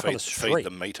street. You park feed, on the street. Feed the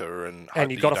meter and hope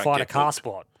And you've that got you to don't find a get car booked.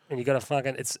 spot, and you got to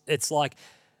fucking. It's like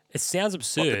it sounds Like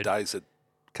absurd. the days at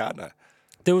Cardno.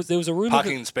 There was a rumor.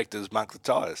 Parking inspectors mark the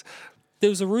tyres. There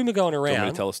was a rumor going Do you want me around.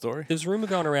 to tell a story? There was a rumor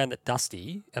going around that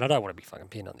Dusty, and I don't want to be fucking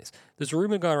pinned on this. There's a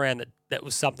rumor going around that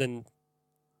was something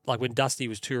like when Dusty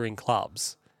was touring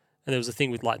clubs, and there was a thing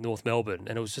with North Melbourne,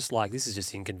 and it was just this is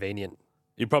just inconvenient.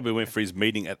 He probably went for his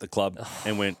meeting at the club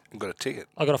and went, I've got a ticket.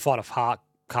 I got to find a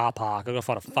car park. I got to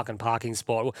find a fucking parking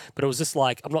spot. But it was just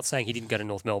I'm not saying he didn't go to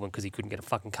North Melbourne because he couldn't get a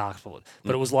fucking car spot,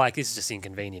 but it was this is just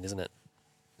inconvenient, isn't it?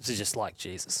 This is just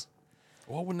Jesus.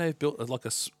 why wouldn't they have built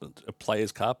a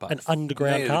player's car park? An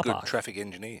underground Needed car a good park. traffic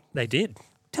engineer. They did.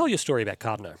 Tell your story about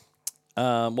Cardno.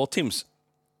 Well, Tim's,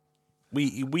 we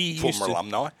used Former to,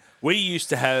 alumni. we used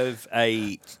to have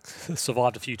a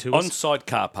Survived a few tours. on-site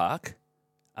car park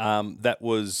that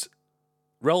was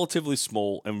relatively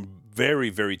small and very,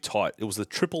 very tight. It was the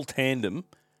triple tandem.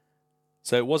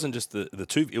 So it wasn't just the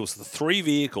two, it was the three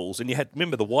vehicles. And you had,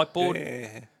 remember the whiteboard?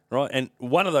 Yeah. Right? And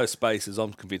one of those spaces,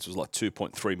 I'm convinced, was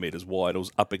 2.3 metres wide. It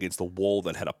was up against the wall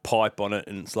that had a pipe on it.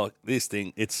 And it's this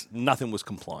thing, nothing was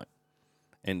compliant.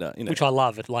 And, which I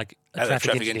love at a Had a traffic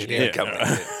engineer. engineer company.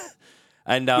 Yeah.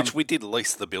 and Which we did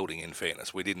lease the building, in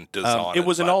fairness. We didn't design it. it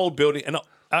was an but- old building. And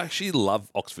I actually love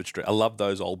Oxford Street. I love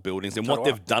those old buildings and So what do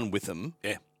I. they've done with them.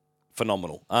 Yeah.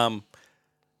 Phenomenal.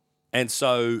 And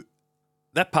so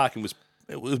that parking was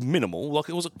minimal.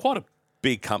 It was quite a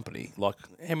big company.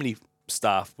 How many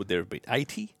staff would there have been?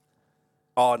 80?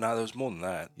 Oh, no, there was more than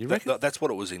that. You reckon? That's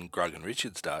what it was in Grogan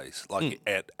Richards' days,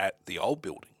 at the old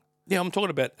building. Yeah, I'm talking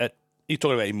about you're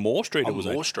talking about in Moore Street. On it was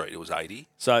Moore Street, it was 80.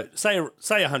 So say 100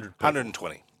 people,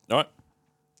 120. all right?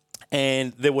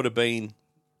 And there would have been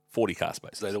 40 car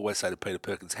spaces. They'd always say to Peter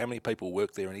Perkins, how many people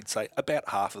work there? And he'd say, about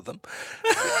half of them.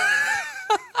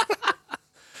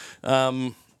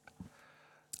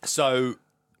 So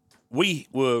we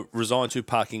were resigned to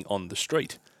parking on the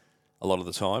street a lot of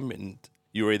the time, and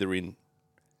you were either in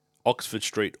Oxford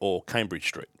Street or Cambridge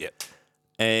Street. Yep.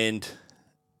 And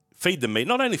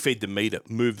not only feed the meter,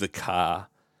 move the car.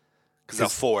 Because they're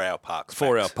 4-hour parks.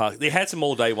 4-hour max. park. They had some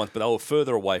all-day ones, but they were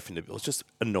further away from the. It was just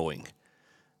annoying.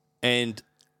 And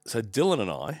so Dylan and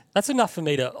I That's enough for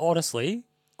me to, honestly,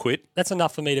 quit. that's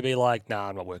enough for me to be like, nah,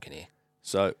 I'm not working here.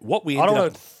 So what we I ended don't up,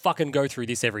 want to fucking go through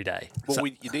this every day. Well,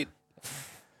 you did.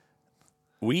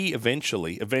 we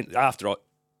eventually, after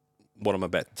what I'm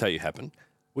about to tell you happened,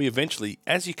 we eventually,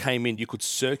 as you came in, you could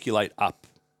circulate up.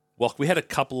 Well, we had a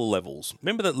couple of levels.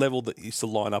 Remember that level that used to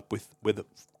line up with where the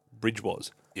bridge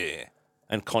was? Yeah.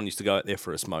 And Con used to go out there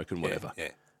for a smoke and whatever. Yeah.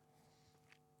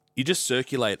 You just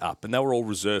circulate up, and they were all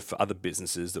reserved for other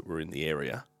businesses that were in the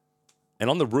area. And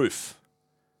on the roof,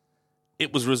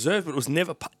 it was reserved, but it was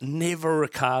never a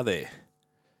car there.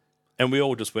 And we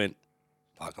all just went,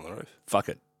 Park on the roof. fuck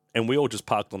it. And we all just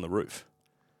parked on the roof.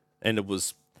 And it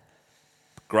was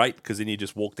great because then you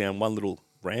just walk down one little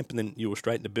ramp and then you were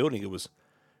straight in the building. It was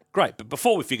great. But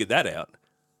before we figured that out,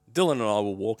 Dylan and I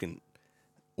were walking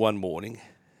one morning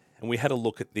and we had a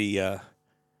look at the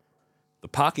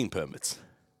parking permits.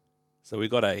 So we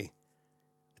got a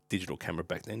digital camera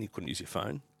back then. You couldn't use your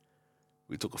phone.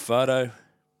 We took a photo.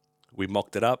 We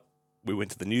mocked it up. We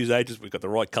went to the newsagents. We got the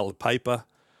right coloured paper.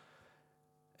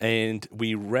 And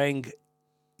we rang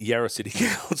Yarra City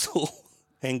Council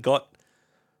and got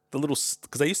the little,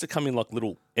 because they used to come in like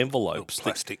little envelopes.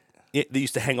 Plastic. They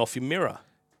used to hang off your mirror.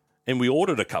 And we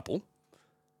ordered a couple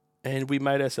and we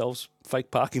made ourselves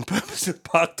fake parking permits and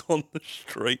parked on the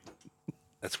street.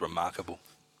 That's remarkable.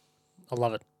 I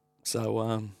love it.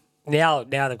 So, Now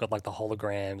they've got the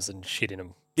holograms and shit in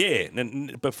them. yeah.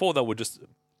 And before they were just,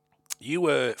 You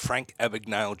were Frank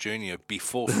Abagnale Jr.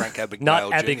 before Frank Abagnale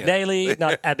Not Jr. Abagnale,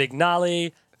 not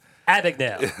Abagnale,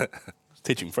 Abagnale.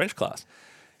 teaching French class.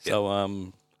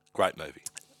 So, Great movie.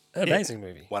 Amazing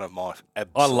movie. One of my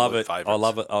absolute I love it. favourites. I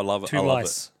love it. I love it. Two I love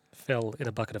mice fell in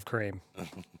a bucket of cream.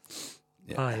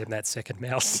 I am that second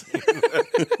mouse.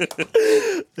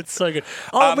 It's so good.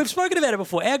 Oh, we've spoken about it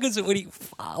before. How good is it when he,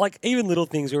 even little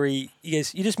things where he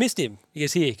goes, you just missed him. He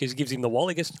goes, here, because he gives him the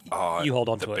wallet. He goes, Oh, you hold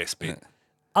on the to it. best bit.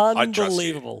 I trust you.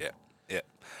 Unbelievable. Yeah.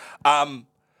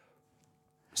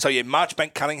 So,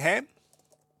 Marchbank Cunningham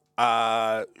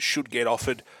should get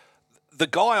offered. The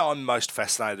guy I'm most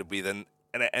fascinated with, and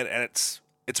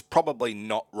it's probably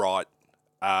not right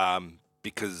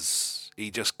because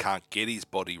he just can't get his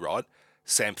body right,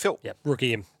 Sam Phil. Yep,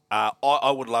 rookie him.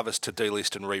 I would love us to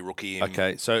delist and re-rookie him.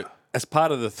 Okay, so as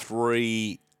part of the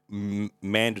 3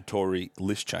 mandatory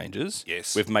list changes.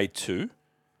 Yes. We've made 2.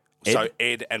 So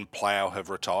Ed and Plough have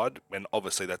retired, and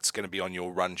obviously that's going to be on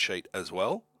your run sheet as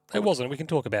well. It wasn't. We can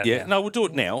talk about it Yeah, now. no, we'll do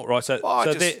it now, right? So,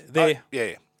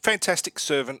 Yeah, fantastic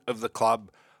servant of the club,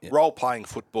 role-playing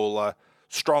footballer,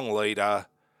 strong leader.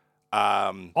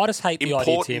 I just hate the idea,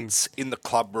 Tim. Importance in the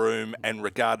club room and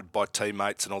regarded by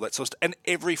teammates and all that sort of stuff. And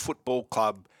every football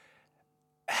club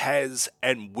has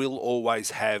and will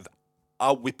always have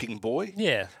a whipping boy.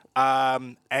 Yeah.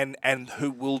 And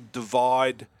who will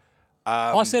divide.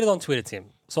 I said it on Twitter, Tim.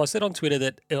 So I said on Twitter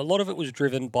that a lot of it was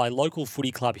driven by local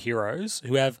footy club heroes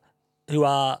who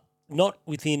are not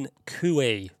within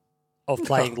cooee of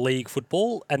playing league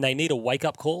football, and they need a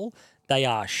wake-up call. They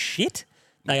are shit.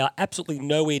 They are absolutely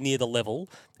nowhere near the level,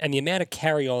 and the amount of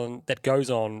carry-on that goes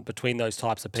on between those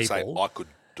types of people. Say, I could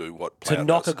do what Plough to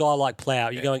knock does. a guy like Plough,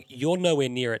 you're going, you're nowhere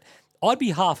near it. I'd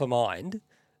be half a mind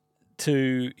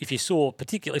to, if you saw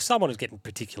particularly, if someone was getting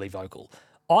particularly vocal,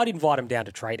 I'd invite him down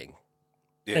to training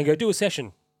and go do a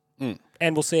session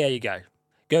and we'll see how you go.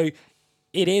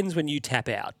 It ends when you tap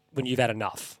out, when you've had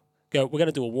enough. We're going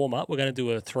to do a warm-up. We're going to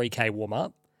do a 3K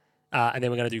warm-up and then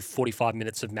we're going to do 45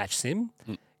 minutes of match sim.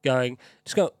 And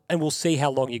we'll see how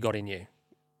long you got in you.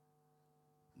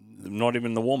 not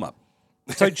even the warm-up.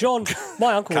 So John,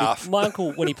 my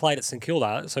uncle, when he played at St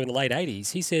Kilda, so in the late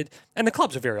 80s, he said, and the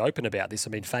clubs are very open about this. I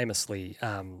mean, famously,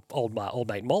 old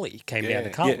mate Molly came down to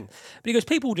Carlton. But he goes,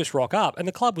 people just rock up, and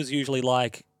the club was usually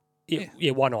like,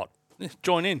 yeah, why not?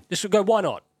 Join in. Just go, why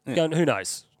not? Going, who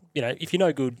knows? You know, if you're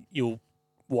no good, you'll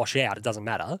wash out. It doesn't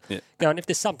matter. Yeah. Going, if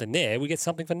there's something there, we get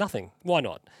something for nothing. Why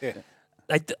not? Yeah.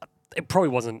 It probably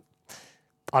wasn't.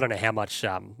 I don't know how much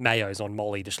Mayo's on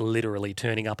Molly just literally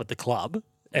turning up at the club.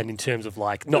 And in terms of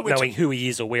like not knowing who he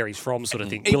is or where he's from, sort of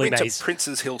thing. He Willie went Mays, to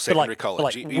Prince's Hill Secondary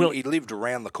College. He lived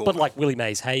around the corner. but like Willie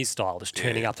Mays Hayes style, just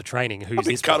turning up to training. Who's I've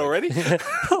been this cut bloke? already.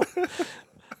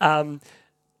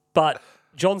 But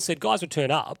John said guys would turn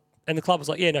up, and the club was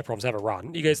like, "Yeah, no problems, have a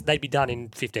run." He goes, "They'd be done in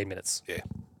 15 minutes. Yeah.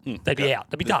 They'd be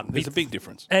out. They'd be done." There's a big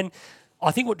difference. And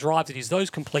I think what drives it is those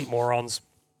complete morons.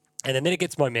 And then it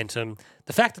gets momentum.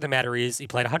 The fact of the matter is he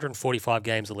played 145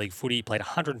 games of league footy. He played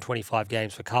 125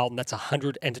 games for Carlton. That's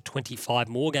 125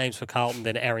 more games for Carlton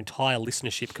than our entire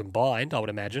listenership combined, I would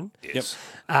imagine. Yes.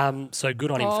 So good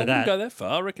on him I for wouldn't that. go that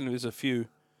far. I reckon there's a few.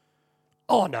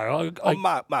 Oh, no.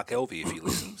 Mark Elvey, if he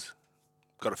listens.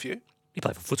 Got a few. He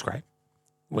played for Footscray,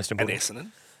 Western And Bulldogs.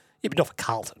 Essendon. Yeah, but not for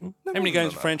Carlton. How many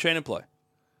games did Franchina play?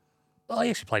 Oh,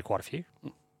 he actually played quite a few.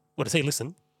 What does he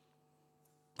listen?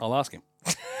 I'll ask him.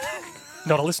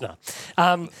 Not a listener.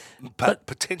 But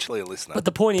potentially a listener. But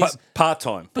the point is...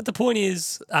 Part-time. But the point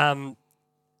is,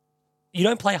 you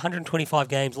don't play 125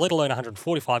 games, let alone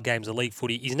 145 games of league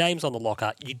footy. His name's on the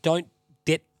locker. You don't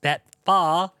get that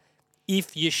far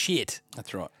if you're shit.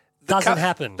 That's right. Doesn't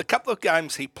happen. The couple of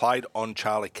games he played on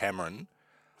Charlie Cameron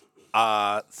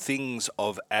are things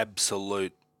of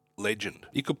absolute legend.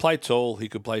 He could play tall. He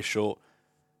could play short.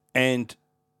 And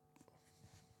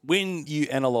when you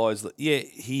analyse that,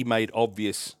 he made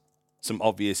some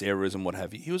obvious errors and what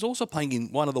have you. He was also playing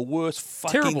in one of the worst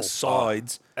fucking Terrible.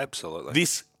 sides Absolutely.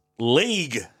 this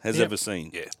league has ever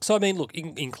seen. Yeah. So, I mean, look,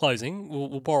 in closing,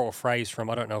 we'll borrow a phrase from,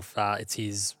 I don't know if it's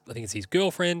his, I think it's his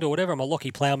girlfriend or whatever. I'm a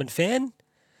Lockie Plowman fan.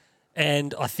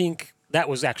 And I think that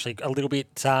was actually a little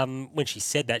bit, when she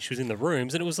said that, she was in the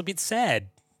rooms, and it was a bit sad.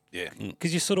 Yeah.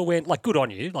 Because you sort of went, like, good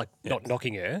on you, like, not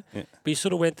knocking her, but you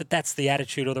sort of went that's the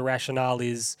attitude or the rationale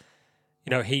is, you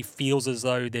know, he feels as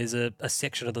though there's a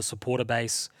section of the supporter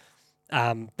base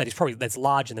that's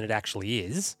larger than it actually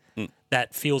is,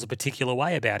 that feels a particular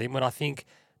way about him. And I think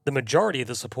the majority of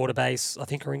the supporter base, I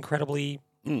think, are incredibly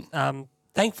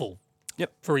thankful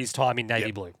for his time in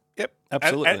Navy Blue. Yep.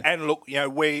 Absolutely. And look, you know,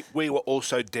 we were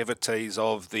also devotees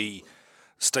of the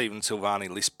Stephen Silvani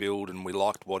list build, and we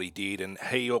liked what he did, and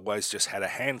he always just had a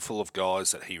handful of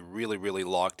guys that he really, really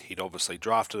liked. He'd obviously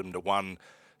drafted them to one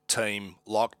team,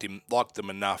 liked them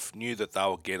enough, knew that they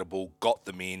were gettable, got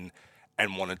them in,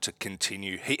 and wanted to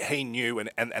continue. He knew, and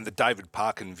the David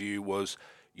Parkin view was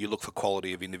you look for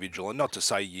quality of individual, and not to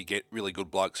say you get really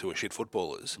good blokes who are shit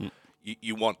footballers.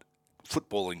 You want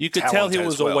footballing You could tell he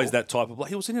was always that type of player.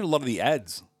 He was in a lot of the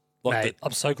ads. Mate,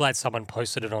 I'm so glad someone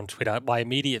posted it on Twitter. My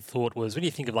immediate thought was, when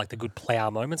you think of like the good Plough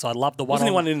moments, I love the one. Wasn't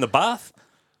he one in the bath?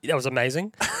 That was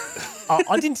amazing.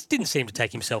 I didn't seem to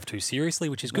take himself too seriously,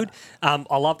 which is good.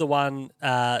 I love the one,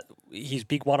 his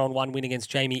big one-on-one win against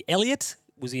Jamie Elliott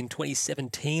was in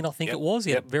 2017, I think it was.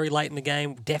 Yeah, very late in the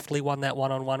game. Definitely won that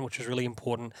one-on-one, which was really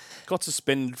important. Got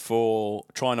suspended for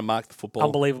trying to mark the football.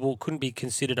 Unbelievable. Couldn't be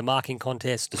considered a marking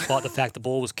contest, despite the fact the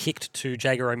ball was kicked to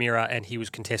Jager O'Meara and he was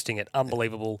contesting it.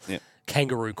 Unbelievable.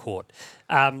 kangaroo court.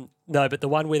 No, but the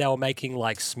one where they were making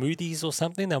like smoothies or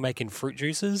something, they were making fruit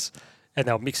juices and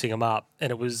they were mixing them up.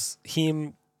 And it was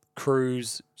him,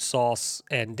 Cruz, Sauce,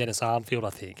 and Dennis Armfield, I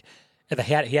think. And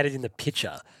he had it in the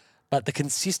pitcher. But the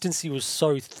consistency was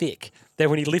so thick that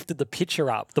when he lifted the pitcher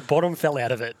up, the bottom fell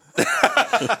out of it.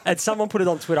 And someone put it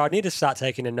on Twitter. I need to start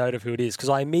taking a note of who it is because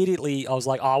I was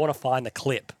like, I want to find the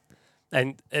clip.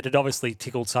 And it had obviously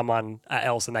tickled someone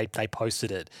else and they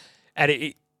posted it.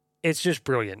 And it's just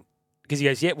brilliant because he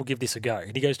goes, yeah, we'll give this a go.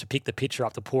 And he goes to pick the pitcher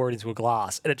up to pour it into a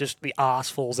glass and the arse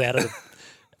falls out of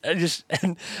it.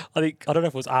 And I don't know if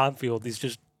it was Armfield.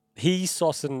 He,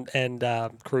 Sauce and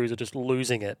Cruz are just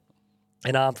losing it.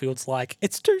 And Armfield's like,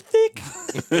 it's too thick.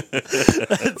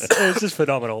 it's just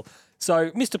phenomenal.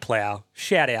 So, Mr. Plough,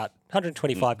 shout out.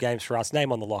 125 games for us.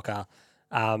 Name on the locker.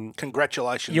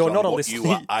 Congratulations you're on not a what listener. you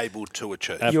were able to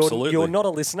achieve. Absolutely. You're not a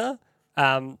listener,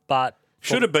 but...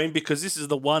 Should have been because this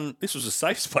was a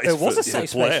safe space. It was a safe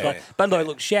space. Plough. But no,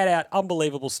 look, shout out.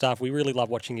 Unbelievable stuff. We really love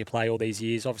watching you play all these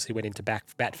years. Obviously went into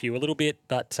bat for you a little bit,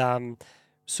 but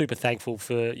super thankful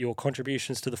for your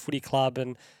contributions to the footy club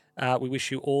and we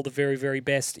wish you all the very, very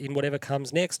best in whatever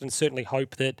comes next and certainly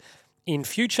hope that in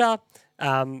future,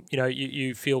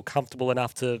 you feel comfortable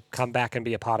enough to come back and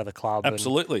be a part of the club.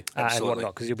 Absolutely. And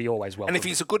whatnot, because you'll be always welcome. And if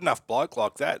he's a good enough bloke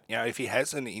like that, if he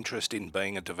has an interest in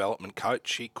being a development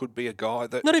coach, he could be a guy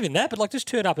that... Not even that, but just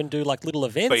turn up and do little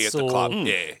events. Be at the club,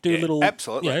 yeah. Do a little...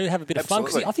 Absolutely. Have a bit of fun.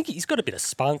 Because I think he's got a bit of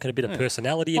spunk and a bit of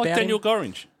personality about Daniel him.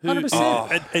 Gorringe, who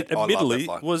 100%. admittedly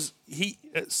was, he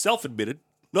self-admitted,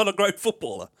 not a great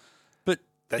footballer.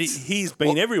 But he's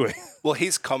been everywhere. Well,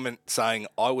 his comment saying,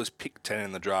 I was picked 10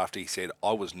 in the draft, he said,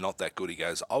 I was not that good. He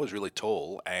goes, I was really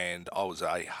tall and I was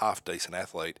a half-decent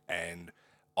athlete and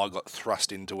I got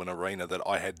thrust into an arena that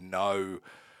I had no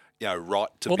right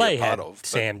to be a part of.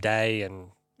 Sam Day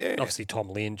and obviously Tom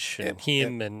Lynch and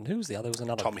and who was the other? There was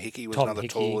another. Tom Hickey was another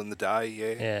tall in the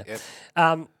day,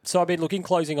 So, in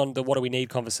closing on the what do we need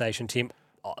conversation, Tim,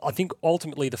 I think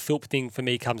ultimately the Philp thing for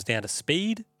me comes down to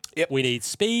speed. Yep. We need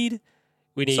speed.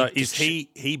 We need. So is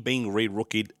he being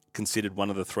re-rookied considered one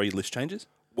of the 3 list changes?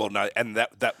 Well, no, and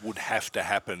that would have to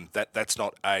happen. That's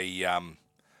not an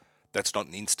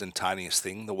instantaneous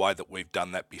thing. The way that we've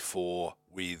done that before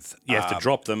with you have to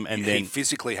drop them, and then he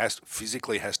physically has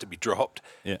to be dropped,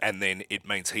 Yeah. and then it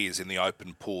means he is in the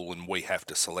open pool, and we have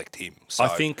to select him. So, I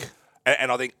think, and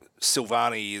I think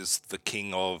Silvani is the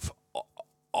king of.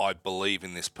 I believe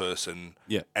in this person,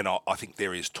 and I think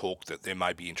there is talk that there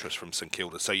may be interest from St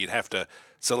Kilda. So you'd have to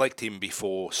select him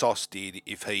before Sauce did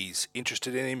if he's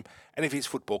interested in him, and if his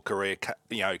football career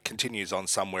continues on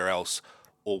somewhere else,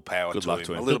 all power to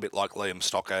him. A little bit like Liam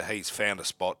Stocker, he's found a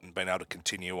spot and been able to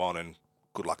continue on, and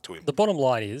good luck to him. The bottom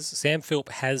line is Sam Philp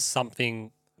has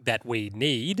something that we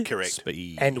need, Correct,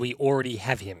 speed. and we already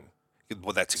have him.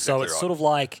 Well, that's exactly so it's right. sort of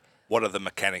like what are the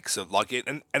mechanics of it,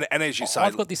 and as you say,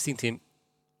 I've got this thing, Tim.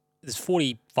 There's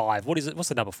 45. What is it? What's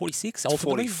the number? 46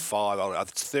 ultimately? 45.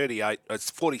 It's 38. It's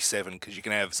 47 because you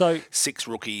can have 6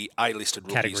 rookie A-listed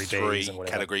rookies, Category 3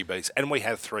 Category Bs. And we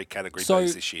have 3 Category so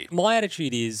Bs this year. My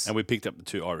attitude is... And we picked up the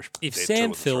 2 Irish. If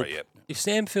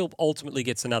Sam Philp ultimately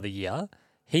gets another year,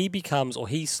 he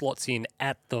slots in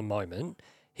at the moment,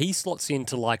 he slots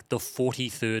into the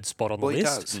 43rd spot on the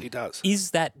list. He does.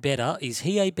 Is that better? Is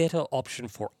he a better option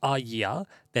for a year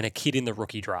than a kid in the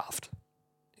rookie draft?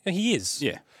 He is.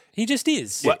 Yeah. He just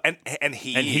is. Well, and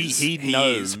he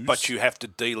knows, but you have to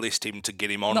delist him to get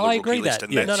him on the rookie list,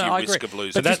 and that's your risk of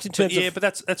losing. But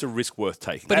that's a risk worth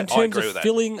taking. But in terms of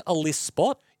filling a list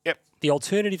spot, the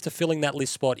alternative to filling that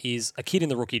list spot is a kid in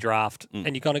the rookie draft,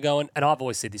 and you're going to go and I've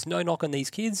always said this, no knock on these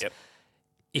kids. Yep.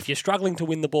 If you're struggling to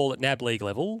win the ball at NAB League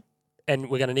level, and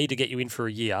we're going to need to get you in for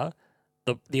a year,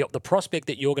 the prospect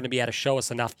that you're going to be able to show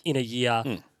us enough in a year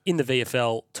in the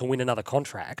VFL to win another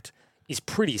contract is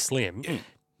pretty slim.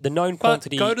 The known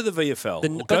quantity... Go to the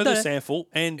VFL. Go to the sample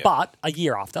But a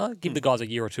year after, give the guys a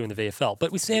year or 2 in the VFL.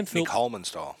 But with Sam Philp... Nick Holman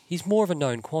style. He's more of a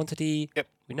known quantity. Yep.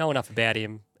 We know enough about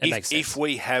him. It makes sense. If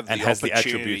we have the and has opportunity... the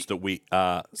attributes that we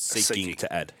are seeking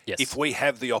to add. Yes. If we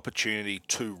have the opportunity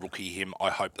to rookie him,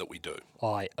 I hope that we do.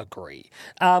 I agree.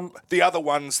 The other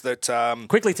ones that...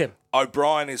 Quickly, Tim.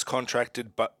 O'Brien is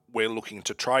contracted, but we're looking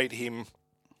to trade him.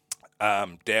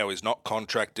 Dow is not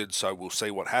contracted, so we'll see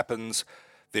what happens.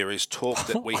 There is talk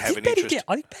that we have an interest...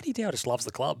 I think Paddy Dow just loves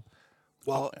the club.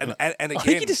 Well, and again... I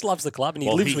think he just loves the club and he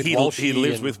lives with Walshy. He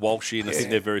lives with Walshy and I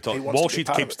think they're very tight.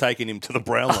 Walshy keeps taking him to the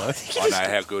Brownlow. I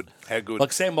know, how good.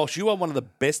 Like Sam Walsh, you are one of the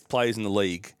best players in the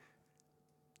league.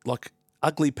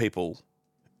 Ugly people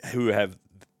who have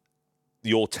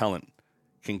your talent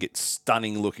can get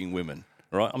stunning looking women,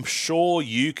 right? I'm sure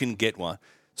you can get one.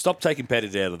 Stop taking Paddy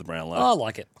out of the Brownlow. I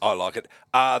like it. I like it.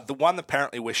 The one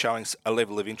apparently we're showing a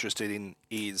level of interest in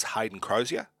is Hayden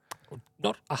Crozier.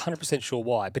 Not 100% sure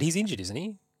why, but he's injured, isn't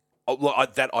he? Oh,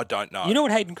 look, that I don't know. You know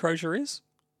what Hayden Crozier is?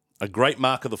 A great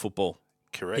mark of the football.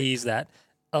 Correct. He's that.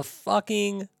 A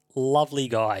fucking lovely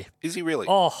guy. Is he really?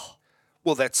 Oh,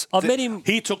 Well, that's... I've met him.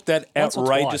 He took that Once or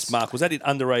outrageous twice. mark. Was that in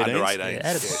under 18s? Under 18.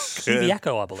 Out of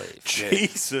Subiaco, I believe.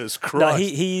 Jesus Christ. No,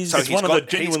 he's. So It's he's one of got-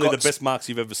 the he's genuinely got the best marks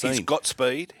you've ever seen. He's got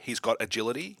speed. He's got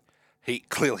agility. He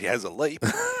clearly has a leap.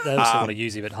 They also want to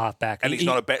use him at half back. And he's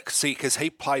not a back... See, because he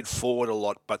played forward a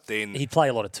lot, but then... He'd play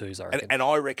a lot of twos, I reckon. And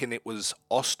I reckon it was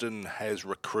Austin has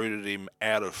recruited him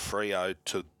out of Freo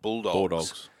to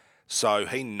Bulldogs. So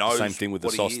he knows Same thing with the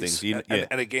what Sauce he things. is. You-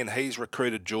 And again, he's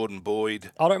recruited Jordan Boyd.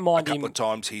 I don't mind A couple him. of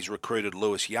times he's recruited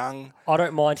Lewis Young. I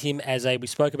don't mind him as a. We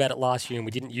spoke about it last year, and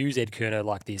we didn't use Ed Kerno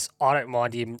like this. I don't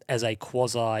mind him as a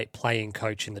quasi playing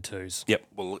coach in the twos. Yep.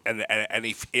 Well, and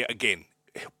if again,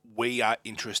 we are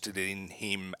interested in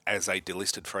him as a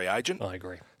delisted free agent. I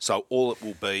agree. So all it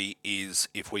will be is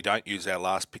if we don't use our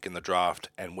last pick in the draft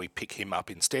and we pick him up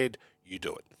instead, you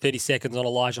do it. 30 seconds on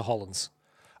Elijah Hollins.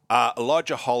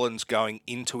 Elijah Hollins going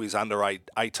into his under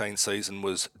 18 season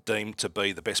was deemed to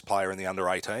be the best player in the under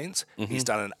 18s. He's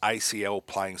done an ACL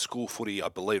playing school footy, I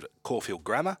believe, at Caulfield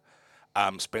Grammar.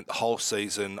 Spent the whole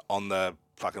season on the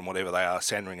fucking whatever they are,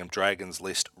 Sandringham Dragons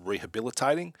list,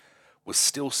 rehabilitating. Was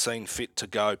still seen fit to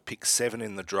go pick 7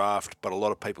 in the draft, but a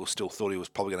lot of people still thought he was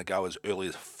probably going to go as early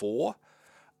as 4.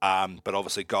 But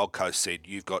obviously Gold Coast said,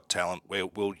 you've got talent,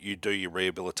 will you do your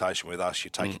rehabilitation with us, you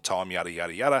take your time, yada,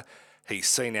 yada, yada. He's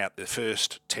seen out the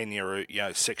first tenure,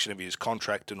 section of his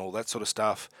contract and all that sort of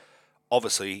stuff.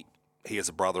 Obviously, he has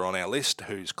a brother on our list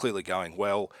who's clearly going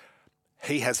well.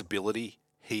 He has ability.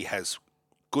 He has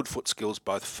good foot skills,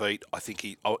 both feet. I think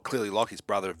he clearly, like his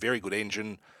brother, a very good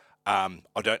engine. I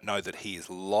don't know that he is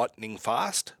lightning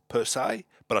fast per se,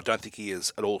 but I don't think he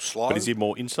is at all slow. But is he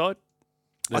more inside?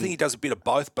 I think he does a bit of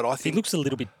both, but I He think looks a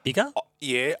little bit bigger.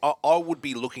 yeah, I would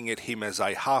be looking at him as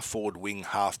a half-forward wing,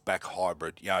 half-back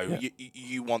hybrid.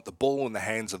 You want the ball in the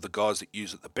hands of the guys that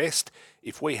use it the best.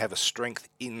 If we have a strength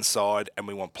inside and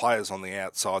we want players on the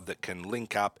outside that can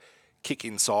link up, kick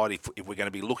inside, if we're going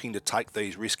to be looking to take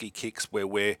these risky kicks where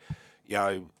we're,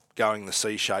 going the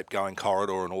C-shape, going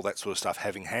corridor and all that sort of stuff,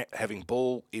 having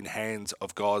ball in hands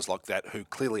of guys like that who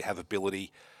clearly have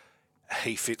ability,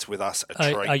 he fits with us a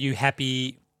treat. Are you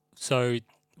happy? So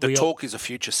The talk is a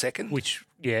future second, which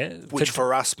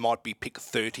for us might be pick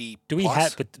 30. do we plus.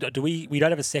 have? But do we? We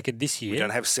don't have a second this year. We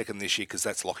don't have second this year because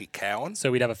that's Lockie Cowan.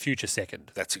 So we'd have a future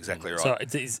second. That's exactly right. So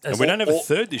it's And we don't have a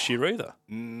third this year either.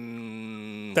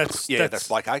 That's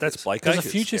Blake Acres. That's Blake because Acres. a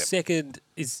future second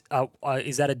is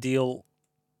that a deal?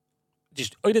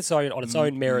 Just on its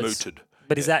own merits. Mooted.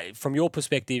 But is that from your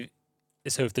perspective?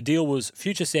 So if the deal was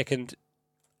future second,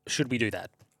 should we do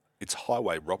that? It's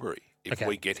highway robbery if Okay.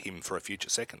 we get him for a future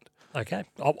second. Okay,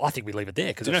 I think we leave it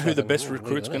there. Do you know who the best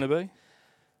recruit's going to be?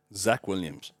 Zach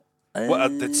Williams. Well,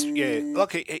 that's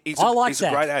Look, he's I like he's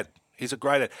Zach. a great ad. He's a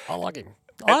great ad. I like him.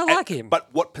 I like him. But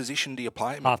what position do you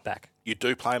play him? Halfback. You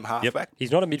do play him halfback.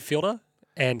 He's not a midfielder,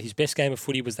 and his best game of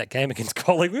footy was that game against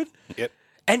Collingwood. Yep.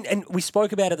 And we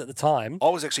spoke about it at the time. I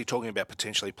was actually talking about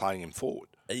potentially playing him forward.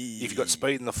 If you've got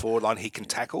speed in the forward line, he can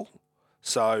tackle.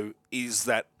 So is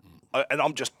that? And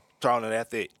I'm just throwing it out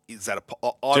there. Is that Do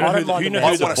you know I who don't mind the the I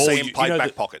man ball want to see him you play know back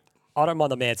the- pocket. I don't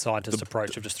mind the mad scientist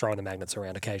approach of just throwing the magnets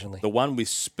around occasionally. The one with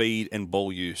speed and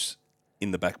ball use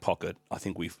in the back pocket, I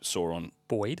think we saw on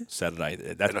Boyd. Saturday.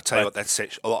 And I tell you what,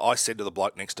 I said to the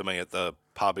bloke next to me at the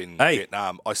pub in Hey.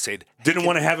 Vietnam, I said, Didn't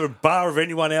want to have a bar of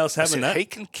anyone else I having said, that. he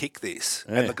can kick this.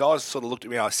 Yeah. And the guys sort of looked at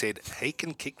me. I said, he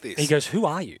can kick this. He goes, "Who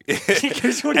are you?" He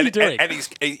goes, "What are you doing?" And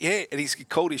he's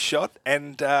called his shot.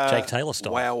 And Jake Taylor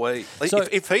style. Wowee. So-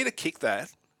 if he'd have kicked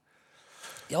that,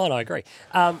 Oh, no, I agree.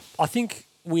 I think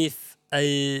with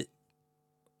a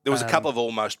there was a couple of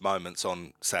almost moments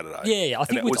on Saturday. Yeah, I And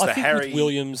think it with- was I the think with Harry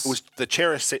Williams- It was the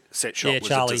Chera set shot Yeah, was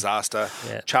Charlie. a disaster.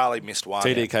 Yeah. Charlie missed one.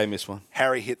 TDK missed one.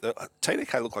 Harry hit the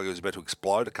TDK looked like he was about to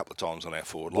explode a couple of times on our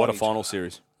forward line. What a He final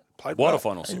series. played What well. a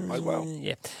final series. Played well.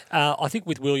 Yeah, I think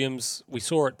with Williams, we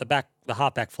saw it. The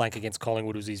halfback flank against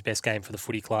Collingwood was his best game for the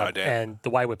footy club, No doubt. and the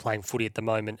way we're playing footy at the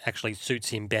moment actually suits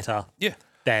him better Yeah.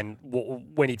 than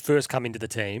when he'd first come into the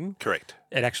team. Correct.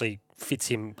 It actually fits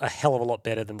him a hell of a lot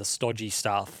better than the stodgy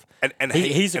stuff. And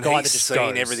he's a and guy he's that just seen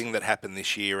goes. everything that happened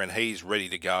this year, and he's ready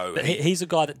to go. But he's a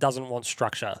guy that doesn't want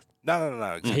structure. No.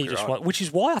 Exactly He just right. which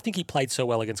is why I think he played so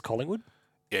well against Collingwood.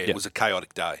 Yeah, it was a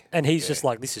chaotic day. And he's just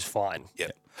like, this is fine. Yeah.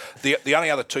 The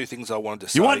only other two things I wanted to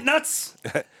say. You want nuts?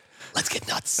 Let's get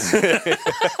nuts.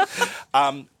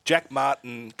 Jack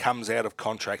Martin comes out of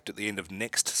contract at the end of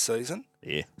next season.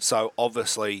 Yeah. So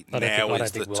obviously now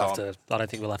is the time. I don't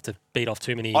think we'll have to beat off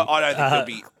too many. I don't think there'll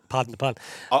be. Pardon the pun.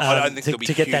 I don't think there'll be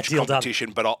to get that huge deal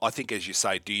competition, but I think, as you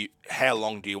say, how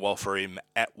long do you offer him?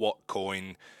 At what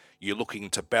coin? You're looking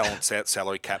to balance out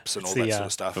salary caps and all that sort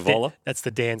of stuff. Favola? That's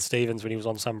the Dan Stevens when he was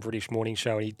on some British morning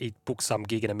show and he booked some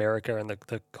gig in America and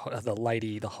the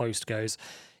lady, the host goes,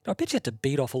 I bet you had to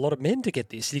beat off a lot of men to get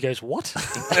this. He goes, what?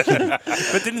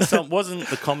 But wasn't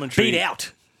the commentary... Beat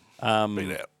out.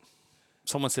 Beat out.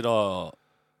 Someone said,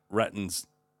 Ratton's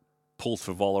pulled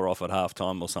Favola off at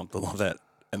halftime or something like that.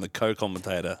 And the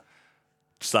co-commentator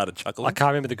started chuckling. I can't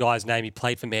remember the guy's name. He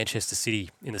played for Manchester City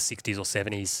in the 60s or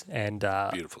 70s. And,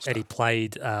 Beautiful stuff.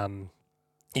 And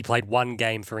he played one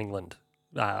game for England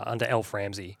under Alf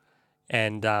Ramsey.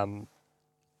 And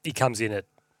he comes in at...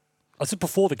 It's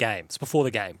before the game.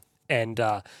 And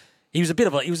he was a bit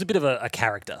of a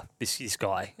character, this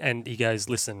guy. And he goes,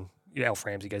 listen, Alf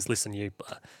Ramsey goes, listen, you...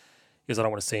 He goes, I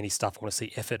don't want to see any stuff. I want to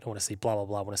see effort. I want to see blah, blah,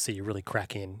 blah. I want to see you really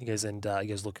crack in. He goes,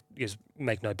 look,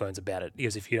 make no bones about it. He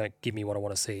goes, if you don't give me what I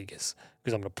want to see, because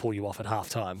I'm going to pull you off at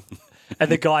halftime.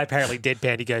 And the guy apparently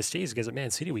deadpanned. He goes, geez, he goes, at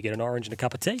Man City, we get an orange and a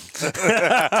cup of tea.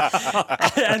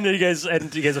 and he goes,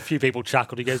 a few people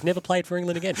chuckled. He goes, never played for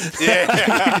England again.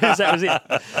 Yeah. Because that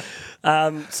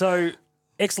was it. So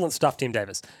excellent stuff, Tim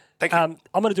Davis. Thank you. I'm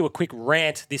going to do a quick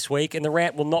rant this week, and the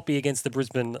rant will not be against the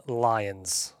Brisbane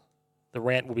Lions. The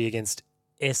rant will be against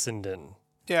Essendon.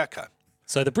 Yeah, okay.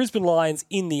 So the Brisbane Lions,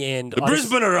 in the end...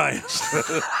 Brisbane arranged.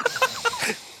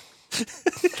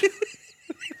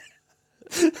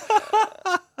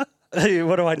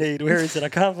 What do I need? Where is it? I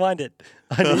can't find it.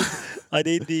 I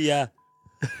need the...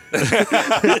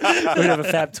 Whatever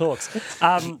Fab talks.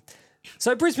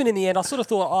 So Brisbane, in the end, I sort of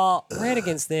thought, rant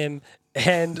against them.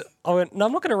 And I went, no,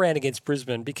 I'm not going to rant against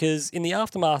Brisbane because in the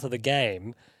aftermath of the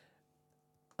game...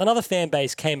 Another fan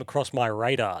base came across my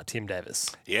radar, Tim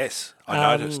Davis. Yes,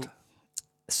 I noticed.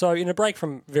 So in a break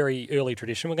from very early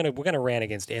tradition, we're going to rant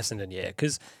against Essendon,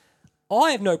 because I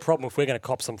have no problem if we're going to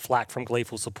cop some flack from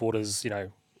gleeful supporters,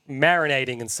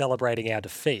 marinating and celebrating our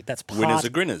defeat. That's part. Winners are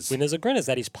grinners. Winners are grinners.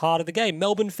 That is part of the game.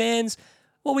 Melbourne fans,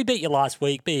 well, we beat you last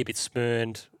week. Be a bit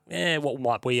spurned. What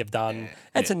might we have done?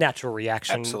 That's a natural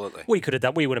reaction. Absolutely. We could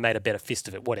have made a better fist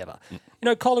of it. Whatever.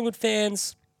 Collingwood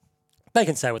fans. They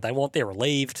can say what they want. They're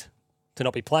relieved to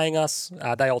not be playing us.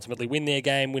 They ultimately win their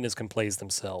game. Winners can please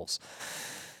themselves.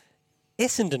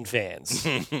 Essendon fans,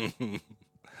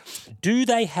 do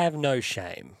they have no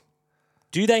shame?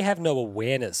 Do they have no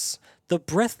awareness? The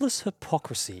breathless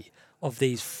hypocrisy of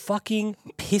these fucking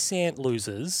pissant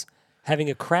losers having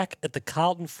a crack at the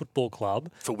Carlton Football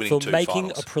Club for winning two making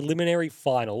finals. A preliminary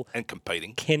final And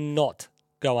competing. cannot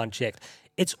go unchecked.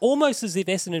 It's almost as if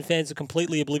Essendon fans are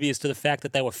completely oblivious to the fact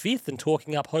that they were fifth and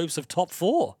talking up hopes of top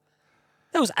four.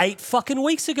 That was 8 fucking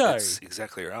weeks ago. That's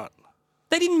exactly right.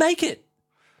 They didn't make it.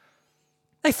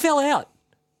 They fell out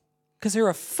because they're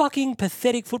a fucking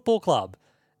pathetic football club.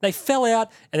 They fell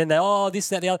out and then this,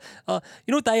 that, the other.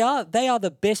 You know what they are? They are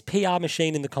the best PR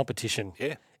machine in the competition.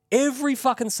 Yeah. Every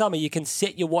fucking summer you can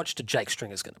set your watch to Jake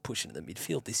Stringer's going to push into the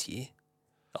midfield this year.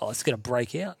 Oh, it's going to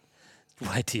break out.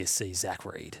 Wait till you see Zach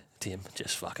Reed, Tim.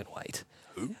 Just fucking wait.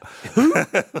 Who?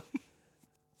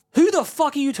 Who the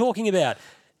fuck are you talking about?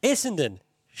 Essendon,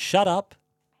 shut up.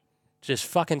 Just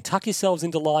fucking tuck yourselves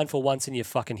into line for once in your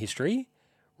fucking history.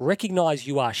 Recognise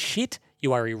you are shit,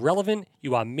 you are irrelevant,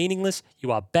 you are meaningless,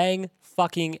 you are bang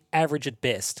fucking average at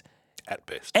best. At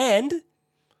best. And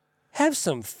have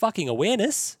some fucking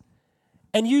awareness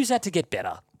and use that to get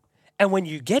better. And when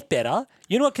you get better,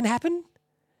 you know what can happen?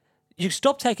 You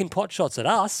stop taking pot shots at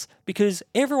us because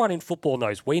everyone in football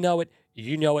knows we know it,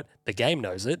 you know it, the game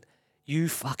knows it. You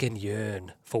fucking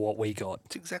yearn for what we got.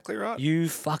 That's exactly right. You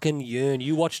fucking yearn.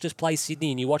 You watched us play Sydney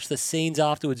and you watched the scenes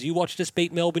afterwards. You watched us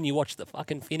beat Melbourne. You watched the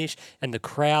fucking finish and the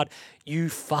crowd. You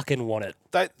fucking want it.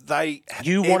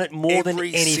 You want it more than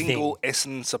anything. Every single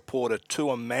Essendon supporter, to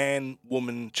a man,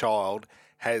 woman, child,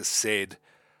 has said,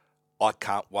 I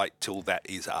can't wait till that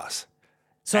is us.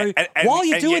 So while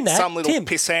you're doing that, some little Tim,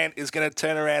 pissant is going to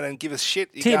turn around and give us shit.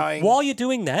 You're Tim, going, while you're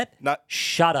doing that, No.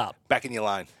 shut up. back in your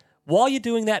lane. While you're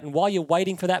doing that and while you're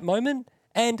waiting for that moment,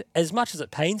 and as much as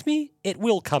it pains me, it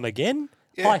will come again.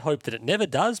 Yeah. I hope that it never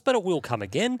does, but it will come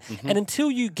again. Mm-hmm. And until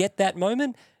you get that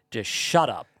moment, just shut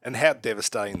up. And how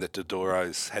devastating that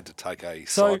Dodoros had to take a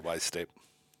sideways step.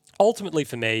 Ultimately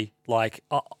for me,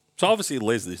 So obviously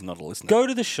Leslie's not a listener. go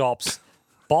to the shops,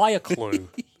 buy a clue.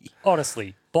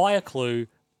 Honestly, buy a clue,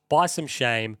 buy some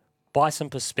shame, buy some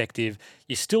perspective.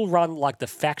 You still run like the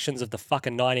factions of the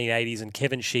fucking 1980s, and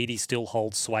Kevin Sheedy still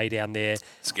holds sway down there.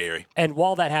 Scary. And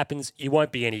while that happens, you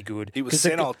won't be any good. He was 'Cause the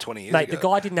senile gu- 20 years mate, ago. the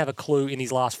guy didn't have a clue in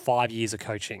his last 5 years of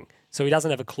coaching. So he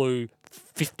doesn't have a clue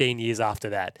 15 years after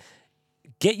that.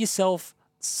 Get yourself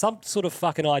some sort of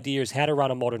fucking idea as how to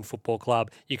run a modern football club.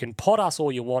 You can pot us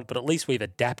all you want, but at least we've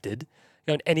adapted.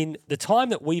 And in the time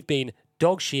that we've been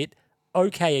dog shit,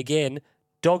 okay again,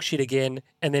 dog shit again,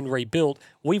 and then rebuilt,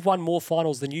 we've won more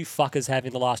finals than you fuckers have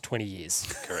in the last 20 years.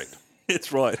 Correct.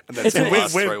 It's right. And that's It's- the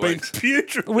last We've 3 been weeks.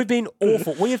 putrid. We've been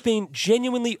awful. We have been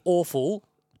genuinely awful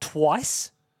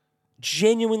twice.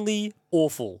 Genuinely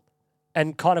awful.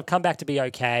 And kind of come back to be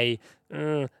okay.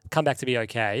 Come back to be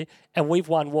okay. And we've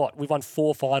won what? We've won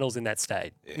 4 finals in that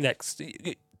state.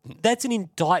 That's an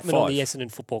indictment on 5. the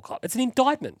Essendon Football Club. It's an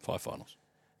indictment. 5 finals.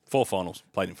 4 finals.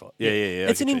 Played in 5. Yeah.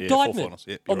 It's an I get you. 4 indictment finals.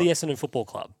 Yeah, on you're the right. Essendon Football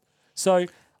Club. So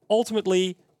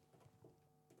ultimately,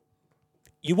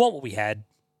 you want what we had.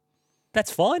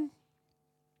 That's fine.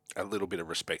 A little bit of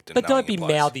respect. And But don't knowing be your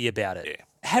place. mouthy about it. Yeah.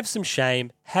 Have some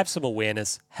shame, have some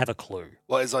awareness, have a clue.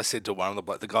 Well, as I said to one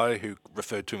of the guy who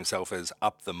referred to himself as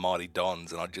Up the Mighty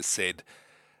Dons, and I just said,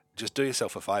 just do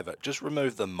yourself a favour. Just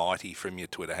remove the mighty from your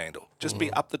Twitter handle. Just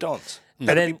be Up the Dons.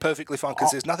 That'd then- be perfectly fine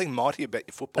because there's nothing mighty about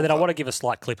your football And then I club. want to give a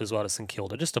slight clip as well to St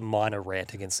Kilda, just a minor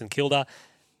rant against St Kilda.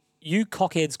 You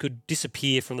cockheads could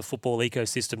disappear from the football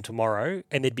ecosystem tomorrow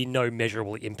and there'd be no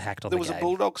measurable impact on There the was game. a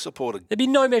Bulldog supporter. There'd be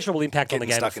no measurable impact on the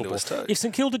Getting game of stuck into football. his toe. If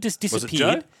St Kilda just Was it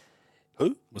disappeared, Joe?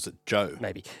 Who? Was it Joe?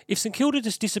 maybe. If St Kilda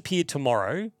just disappeared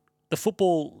tomorrow, the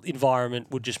football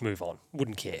environment would just move on,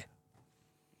 wouldn't care.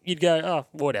 You'd go, oh,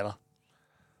 whatever.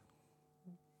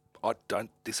 I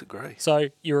don't disagree. So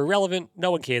you're irrelevant,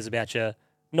 no one cares about you.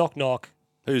 Knock, knock.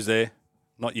 Who's there?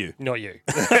 Not you. Not you.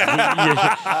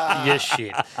 You're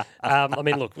shit. I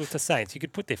mean, look, with the Saints, you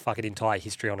could put their fucking entire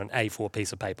history on an A4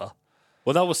 piece of paper.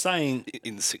 Well, they were saying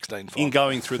In the 16 in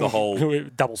going through the whole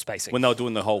Double spacing. when they were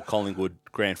doing the whole Collingwood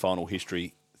grand final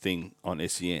history thing on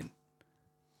SEN,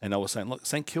 and they were saying, look,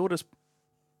 St Kilda's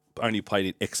only played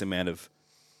in X amount of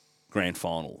grand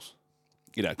finals.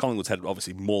 You know, Collingwood's had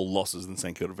obviously more losses than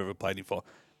St Kilda have ever played in 5,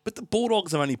 but the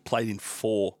Bulldogs have only played in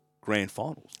 4 grand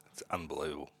finals. It's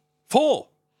unbelievable. 4.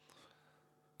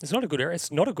 It's not a good.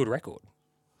 It's not a good record.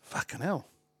 Fucking hell.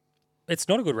 It's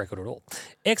not a good record at all.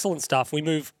 Excellent stuff. We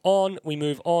move on. We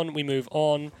move on. We move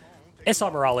on. SI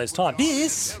Morales time.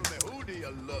 This.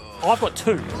 I've got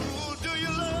 2.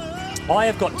 I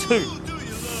have got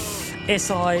 2.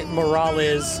 SI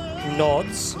Morales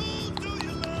nods.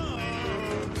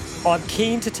 I'm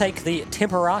keen to take the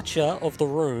temperature of the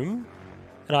room,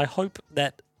 and I hope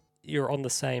that you're on the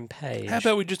same page. How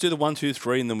about we just do the 1, 2,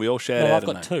 3, and then we all shout No, out I've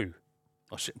a got name? 2.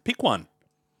 Oh, shit. Pick one.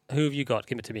 Who have you got?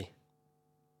 Give it to me.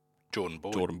 Jordan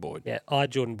Boyd. Jordan Boyd. Yeah, I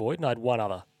had Jordan Boyd, and I had one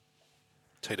other.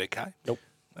 TDK. Nope.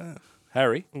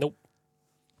 Harry. Nope.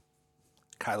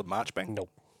 Caleb Marchbank. Nope.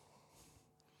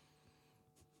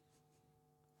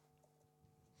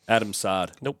 Adam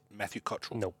Sard. Nope. Matthew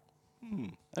Cottrell. Nope.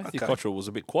 Matthew Okay. Cottrell was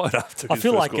a bit quiet after I his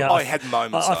feel first like, goal. Oh, he had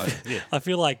moments, though. I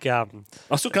feel like I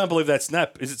still can't believe that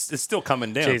snap. It's still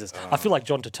coming down. Jesus. I feel like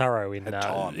John Turturro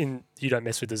time. in You Don't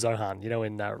Mess with the Zohan. You know,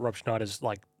 in Rob Schneider's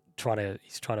like trying to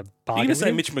You're bargain. going to with say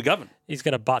him. Mitch McGovern. He's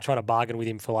going to try to bargain with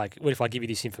him for like, what if I give you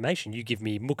this information? You give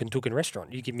me Mook and Tukin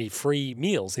restaurant. You give me free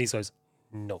meals. And he goes,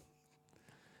 no,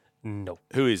 no.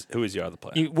 Who is your other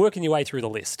player? You working your way through the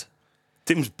list.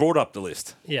 Tim's brought up the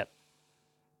list. Yeah.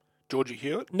 Georgie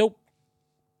Hewitt. Nope.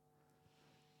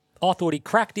 I thought he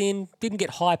cracked in, didn't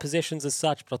get high possessions as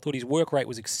such, but I thought his work rate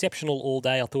was exceptional all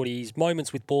day. I thought his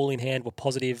moments with ball in hand were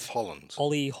positive. Hollands.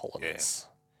 Ollie Hollands.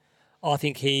 I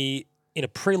think he, in a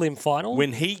prelim final,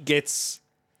 When he gets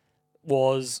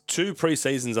was, 2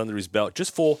 pre-seasons under his belt,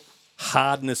 just for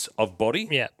hardness of body,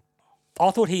 yeah. I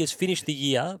thought he has finished the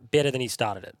year better than he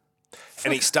started it.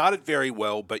 And he started very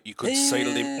well, but you could see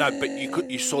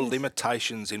you saw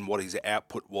limitations in what his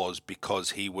output was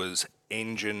because he was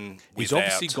engine he's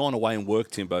without. obviously gone away and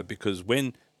worked Timbo because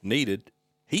when needed,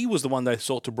 he was the one they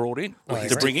sought to brought in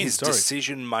to bring in. his Sorry.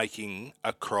 decision making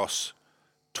across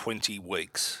 20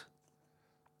 weeks.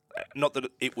 Not that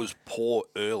it was poor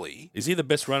early. Is he the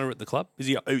best runner at the club? Is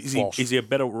Walsh. he a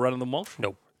better runner than Walsh?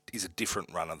 Nope. He's a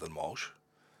different runner than Walsh,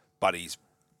 but he's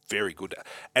very good.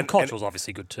 And Cottrell's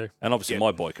obviously good too. And obviously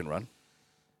my boy can run.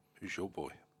 Who's your boy?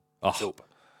 Oh, Philp.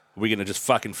 we're going to just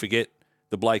fucking forget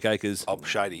the Blake Acres. Oh,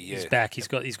 Shady, yeah. He's back.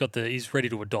 He's ready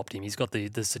to adopt him. He's got the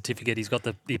certificate. He's got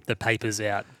the papers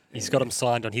out. He's got him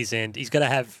signed on his end. He's going to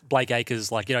have Blake Acres,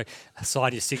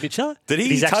 sign his signature. Did he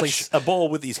He's touch a ball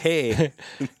with his hair?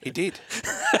 He did.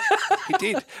 He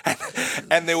did.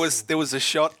 And there was a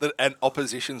shot that an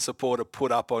opposition supporter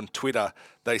put up on Twitter.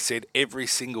 They said every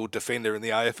single defender in the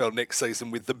AFL next season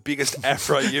with the biggest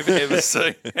afro you've ever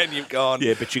seen. And you've gone...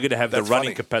 Yeah, but you're going to have the That's running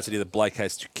funny. capacity that Blake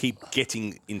has to keep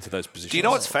getting into those positions. Do you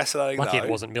know what's fascinating, Lucky though? it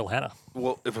wasn't Mil Hannah.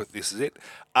 Well, this is it.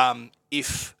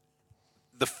 If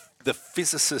the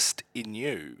physicist in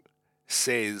you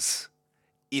says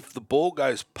if the ball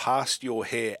goes past your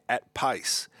hair at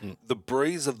pace, the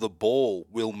breeze of the ball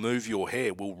will move your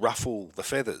hair, will ruffle the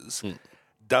feathers.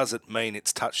 Does it mean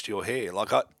it's touched your hair?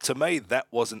 To me, that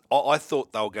wasn't... I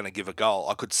thought they were going to give a goal.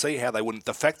 I could see how they wouldn't.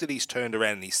 The fact that he's turned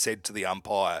around and he said to the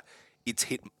umpire, it's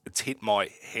hit my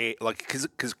hair,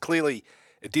 because clearly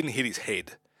it didn't hit his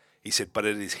head. He said, but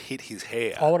it has hit his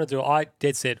hair. I want to do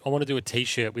a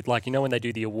T-shirt with when they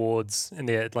do the awards and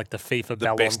they're like the FIFA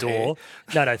Ballon best d'Or.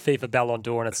 No, FIFA Ballon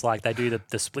d'Or, and it's like they do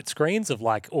the split screens of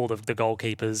all the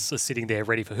goalkeepers are sitting there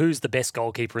ready for who's the best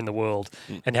goalkeeper in the world,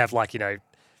 and have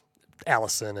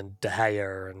Allison and De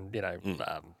Gea and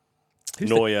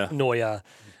Neuer,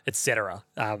 etc.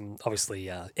 Obviously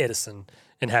Edison,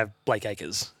 and have Blake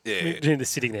Acres. Yeah. They're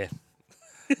sitting there.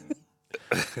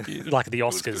 Like the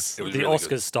Oscars, It was the really Oscars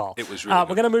good. style. It was really We're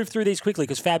good. going to move through these quickly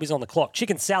because Fab is on the clock.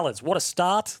 Chicken salads, what a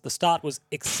start. The start was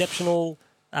exceptional.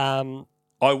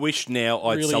 I wish now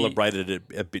I'd Really- celebrated it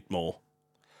a bit more.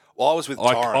 Well, I was with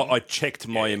Tyron. I checked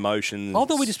my emotions. I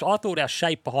thought our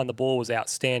shape behind the ball was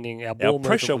outstanding. Our ball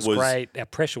pressure movement was was- great. Our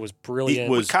pressure was brilliant.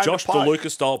 It was came to Josh play. DeLuca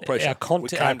style pressure. Our came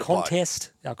to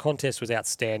play. contest was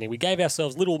outstanding. We gave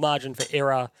ourselves little margin for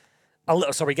error.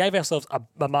 We gave ourselves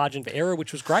a margin for error,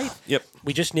 which was great. Yep.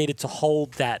 We just needed to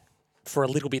hold that for a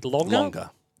little bit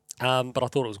longer. But I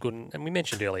thought it was good. And we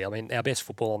mentioned earlier, our best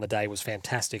football on the day was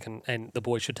fantastic, and the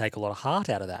boys should take a lot of heart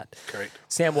out of that. Correct.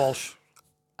 Sam Walsh,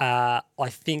 I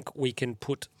think we can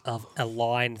put a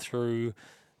line through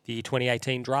the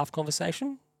 2018 draft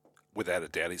conversation. Without a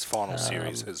doubt, his final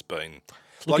series has been...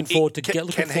 Looking forward to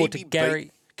can he be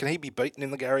Gary. Can he be beaten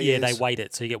in the Gary Yeah, years? they weight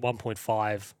it. So you get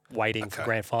 1.5 weighting for Okay.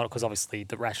 grand final because obviously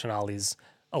the rationale is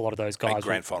a lot of those guys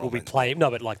grand final will be means playing. No,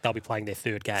 but they'll be playing their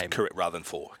third game. Correct, rather than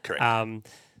 4. Correct.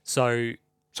 So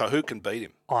so who can beat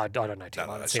him? I don't know, Tim. I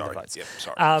No, haven't seen sorry. the votes. Yep,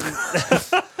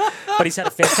 sorry. But he's had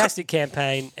a fantastic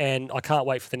campaign, and I can't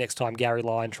wait for the next time Gary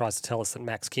Lyon tries to tell us that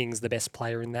Max King's the best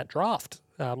player in that draft.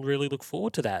 Really look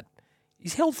forward to that.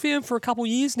 He's held firm for a couple of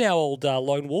years now, old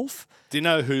Lone Wolf. Do you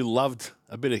know who loved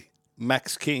a bit of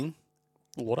Max King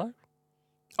Lotto.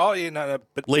 Oh, yeah, no.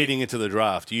 But leading into the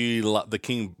draft? The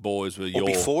King boys were your...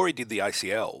 before he did the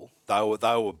ACL, they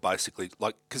were basically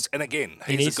because, and again,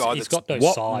 he's a guy He's that's... got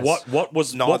no size. What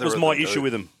was Neither of my them issue do.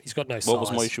 with him? He's got no size. What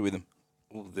was my issue with him?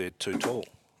 Well, they're too tall.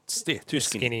 Yeah, too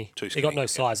skinny. Too He got no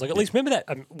skinny, size. At least remember that.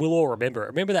 We'll all remember it.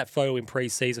 Remember that photo in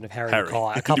pre-season of Harry and Harry.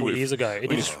 Kai a couple of years ago.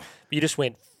 And you just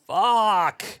went,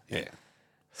 fuck. Yeah.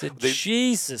 Said,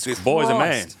 Jesus Christ. Boy's a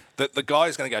man. The guy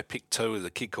who's going to go pick 2 is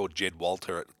a kid called Jed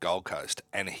Walter at Gold Coast,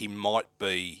 and he might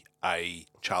be a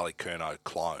Charlie Curnow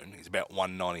clone. He's about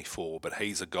 194, but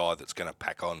he's a guy that's going to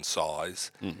pack on size,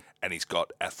 and he's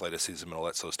got athleticism and all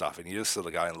that sort of stuff. And you just sort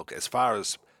of go and look, as far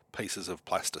as pieces of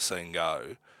plasticine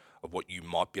go, of what you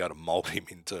might be able to mould him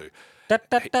into,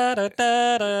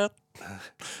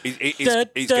 he's going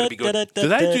to be good. Do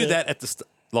they do that at the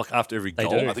after every goal?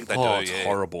 do. I think they Oh, do, it's yeah.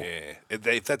 horrible. Yeah.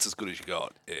 If that's as good as you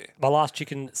got, yeah. My last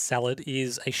chicken salad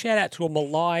is a shout out to a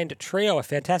maligned trio, a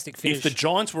fantastic finish. If the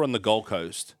Giants were on the Gold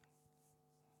Coast,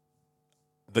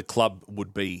 the club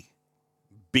would be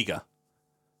bigger.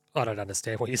 I don't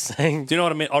understand what you're saying. Do you know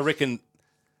what I mean? I reckon,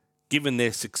 given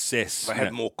their success, They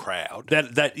had more crowd.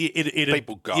 it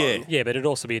People go. Yeah, Yeah, but it'd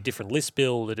also be a different list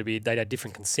build. They'd have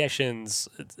different concessions.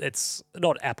 It's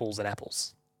not apples and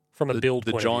apples from a build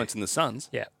the point Giants of view. and the Suns.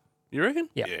 Yeah. You reckon?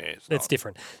 Yeah, Yeah, it's it's not.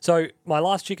 different. So my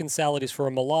last chicken salad is for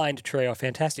a maligned trio, a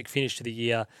fantastic finish to the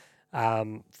year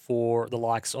for the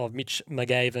likes of Mitch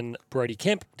McGavin, Brody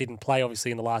Kemp. Didn't play,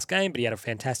 obviously, in the last game, but he had a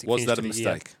fantastic Was finish that to a the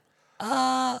year. mistake?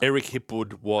 Eric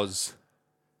Hipwood was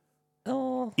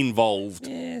Oh, involved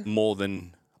Yeah. more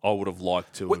than I would have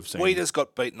liked to have seen. Weeders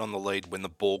got beaten on the lead when the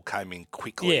ball came in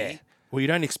quickly. Yeah. Well, you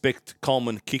don't expect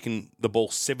Coleman kicking the ball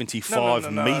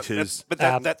 75 metres. But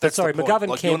but that's sorry, the point. McGovern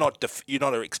You're Kemp- not you're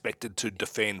not expected to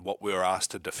defend what we were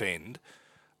asked to defend.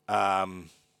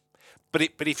 But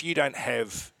if you don't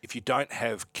have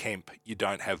Kemp, you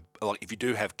don't have if you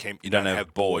do have Kemp, you don't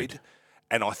have Boyd.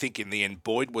 And I think in the end,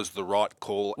 Boyd was the right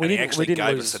call, and he actually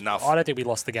gave us enough. I don't think we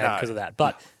lost the game No. because of that.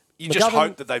 But You just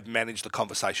hope that they've managed the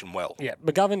conversation well. Yeah,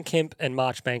 McGovern, Kemp and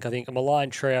Marchbank, I think, a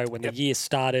maligned trio when the year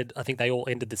started. I think they all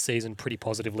ended the season pretty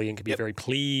positively and can be very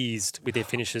pleased with their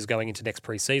finishes going into next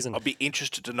pre-season. I'd be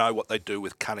interested to know what they do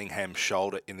with Cunningham's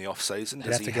shoulder in the off-season.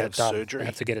 Does he have surgery? They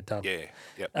have to get it done. Yeah.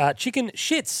 Yep. Chicken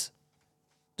shits.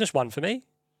 Just one for me.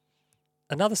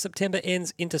 Another September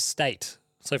ends interstate.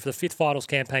 So for the 5th finals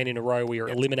campaign in a row, we are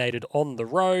eliminated on the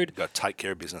road. You've got to take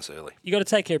care of business early. You got to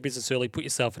take care of business early, put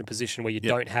yourself in a position where you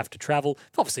don't have to travel.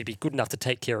 Obviously, be good enough to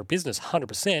take care of business,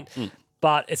 100%.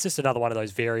 But it's just another one of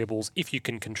those variables. If you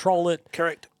can control it,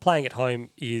 correct. Playing at home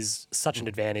is such an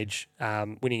advantage.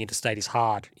 Winning interstate is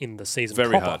hard in the season. Very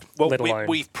proper, hard. Well, let alone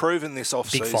we've proven this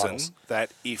off-season finals.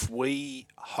 that if we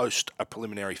host a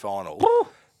preliminary final,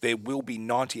 there will be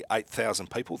 98,000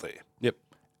 people there. Yep.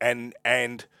 And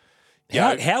you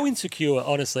know, how insecure,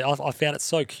 honestly, I found it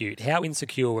so cute. How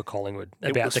insecure were Collingwood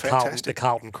about was the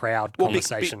Carlton crowd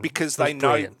conversation? Because It was they know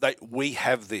brilliant. that we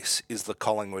have this is the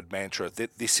Collingwood mantra,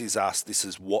 that this is us, this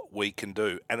is what we can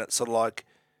do. And it's sort of like,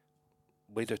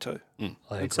 we do too. And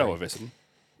so have Essendon.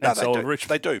 No, And they so do. have Richmond.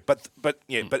 They do. But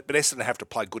Essendon have to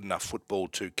play good enough football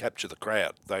to capture the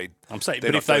crowd. I'm saying,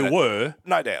 they're but not if they doing it. were,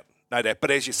 No doubt.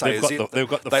 But as you say, they've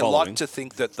got the they following. like to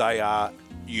think that they are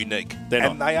unique. They're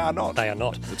and not. they are not. They are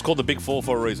not. it's called the Big Four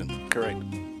for a reason. Correct.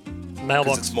 Because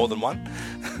Mailbox. it's more than one.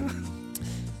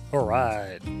 All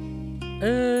right.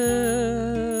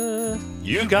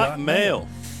 You got mail.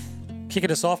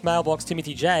 Kicking us off, mailbox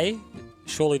Timothy J.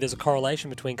 Surely there's a correlation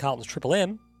between Carlton's Triple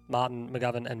M, Martin,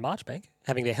 McGovern and Marchbank,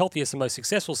 having their healthiest and most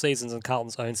successful seasons and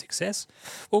Carlton's own success.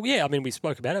 Well, yeah, I mean, we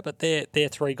spoke about it, but they're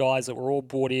three guys that were all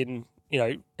brought in,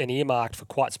 and earmarked for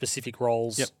quite specific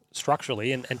roles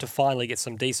structurally, and to finally get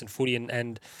some decent footy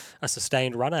and a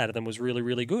sustained run out of them was really,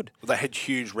 really good. They had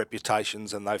huge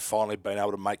reputations and they've finally been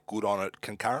able to make good on it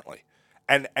concurrently.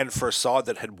 And for a side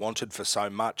that had wanted for so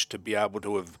much to be able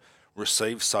to have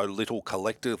received so little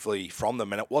collectively from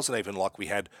them, and it wasn't even like we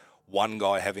had one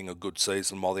guy having a good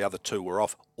season while the other two were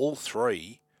off. All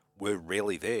three were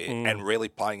rarely there and rarely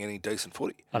playing any decent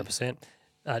footy. 100%.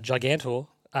 Gigantor.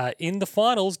 In the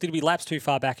finals, did we lapse too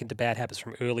far back into bad habits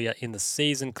from earlier in the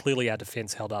season? Clearly our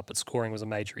defence held up, but scoring was a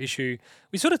major issue.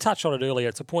 We sort of touched on it earlier.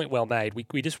 It's a point well made.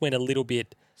 We just went a little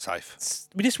bit Safe.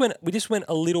 We just went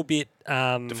a little bit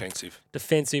Defensive.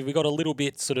 Defensive. We got a little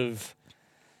bit sort of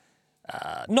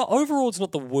not overall. It's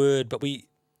not the word, but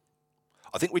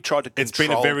I think we tried to control It's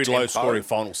been a very tempo. low-scoring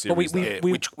final series. we-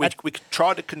 though. We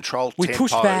tried to control we tempo.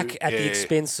 pushed back at the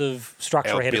expense of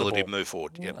structure our ahead of the ability ball. to move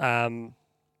forward. Yep.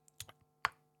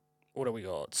 What do we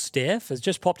got? Steph has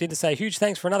just popped in to say, huge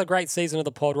thanks for another great season of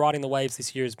the pod. Riding the waves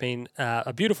this year has been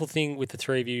a beautiful thing with the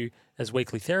three of you as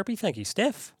weekly therapy. Thank you,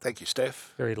 Steph. Thank you,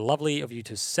 Steph. Very lovely of you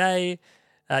to say.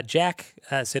 Jack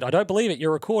said, I don't believe it.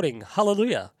 You're recording.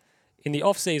 Hallelujah. In the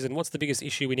off-season, what's the biggest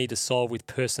issue we need to solve with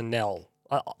personnel?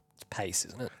 It's pace,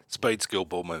 isn't it? Speed, skill,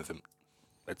 ball movement.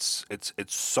 It's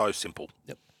so simple.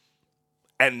 Yep.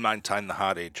 And maintain the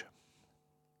hard edge.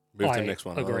 Move to I the next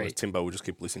one. agree. Otherwise Timbo will just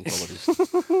keep listing qualities.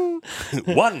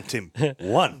 One, Tim.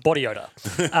 One. Body odour.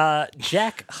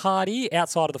 Jack Hardy,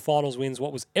 outside of the finals wins,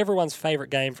 what was everyone's favourite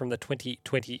game from the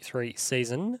 2023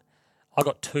 season? I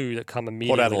got two that come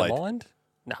immediately to Adelaide. mind.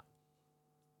 No.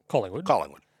 Collingwood.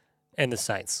 Collingwood. And the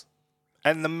Saints.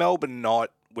 And the Melbourne night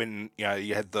when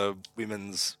you had the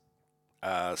women's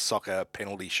soccer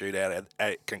penalty shootout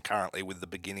concurrently with the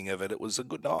beginning of it, it was a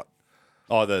good night.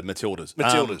 Oh, the Matildas.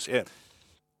 Matildas, yeah.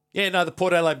 Yeah, no, the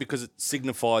Port Adelaide, because it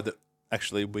signified that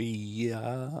actually we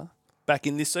are back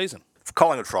in this season.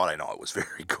 Collingwood Friday night was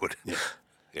very good.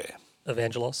 Yeah.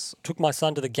 Evangelos. Took my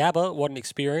son to the Gabba. What an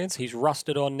experience. He's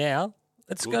rusted on now.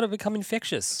 It's going to become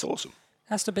infectious. It's awesome.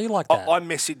 Has to be like that. I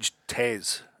messaged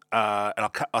Taz, and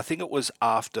I think it was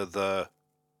after the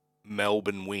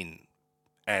Melbourne win,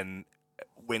 and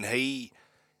when he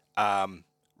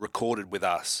recorded with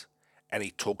us, and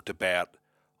he talked about,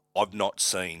 I've not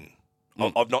seen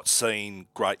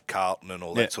great Carlton and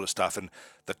all that sort of stuff, and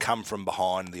the come from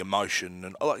behind, the emotion,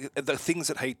 and the things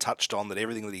that he touched on, that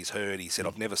everything that he's heard, he said,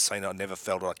 I've never seen it, I never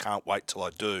felt it, I can't wait till I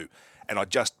do. And I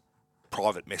just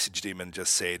private messaged him and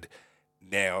just said,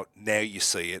 now you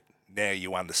see it, now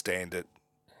you understand it.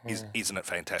 Isn't it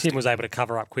fantastic? Tim was able to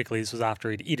cover up quickly. This was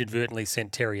after he'd inadvertently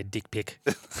sent Terry a dick pic.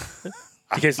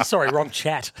 Because, sorry, wrong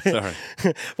chat. Sorry.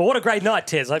 Well, what a great night,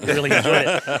 Tez. I hope you really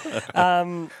enjoyed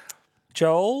it.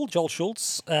 Joel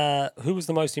Schultz, who was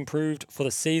the most improved for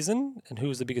the season and who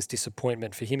was the biggest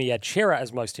disappointment? For him, he had Chera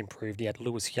as most improved. He had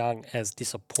Lewis Young as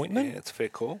disappointment. Yeah, it's a fair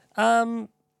call. I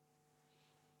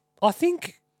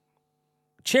think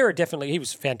Chera definitely, he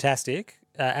was fantastic.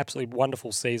 Absolutely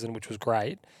wonderful season, which was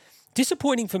great.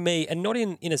 disappointing for me, and not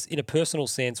in a personal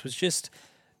sense, was just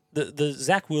the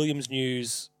Zach Williams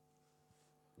news.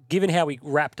 Given how we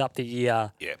wrapped up the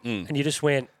year, and you just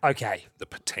went, okay, The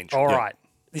potential. all right,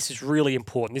 this is really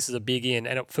important. This is a big in,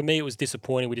 and for me, it was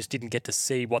disappointing. We just didn't get to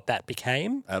see what that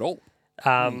became. At all.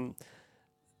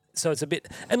 So it's a bit,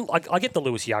 and I get the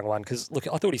Lewis Young one because look,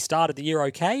 I thought he started the year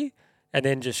okay, and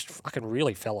then just fucking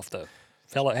really fell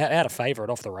out of favour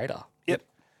and off the radar. Yep.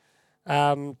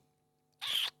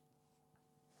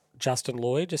 Justin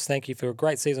Lloyd, just thank you for a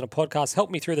great season of podcasts.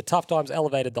 Helped me through the tough times,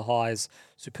 elevated the highs,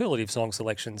 superlative song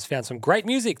selections, found some great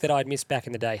music that I'd missed back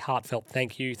in the day. Heartfelt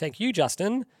thank you. Thank you,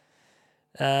 Justin.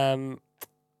 Brock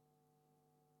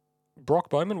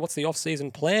Bowman, what's the off-season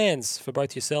plans for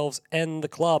both yourselves and the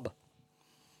club?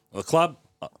 Well, the club,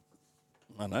 I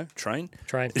don't know, train.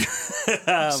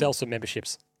 Sell some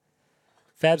memberships.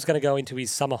 Fab's going to go into his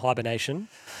summer hibernation.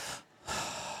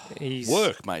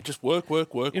 Work, mate. Just work.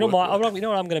 You know what I'm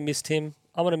going to miss, Tim?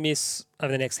 I'm going to miss, over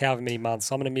the next however many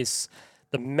months, I'm going to miss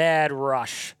the mad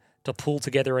rush to pull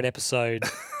together an episode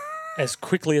as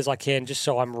quickly as I can, just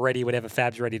so I'm ready whenever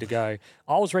Fab's ready to go.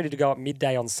 I was ready to go at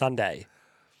midday on Sunday.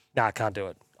 Nah, I can't do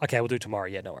it. Okay, we'll do tomorrow.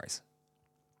 Yeah, no worries.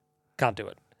 Can't do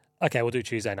it. Okay, we'll do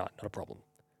Tuesday night. Not a problem.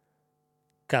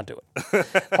 Can't do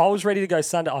it. I was ready to go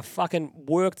Sunday. I fucking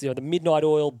worked, the midnight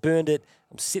oil, burned it.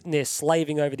 I'm sitting there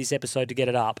slaving over this episode to get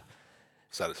it up,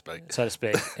 So to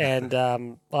speak. And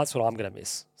that's what I'm going to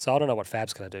miss. So I don't know what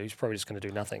Fab's going to do. He's probably just going to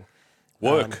do nothing.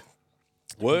 Work.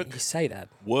 You say that.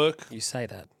 Work. You say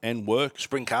that. And work.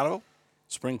 Spring Carnival?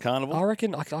 Spring Carnival. I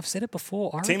reckon, I've said it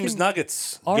before. Tim's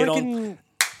Nuggets. I Get reckon, on.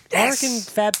 I reckon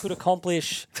Fab could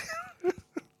accomplish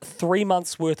 3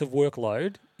 months worth of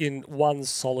workload in one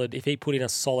solid, if he put in a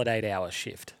solid 8-hour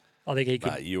shift. I think he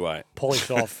could Mate, you ain't.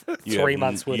 polish off You 3 have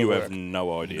months worth You of have work.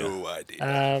 no idea. No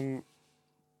idea.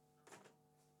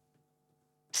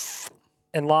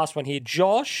 And last one here,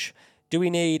 Josh, do we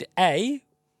need a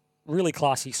really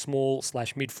classy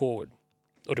small/mid forward?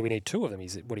 Or do we need 2 of them,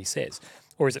 is it what he says?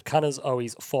 Or is it Cunners,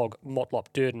 Owies, Fogg, Motlop,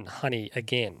 Durden, Honey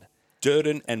again?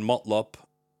 Durden and Motlop,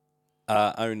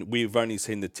 we've only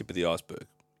seen the tip of the iceberg.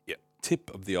 Yep.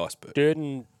 Tip of the iceberg.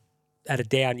 Durden had a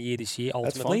down year this year,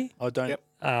 That's ultimately. fine. I don't.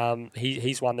 Yep.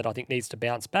 He's one that I think needs to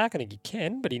bounce back. I think he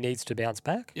can, but he needs to bounce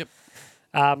back. Yep.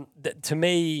 To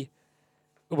me,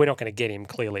 we're not going to get him,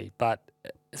 clearly, but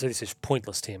so this is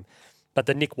pointless, Tim. But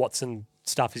the Nick Watson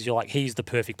stuff is, you're like, he's the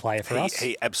perfect player for us.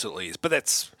 He absolutely is. But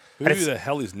that's Who the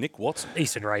hell is Nick Watson?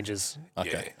 Eastern Rangers. Okay.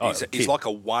 yeah, Oh, he's kid. like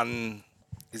a one.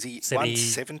 Is he 70?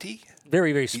 170?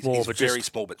 Very, very small, He's but very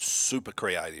just small, but super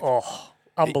creative.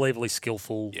 unbelievably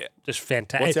skillful. Yeah. Just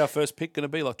fantastic. What's our first pick going to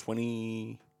be? Like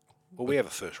 20? Well, we have a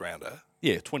first rounder.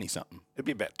 Yeah, 20-something. It'd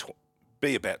be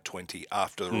about 20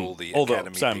 after all the All the-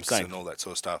 academy same, picks same. and all that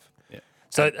sort of stuff.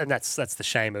 So, and that's the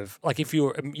shame of, like, if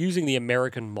you're using the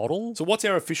American model, So what's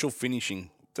our official finishing?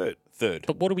 Third.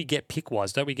 but what do we get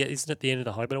pick-wise? Don't we get, isn't it the end of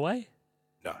the home and away?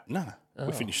 No. No.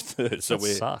 We finished third. So That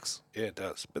we're sucks. Yeah, it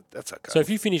does. But that's okay. So if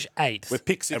you finish 8th,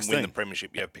 pick and 16. win the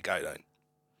premiership, you have pick 18.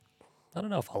 I don't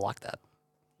know if I like that.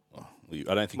 I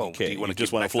don't think Well, you care. do you wanna You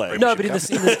just give want a back the flag. No,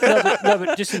 but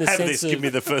but just in the Have sense this. of Give me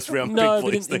the first round no, pick, but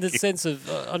please. in the Thank you. sense of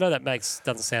I know that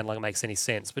doesn't sound like it makes any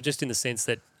sense, but just in the sense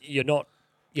that you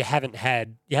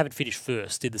haven't finished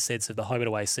first in the sense of the home and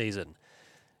away season.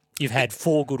 You've had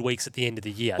 4 good weeks at the end of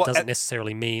the year. It Well, doesn't and-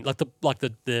 necessarily mean like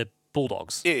the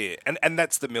Bulldogs. Yeah, and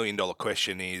that's the $1 million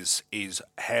question is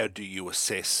how do you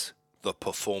assess the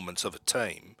performance of a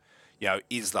team? You know,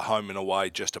 is the home and away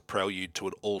just a prelude to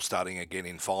it all starting again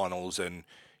in finals? And,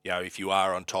 you know, if you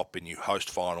are on top and you host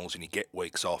finals and you get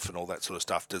weeks off and all that sort of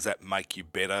stuff, does that make you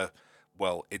better?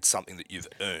 Well, it's something that you've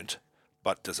earned,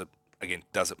 but does it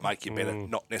make you better?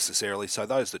 Not necessarily. So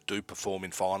those that do perform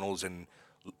in finals and,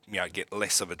 you know, get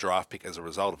less of a draft pick as a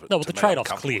result of it. No, but to the me, I'm trade-off's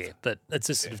comfortable clear. with. But it's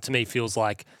just sort of, to me, feels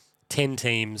like 10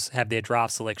 teams have their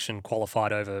draft selection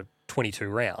qualified over 22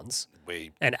 rounds,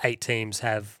 and 8 teams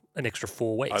have an extra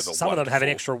 4 weeks. Over Some of 1 them to have an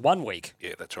 4. extra 1 week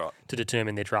Yeah, that's right. to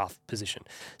determine their draft position.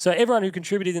 So everyone who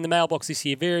contributed in the mailbox this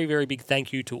year, very, very big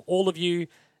thank you to all of you.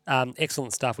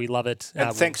 Excellent stuff. We love it.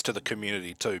 And thanks to the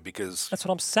community too, because That's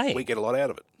what I'm saying. we get a lot out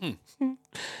of it.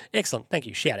 Excellent. Thank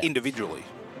you. Shout out. Individually.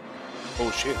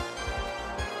 Oh, shit.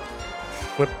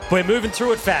 We're moving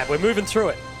through it, Fab. We're moving through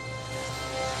it.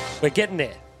 We're getting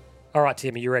there. All right,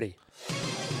 Tim, are you ready?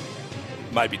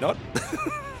 Maybe not.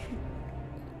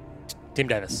 Tim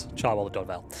Davis, Chaiwalla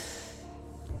Dodvale.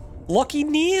 Lockie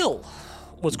Neal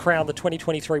was crowned the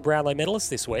 2023 Brownlow medalist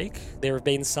this week. There have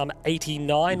been some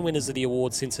 89 winners of the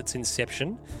award since its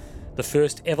inception. The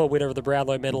first ever winner of the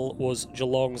Brownlow medal was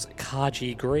Geelong's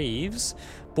Kaji Greaves.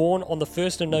 Born on the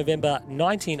 1st of November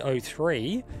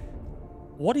 1903,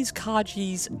 What is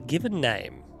Kaji's given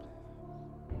name?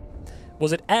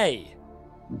 Was it A,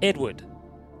 Edward?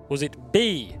 Was it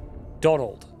B,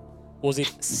 Donald? Was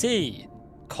it C,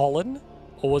 Colin?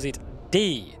 Or was it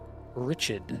D,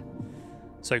 Richard?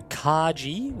 So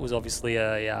Kaji was obviously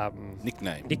a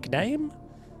nickname.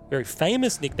 Very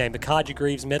famous nickname. The Kaji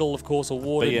Greaves Medal, of course,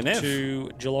 awarded BNF.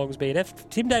 to Geelong's BNF.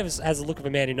 Tim Davis has the look of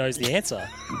a man who knows the answer.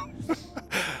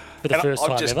 For the first I'm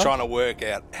time just ever. trying to work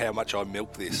out how much I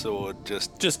milk this, or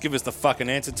just give us the fucking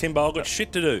answer, Timbo. I've got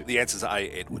shit to do. the answer's A,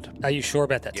 Edward. Are you sure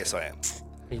about that? Yes, Tim? I am.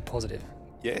 Are you positive?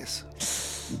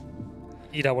 Yes.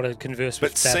 You don't want to converse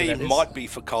with But Dad C about this? might be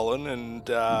for Colin, and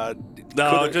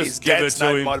just his give dad's it to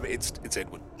name him. might have been, it's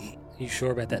Edward. Are you sure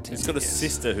about that, Tim? He's got a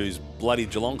sister who's bloody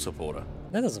Geelong supporter.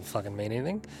 That doesn't fucking mean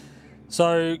anything.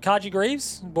 So, Kaji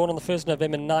Greaves, born on the 1st of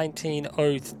November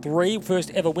 1903,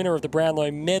 first ever winner of the Brownlow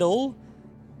Medal.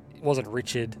 It wasn't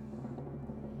Richard.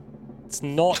 It's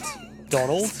not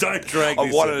Donald. Don't drag I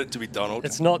this. wanted it to be Donald.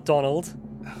 It's not Donald.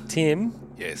 Tim,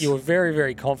 Yes. you were very,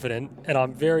 very confident, and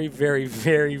I'm very, very,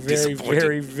 very, very, Disappointed.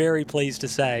 very, very pleased to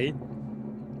say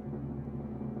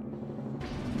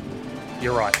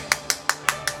you're right.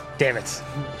 Damn it.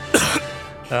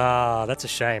 That's a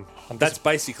shame. That's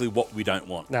basically what we don't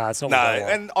want. No, it's not no, what I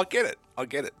want. and I get it. I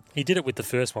get it. He did it with the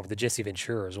first one, with the Jesse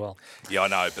Ventura as well. Yeah, I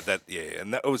know, but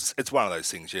and it's one of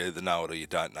those things. You either know it or you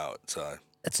don't know it. So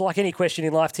It's like any question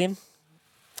in life, Tim.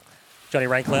 Johnny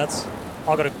Rainclouds.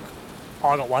 I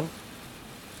got one.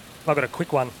 I got a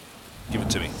quick one. give it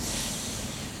to me.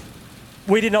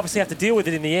 We didn't obviously have to deal with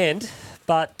it in the end,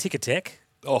 but Ticket Tech,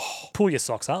 pull your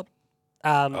socks up.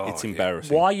 It's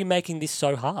embarrassing. Why are you making this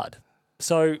so hard?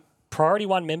 So, Priority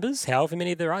 1 members, however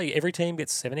many there are, every team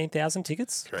gets 17,000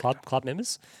 tickets, club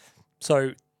members.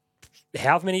 So,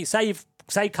 however many, say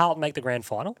Carlton make the grand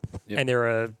final, and there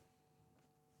are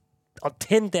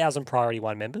 10,000 Priority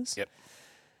 1 members. Yep.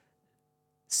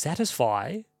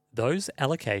 Satisfy those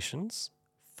allocations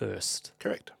first.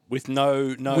 Correct. With you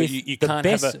can't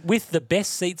have a... With the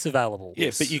best seats available.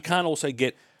 Yeah, but you can't also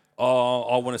get, I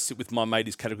want to sit with my mate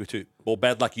is Category 2. Or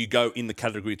bad luck, you go in the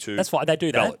Category 2. That's fine. They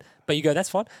do that. ballot. But you go, that's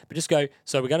fine. But just go,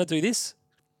 so we're going to do this.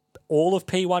 All of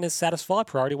P1 is satisfied,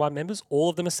 Priority 1 members. All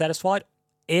of them are satisfied.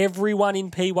 Everyone in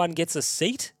P1 gets a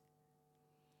seat.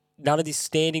 None of this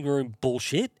standing room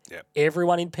bullshit. Yep.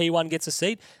 Everyone in P1 gets a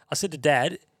seat. I said to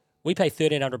Dad, we pay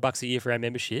 $1,300 a year for our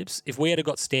memberships. If we had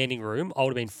got standing room, I would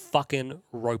have been fucking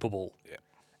ropeable. Yeah.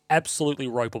 Absolutely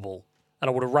ropeable. And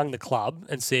I would have rung the club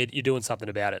and said, you're doing something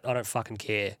about it. I don't fucking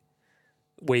care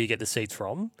where you get the seats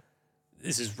from.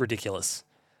 This is ridiculous.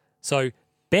 So,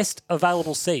 best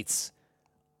available seats.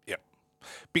 Yep.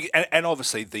 And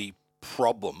obviously the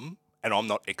problem, and I'm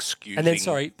not excusing And then,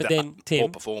 sorry, but then, poor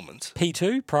Tim, performance.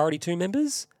 P2, Priority 2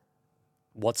 members,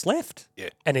 what's left? Yeah.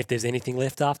 And if there's anything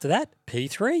left after that,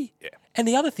 P3. Yeah. And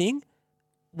the other thing,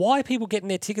 why are people getting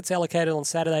their tickets allocated on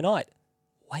Saturday night?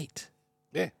 Wait.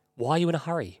 Yeah. Why are you in a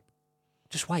hurry?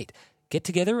 Just wait. Get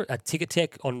together at Ticket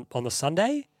Tech on the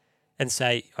Sunday and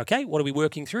say, okay, what are we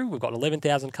working through? We've got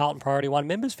 11,000 Carlton Priority 1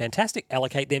 members. Fantastic.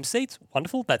 Allocate them seats.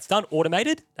 Wonderful. That's done.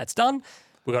 Automated. That's done.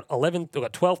 We've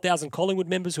got 12,000 Collingwood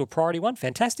members who are Priority 1.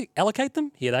 Fantastic. Allocate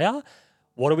them. Here they are.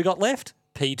 What have we got left?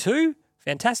 P2.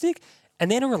 Fantastic. And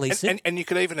then release it. And you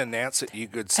could even announce it. You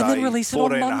could And then say release it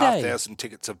on Monday. 14,500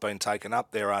 tickets have been taken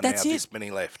up. There are That's now it. this many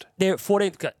left. There are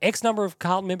 14, X number of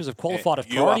Carlton members have qualified of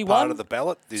You Priority are part 1. of the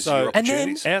ballot. There's So- your And then-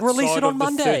 opportunities. Release it Outside on of the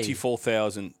Monday.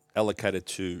 34,000 allocated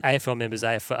to... AFL members,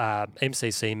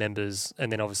 MCC members,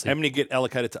 and then obviously How many get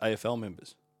allocated to AFL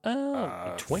members?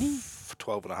 20?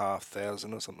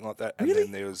 12,500 or something like that. Really?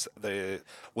 And then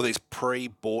there's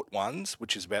pre-bought ones,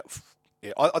 which is about,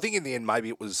 I think in the end maybe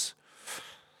it was,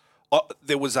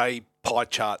 there was a pie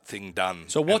chart thing done.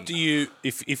 So what and do you...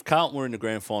 If Carlton were in the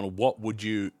grand final, what would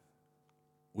you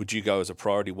go as a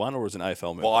Priority 1 or as an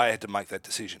AFL member? Well, I had to make that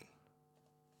decision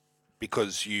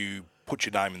because you put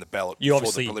your name in the ballot You before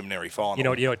obviously- the preliminary final. You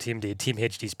know what Tim did? Tim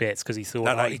hedged his bets because he thought...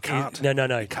 No, he you can't. No.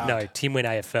 You can't. No, Tim went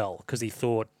AFL because he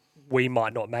thought we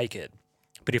might not make it.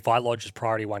 But if I lodge as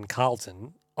Priority 1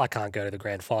 Carlton, I can't go to the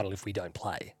grand final if we don't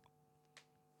play.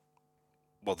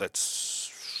 Well, that's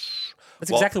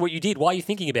Exactly what you did. Why are you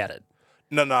thinking about it?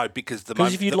 No, because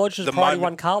Because if you'd lodged as a Priority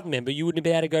 1 Carlton member, you wouldn't have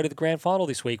been able to go to the grand final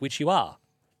this week, which you are.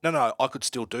 No, I could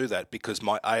still do that because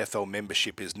my AFL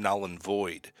membership is null and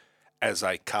void as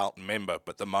a Carlton member.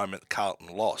 But the moment Carlton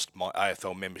lost, my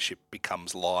AFL membership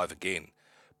becomes live again.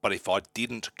 But if I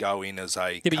didn't go in as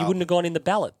a Yeah, but you wouldn't have gone in the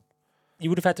ballot. You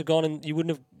would have had to go on, and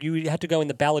you had to go in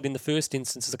the ballot in the first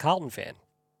instance as a Carlton fan.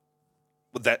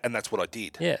 and that's what I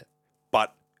did. Yeah.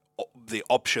 But the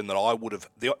option that I would have,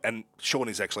 and Sean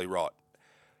is actually right.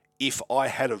 if I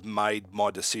had have made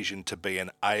my decision to be an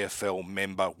AFL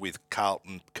member with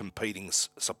Carlton competing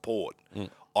support,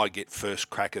 I get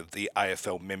first crack of the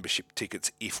AFL membership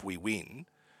tickets if we win.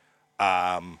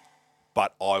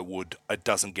 But it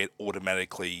doesn't get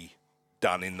automatically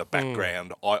done in the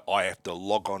background. I have to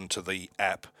log on to the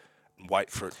app and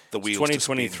wait for the wheels to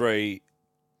spin. 2023,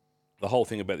 the whole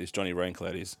thing about this Johnny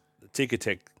Raincloud is the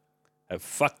Ticketek have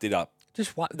fucked it up.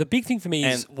 The big thing for me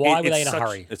is why were they in a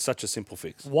hurry? It's such a simple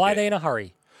fix. Why are they in a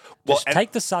hurry? Well, Just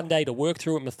take the Sunday to work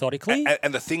through it methodically.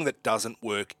 And the thing that doesn't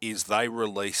work is they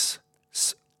release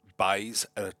bays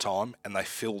at a time and they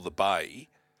fill the bay.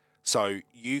 So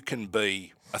you can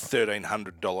be a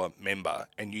 $1,300 member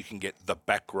and you can get the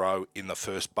back row in the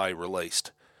first bay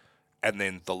released. And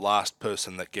then the last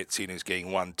person that gets in is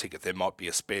getting one ticket. There might be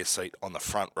a spare seat on the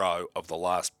front row of the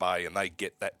last bay and they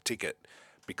get that ticket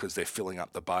because they're filling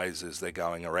up the bays as they're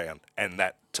going around. And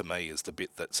that, to me, is the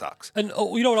bit that sucks. And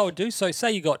you know what I would do? So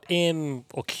say you got M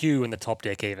or Q in the top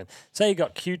deck even. Say you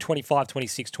got Q 25,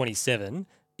 26, 27.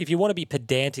 If you want to be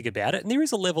pedantic about it, and there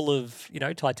is a level of,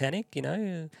 Titanic,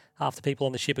 half the people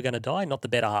on the ship are going to die, not the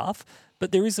better half,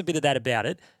 but there is a bit of that about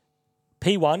it.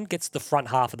 P1 gets the front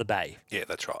half of the bay. Yeah,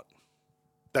 that's right.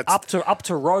 That's up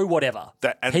to row whatever.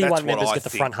 P1 members get the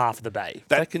front half of the bay.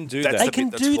 They can do that. They can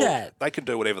do that. They can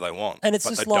do whatever they want. And it's but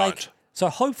just they like, don't. so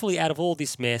hopefully out of all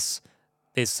this mess,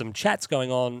 there's some chats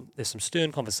going on, there's some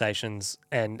stern conversations,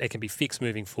 and it can be fixed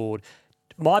moving forward.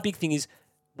 My big thing is,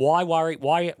 why worry?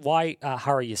 Why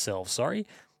hurry yourself? Sorry.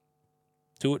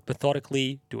 Do it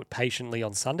methodically. Do it patiently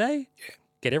on Sunday. Yeah.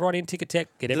 Get everyone in Ticketek.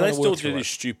 Get everyone. Do they to work still do through this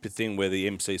stupid thing where the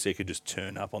MCC could just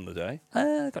turn up on the day?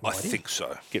 I think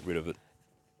so. Get rid of it.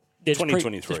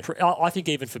 2023. I think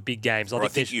even for big games, I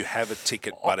think you have a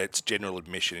ticket, but it's general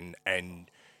admission, and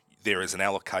there is an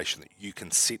allocation that you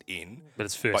can sit in. But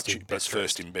it's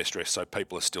first in best dress, so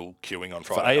people are still queuing on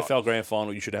For Friday AFL Grand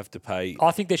Final, you should have to pay.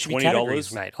 I think there should be $20.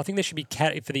 categories, mate. I think there should be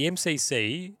for the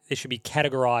MCC. There should be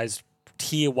categorised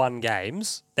tier 1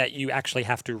 games that you actually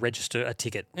have to register a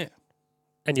ticket. Yeah.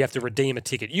 And you have to redeem a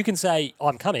ticket. You can say,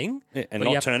 I'm coming. And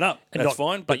not turn up. That's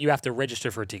fine. But you have to register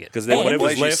for a ticket. Because then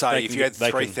whatever's you left, say, if you had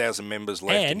 3,000 members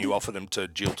left and you offered them to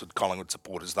jilted Collingwood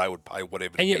supporters, they would pay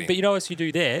whatever to get in. But you know what you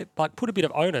do there? Like, put a bit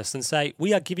of onus and say,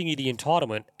 we are giving you the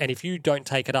entitlement, and if you don't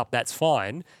take it up, that's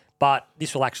fine. But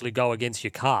this will actually go against your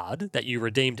card that you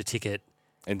redeemed a ticket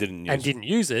and didn't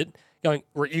use it. Going,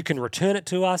 you can return it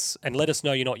to us and let us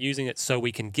know you're not using it so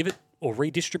we can give it or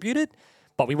redistribute it.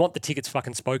 But we want the tickets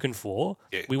fucking spoken for.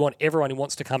 Yeah. We want everyone who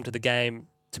wants to come to the game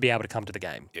to be able to come to the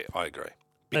game. Yeah, I agree.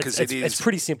 Because it's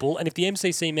pretty simple. And if the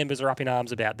MCC members are up in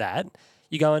arms about that,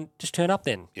 you go and just turn up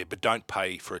then. Yeah, but don't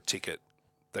pay for a ticket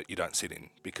that you don't sit in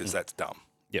because that's dumb.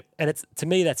 Yep. And to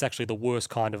me, that's actually the worst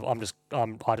kind of. I just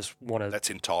want to. That's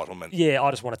entitlement. Yeah,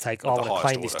 I just want to take. I want to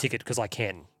claim this ticket because I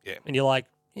can. Yeah. And you're like,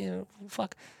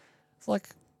 fuck. It's like,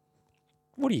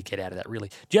 what do you get out of that, really?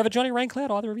 Do you have a Johnny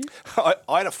Raincloud, either of you?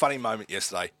 I had a funny moment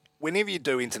yesterday. Whenever you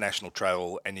do international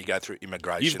travel and you go through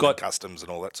immigration and customs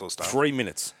and all that sort of stuff. 3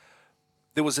 minutes.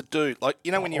 There was a dude,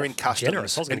 when you're in customs.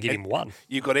 Generous. I was going to give him one.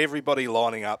 You've got everybody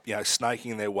lining up,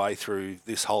 snaking their way through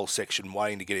this whole section,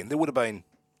 waiting to get in. There would have been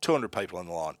 200 people on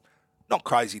the line. Not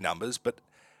crazy numbers, but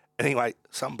anyway,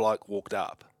 some bloke walked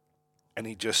up and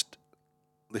he just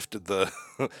lifted the...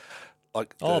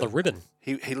 the ribbon.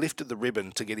 He lifted the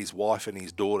ribbon to get his wife and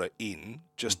his daughter in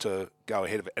just to go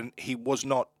ahead of it. And he was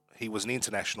an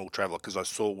international traveller because I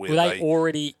saw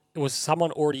was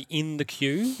someone already in the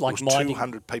queue? Like there was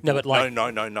 200 people. No, but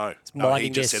no.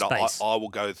 He just said, I will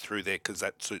go through there because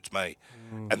that suits me.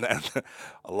 And then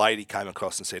a lady came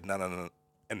across and said, no.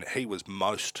 And he was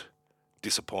most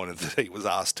disappointed that he was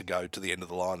asked to go to the end of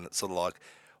the line. It's sort of like,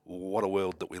 what a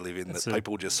world that we live in, that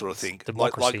people just sort of think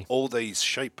like all these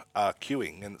sheep are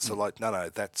queuing, and it's sort of like, no,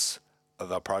 that's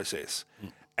the process.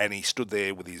 And he stood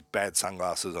there with his bad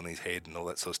sunglasses on his head and all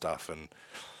that sort of stuff. And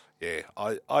yeah,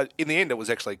 I in the end, it was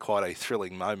actually quite a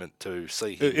thrilling moment to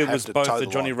see him. It was both the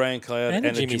Johnny Raincloud and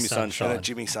the Jimmy Sunshine. And a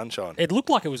Jimmy Sunshine. It looked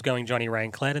like it was going Johnny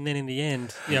Raincloud, and then in the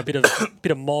end, a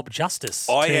bit of mob justice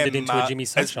turned it into a Jimmy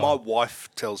Sunshine. As my wife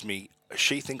tells me,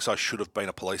 she thinks I should have been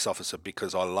a police officer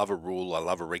because I love a rule, I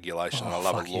love a regulation, I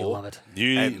love a law. You love it.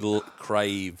 You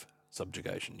crave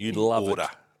subjugation. You love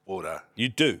order. You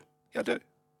do. Yeah, I do.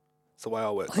 It's the way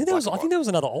I work. I think there was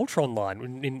another Ultron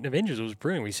line in Avengers. It was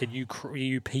brilliant. We said, "You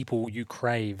people, you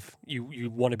crave,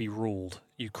 you want to be ruled.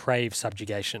 You crave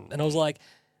subjugation." And I was like,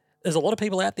 "There's a lot of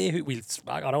people out there who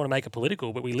I don't want to make it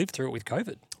political, but we lived through it with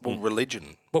COVID. Well,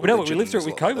 religion. But we lived through it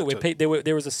with COVID, where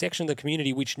there was a section of the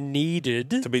community which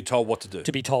needed to be told what to do.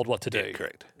 To be told what to do. Yeah,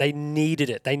 correct. They needed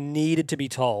it. They needed to be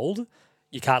told,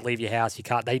 You can't leave your house. You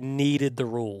can't. They needed the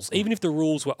rules. Even if the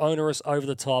rules were onerous, over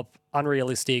the top,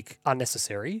 unrealistic,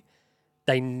 unnecessary,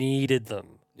 they needed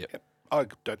them. Yep. I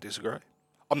don't disagree.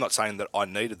 I'm not saying that I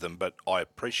needed them, but I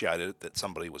appreciated it that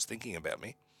somebody was thinking about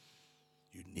me.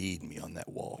 You need me on that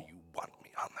wall. You want me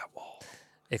on that wall.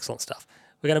 Excellent stuff.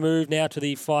 We're going to move now to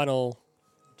the final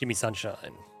Jimmy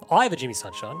Sunshine. I have a Jimmy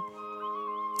Sunshine.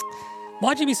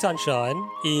 My Jimmy Sunshine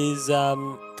is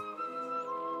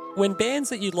when bands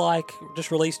that you like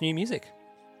just release new music.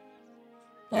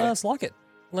 I just like it.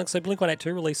 Like, so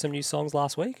Blink-182 released some new songs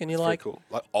last week, and you're Very like... cool.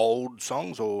 Like old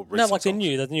songs or recent No, like they're songs?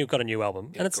 new. They've got a new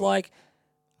album. And it's cool. like,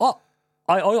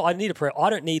 I need I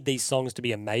don't need these songs to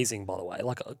be amazing, by the way.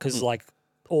 Like, because like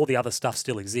all the other stuff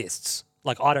still exists.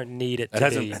 Like, I don't need it to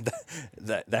be...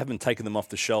 They haven't taken them off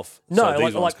the shelf. No, so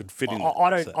these ones could fit in.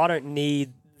 I don't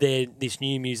need this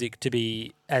new music to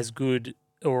be as good,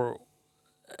 or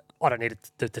I don't need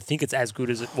it to think it's as good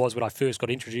as it was when I first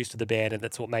got introduced to the band, and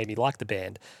that's what made me like the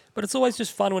band. But it's always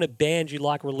just fun when a band you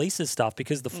like releases stuff,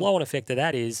 because the flow-on effect of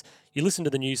that is you listen to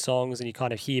the new songs and you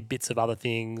kind of hear bits of other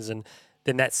things, and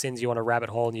then that sends you on a rabbit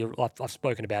hole. And I've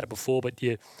spoken about it before, but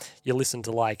you listen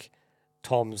to like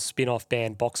Tom's spin-off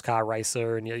band Boxcar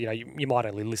Racer, and you might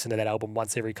only listen to that album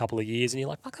once every couple of years, and you're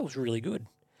like, fuck, that was really good.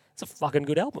 It's a fucking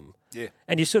good album. Yeah.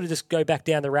 And you sort of just go back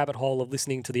down the rabbit hole of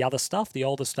listening to the other stuff, the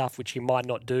older stuff, which you might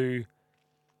not do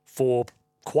for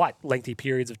quite lengthy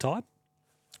periods of time,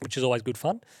 which is always good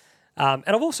fun. And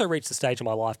I've also reached the stage in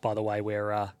my life, by the way,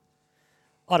 where I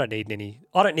don't need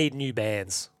new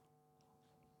bands.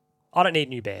 I don't need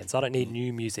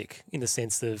new music, in the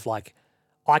sense of, like,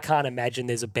 I can't imagine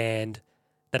there's a band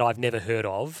that I've never heard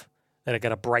of that are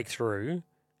going to break through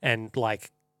and,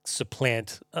 like,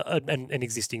 supplant an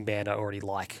existing band I already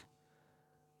like.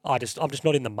 I'm just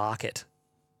not in the market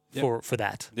for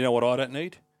that. You know what I don't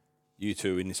need? You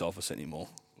two in this office anymore.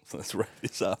 So let's wrap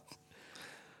this up.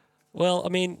 Well, I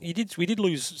mean, we did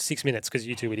lose 6 minutes because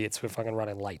you two idiots were fucking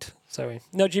running late. So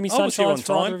no Jimmy I was here Sunshine on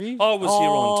for either time. of you. I was here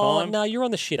on time. No, you're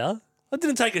on the shitter. I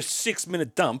didn't take a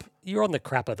 6-minute dump. You're on the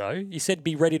crapper though. You said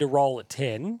be ready to roll at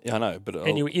 10, Yeah, I know, but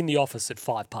and you were in the office at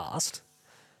 5 past.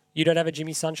 You don't have a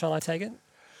Jimmy Sunshine, I take it?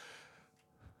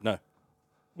 no.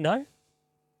 No?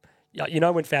 Yeah, you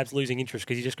know when Fab's losing interest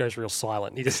because he just goes real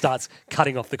silent. He just starts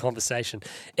cutting off the conversation.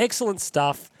 Excellent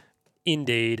stuff,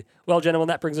 indeed. Well, gentlemen,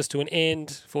 that brings us to an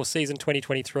end for season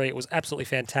 2023. It was absolutely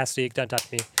fantastic. Don't touch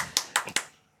me.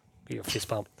 Give you a fist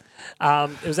bump.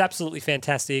 It was absolutely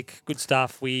fantastic. Good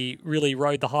stuff. We really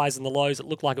rode the highs and the lows. It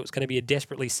looked like it was going to be a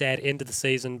desperately sad end of the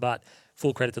season, but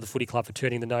full credit to the footy club for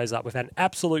turning the nose up. We've had an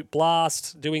absolute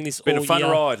blast doing this Been all a fun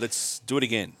year. ride. Let's do it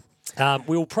again.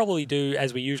 We'll probably do,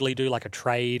 as we usually do, like a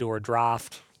trade or a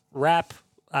draft wrap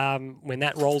when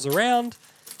that rolls around.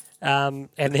 And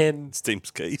then It's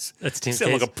Tim's keys. It's Tim's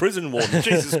Sound keys. like a prison warden.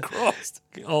 Jesus Christ.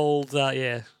 old,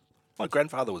 yeah. My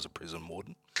grandfather was a prison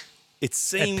warden. It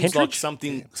seems Pentridge? like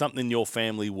something your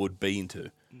family would be into.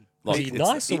 Was Like, he it's-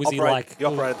 nice, or was he like... He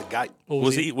operated the gate. or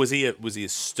Was he a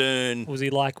stern? Was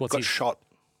he like, what's Got his... shot.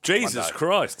 Jesus one day.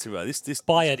 Christ, Timbo, this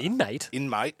By an inmate?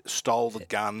 Inmate stole the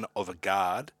gun of a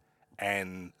guard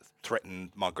and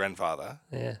threatened my grandfather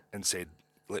Yeah. and said,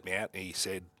 "Let me out." And he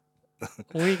said,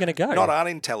 Where are you going to go? "Not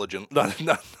unintelligent." No.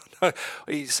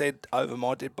 He said, "Over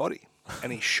my dead body,"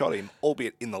 and he shot him,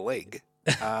 albeit in the leg.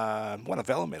 Won a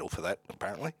Valor medal for that,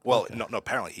 apparently. Well, not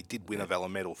apparently. He did win a Valor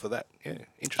medal for that. Yeah,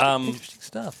 interesting. Interesting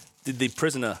stuff. Did the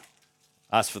prisoner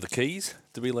ask for the keys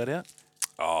to be let out?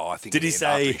 I think did he in the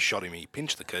end, after say- he shot him, he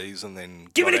pinched the keys and then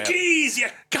Give me got the out. keys, you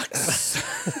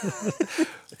cucks!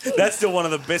 That's still one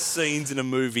of the best scenes in a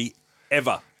movie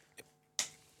ever.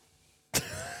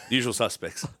 Usual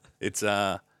Suspects. It's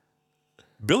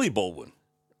Billy Baldwin,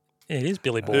 Yeah, it is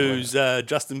Billy Baldwin. who's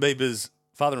Justin Bieber's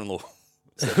father-in-law.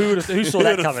 Who saw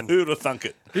that coming? Who would have thunk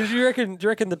it? Do you reckon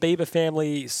the Bieber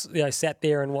family, sat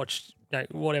there and watched,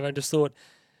 whatever, and just thought,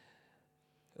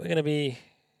 he's going to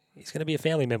be a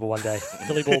family member one day.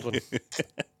 Billy Baldwin.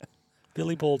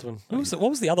 Billy Baldwin. What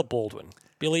was the other Baldwin?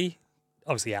 Billy,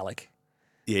 obviously Alec.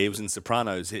 Yeah, he was in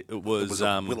Sopranos. It was, It was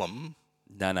Willem,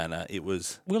 No. It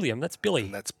was William, that's Billy.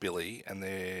 and that's Billy, and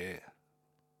they're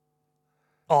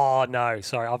Oh no,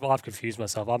 sorry, I've confused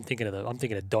myself. I'm thinking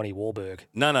of Donnie Wahlberg.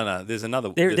 no. There's another.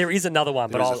 There is another one,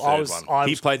 but There is a I third was one.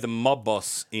 He played the mob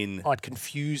boss in I'd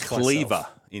confused Cleaver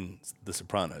myself. in The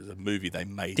Sopranos, a movie they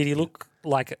made. Did he look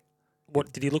like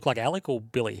Did he look like Alec or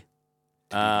Billy?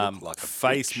 look like a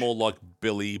face bitch? more like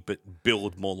Billy, but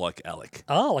build more like Alec.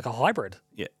 Oh, like a hybrid,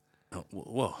 Yeah. Oh,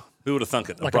 whoa. Who would have thunk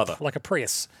it? A like brother. like a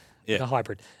Prius. Yeah. Like a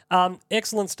hybrid.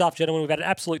 Excellent stuff, gentlemen. We've had an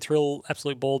absolute thrill,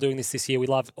 absolute ball doing this year. We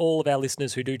love all of our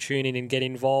listeners who do tune in and get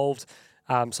involved.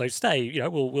 So stay,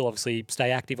 we'll obviously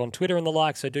stay active on Twitter and the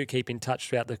like. So do keep in touch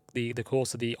throughout the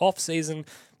course of the off season.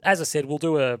 As I said, we'll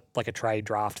do a trade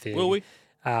draft thing. Will we?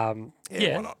 Why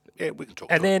not? Yeah, we can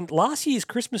talk. And to it. then last year's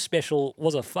Christmas special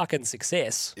was a fucking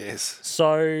success. Yes.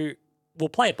 So we'll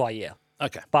play it by year,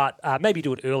 Okay. but maybe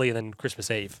do it earlier than Christmas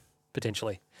Eve,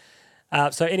 potentially.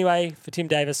 So anyway, for Tim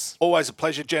Davis, Always a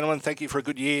pleasure, gentlemen. Thank you for a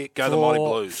good year. Go the Mighty for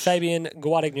Blues. Fabian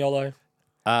Guadagnolo,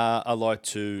 I'd like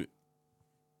to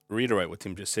reiterate what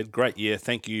Tim just said. Great year.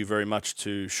 Thank you very much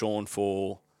to Sean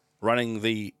for running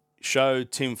the show.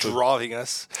 Tim for Driving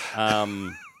us.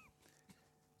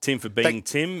 Tim for being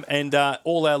Tim, and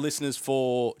all our listeners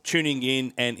for tuning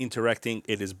in and interacting.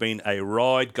 It has been a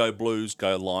ride. Go Blues,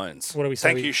 go Lions. what do we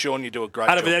say? Thank you, Sean. You do a great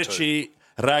job too. Arrivederci,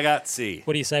 ragazzi.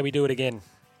 What do you say we do it again?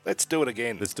 Let's do it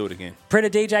again. Let's do it again. Prenner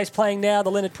DJ's playing now,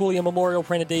 the Leonard Puglia Memorial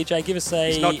Prenner DJ. Give us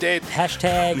a He's not dead.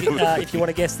 hashtag if you want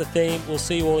to guess the theme. We'll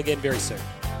see you all again very soon.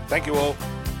 Thank you all.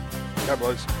 Go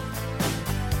Blues.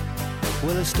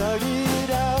 Well, I started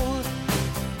out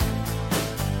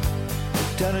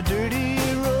down a dirty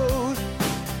road.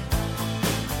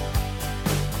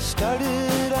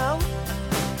 Started out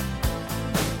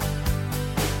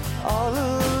all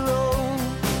alone,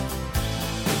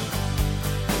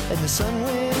 and the sun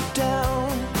went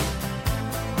down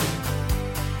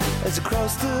as I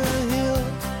crossed the hill,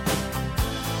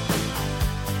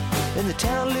 and the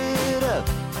town lit up.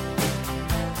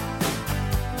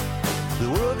 The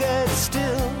world got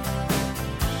still.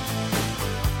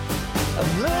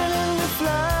 I'm learning to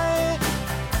fly,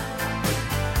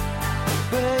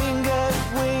 but I ain't got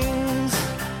wings.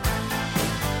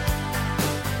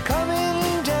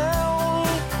 Coming down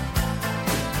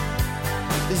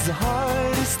is the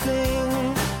hardest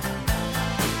thing.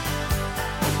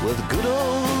 Well, the good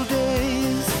old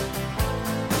days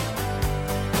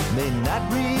may not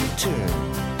return,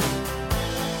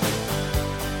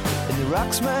 and the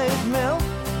rocks might melt,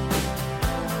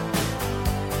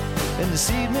 and the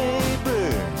seed may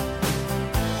burn.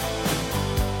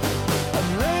 I'm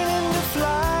learning to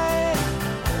fly,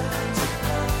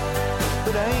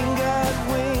 but I ain't got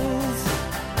wings.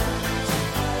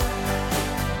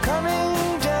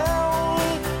 Coming down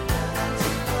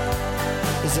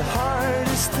is the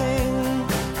hardest thing.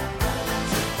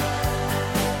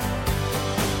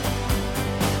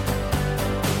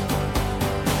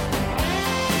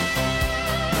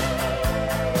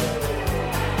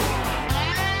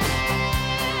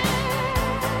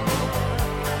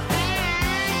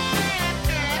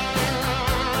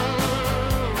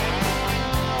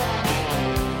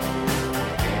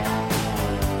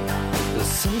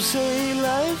 Some say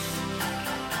life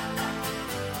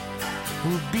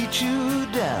will beat you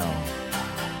down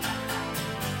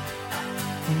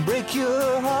and break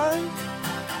your heart,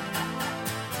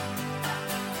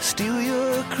 steal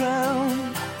your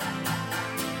crown.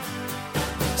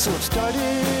 So it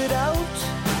started out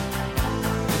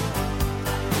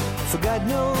for God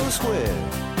knows where.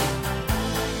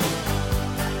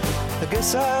 I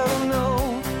guess I'll know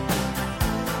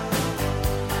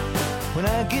when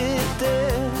I get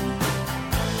there.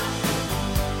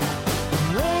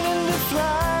 I'm learning to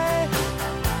fly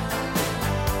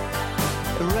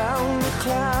around the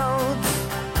clouds,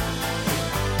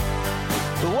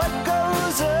 but what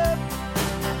goes up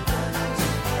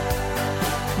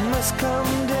must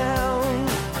come down.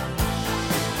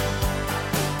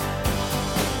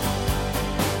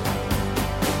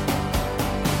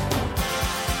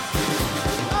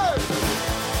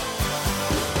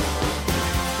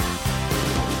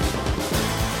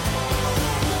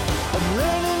 I'm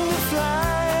learning to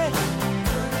fly,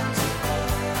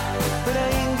 but I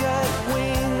ain't got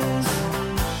wings.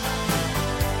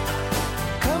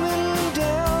 Coming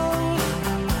down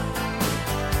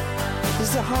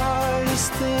is the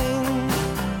hardest thing.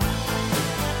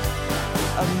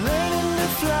 I'm learning to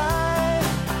fly.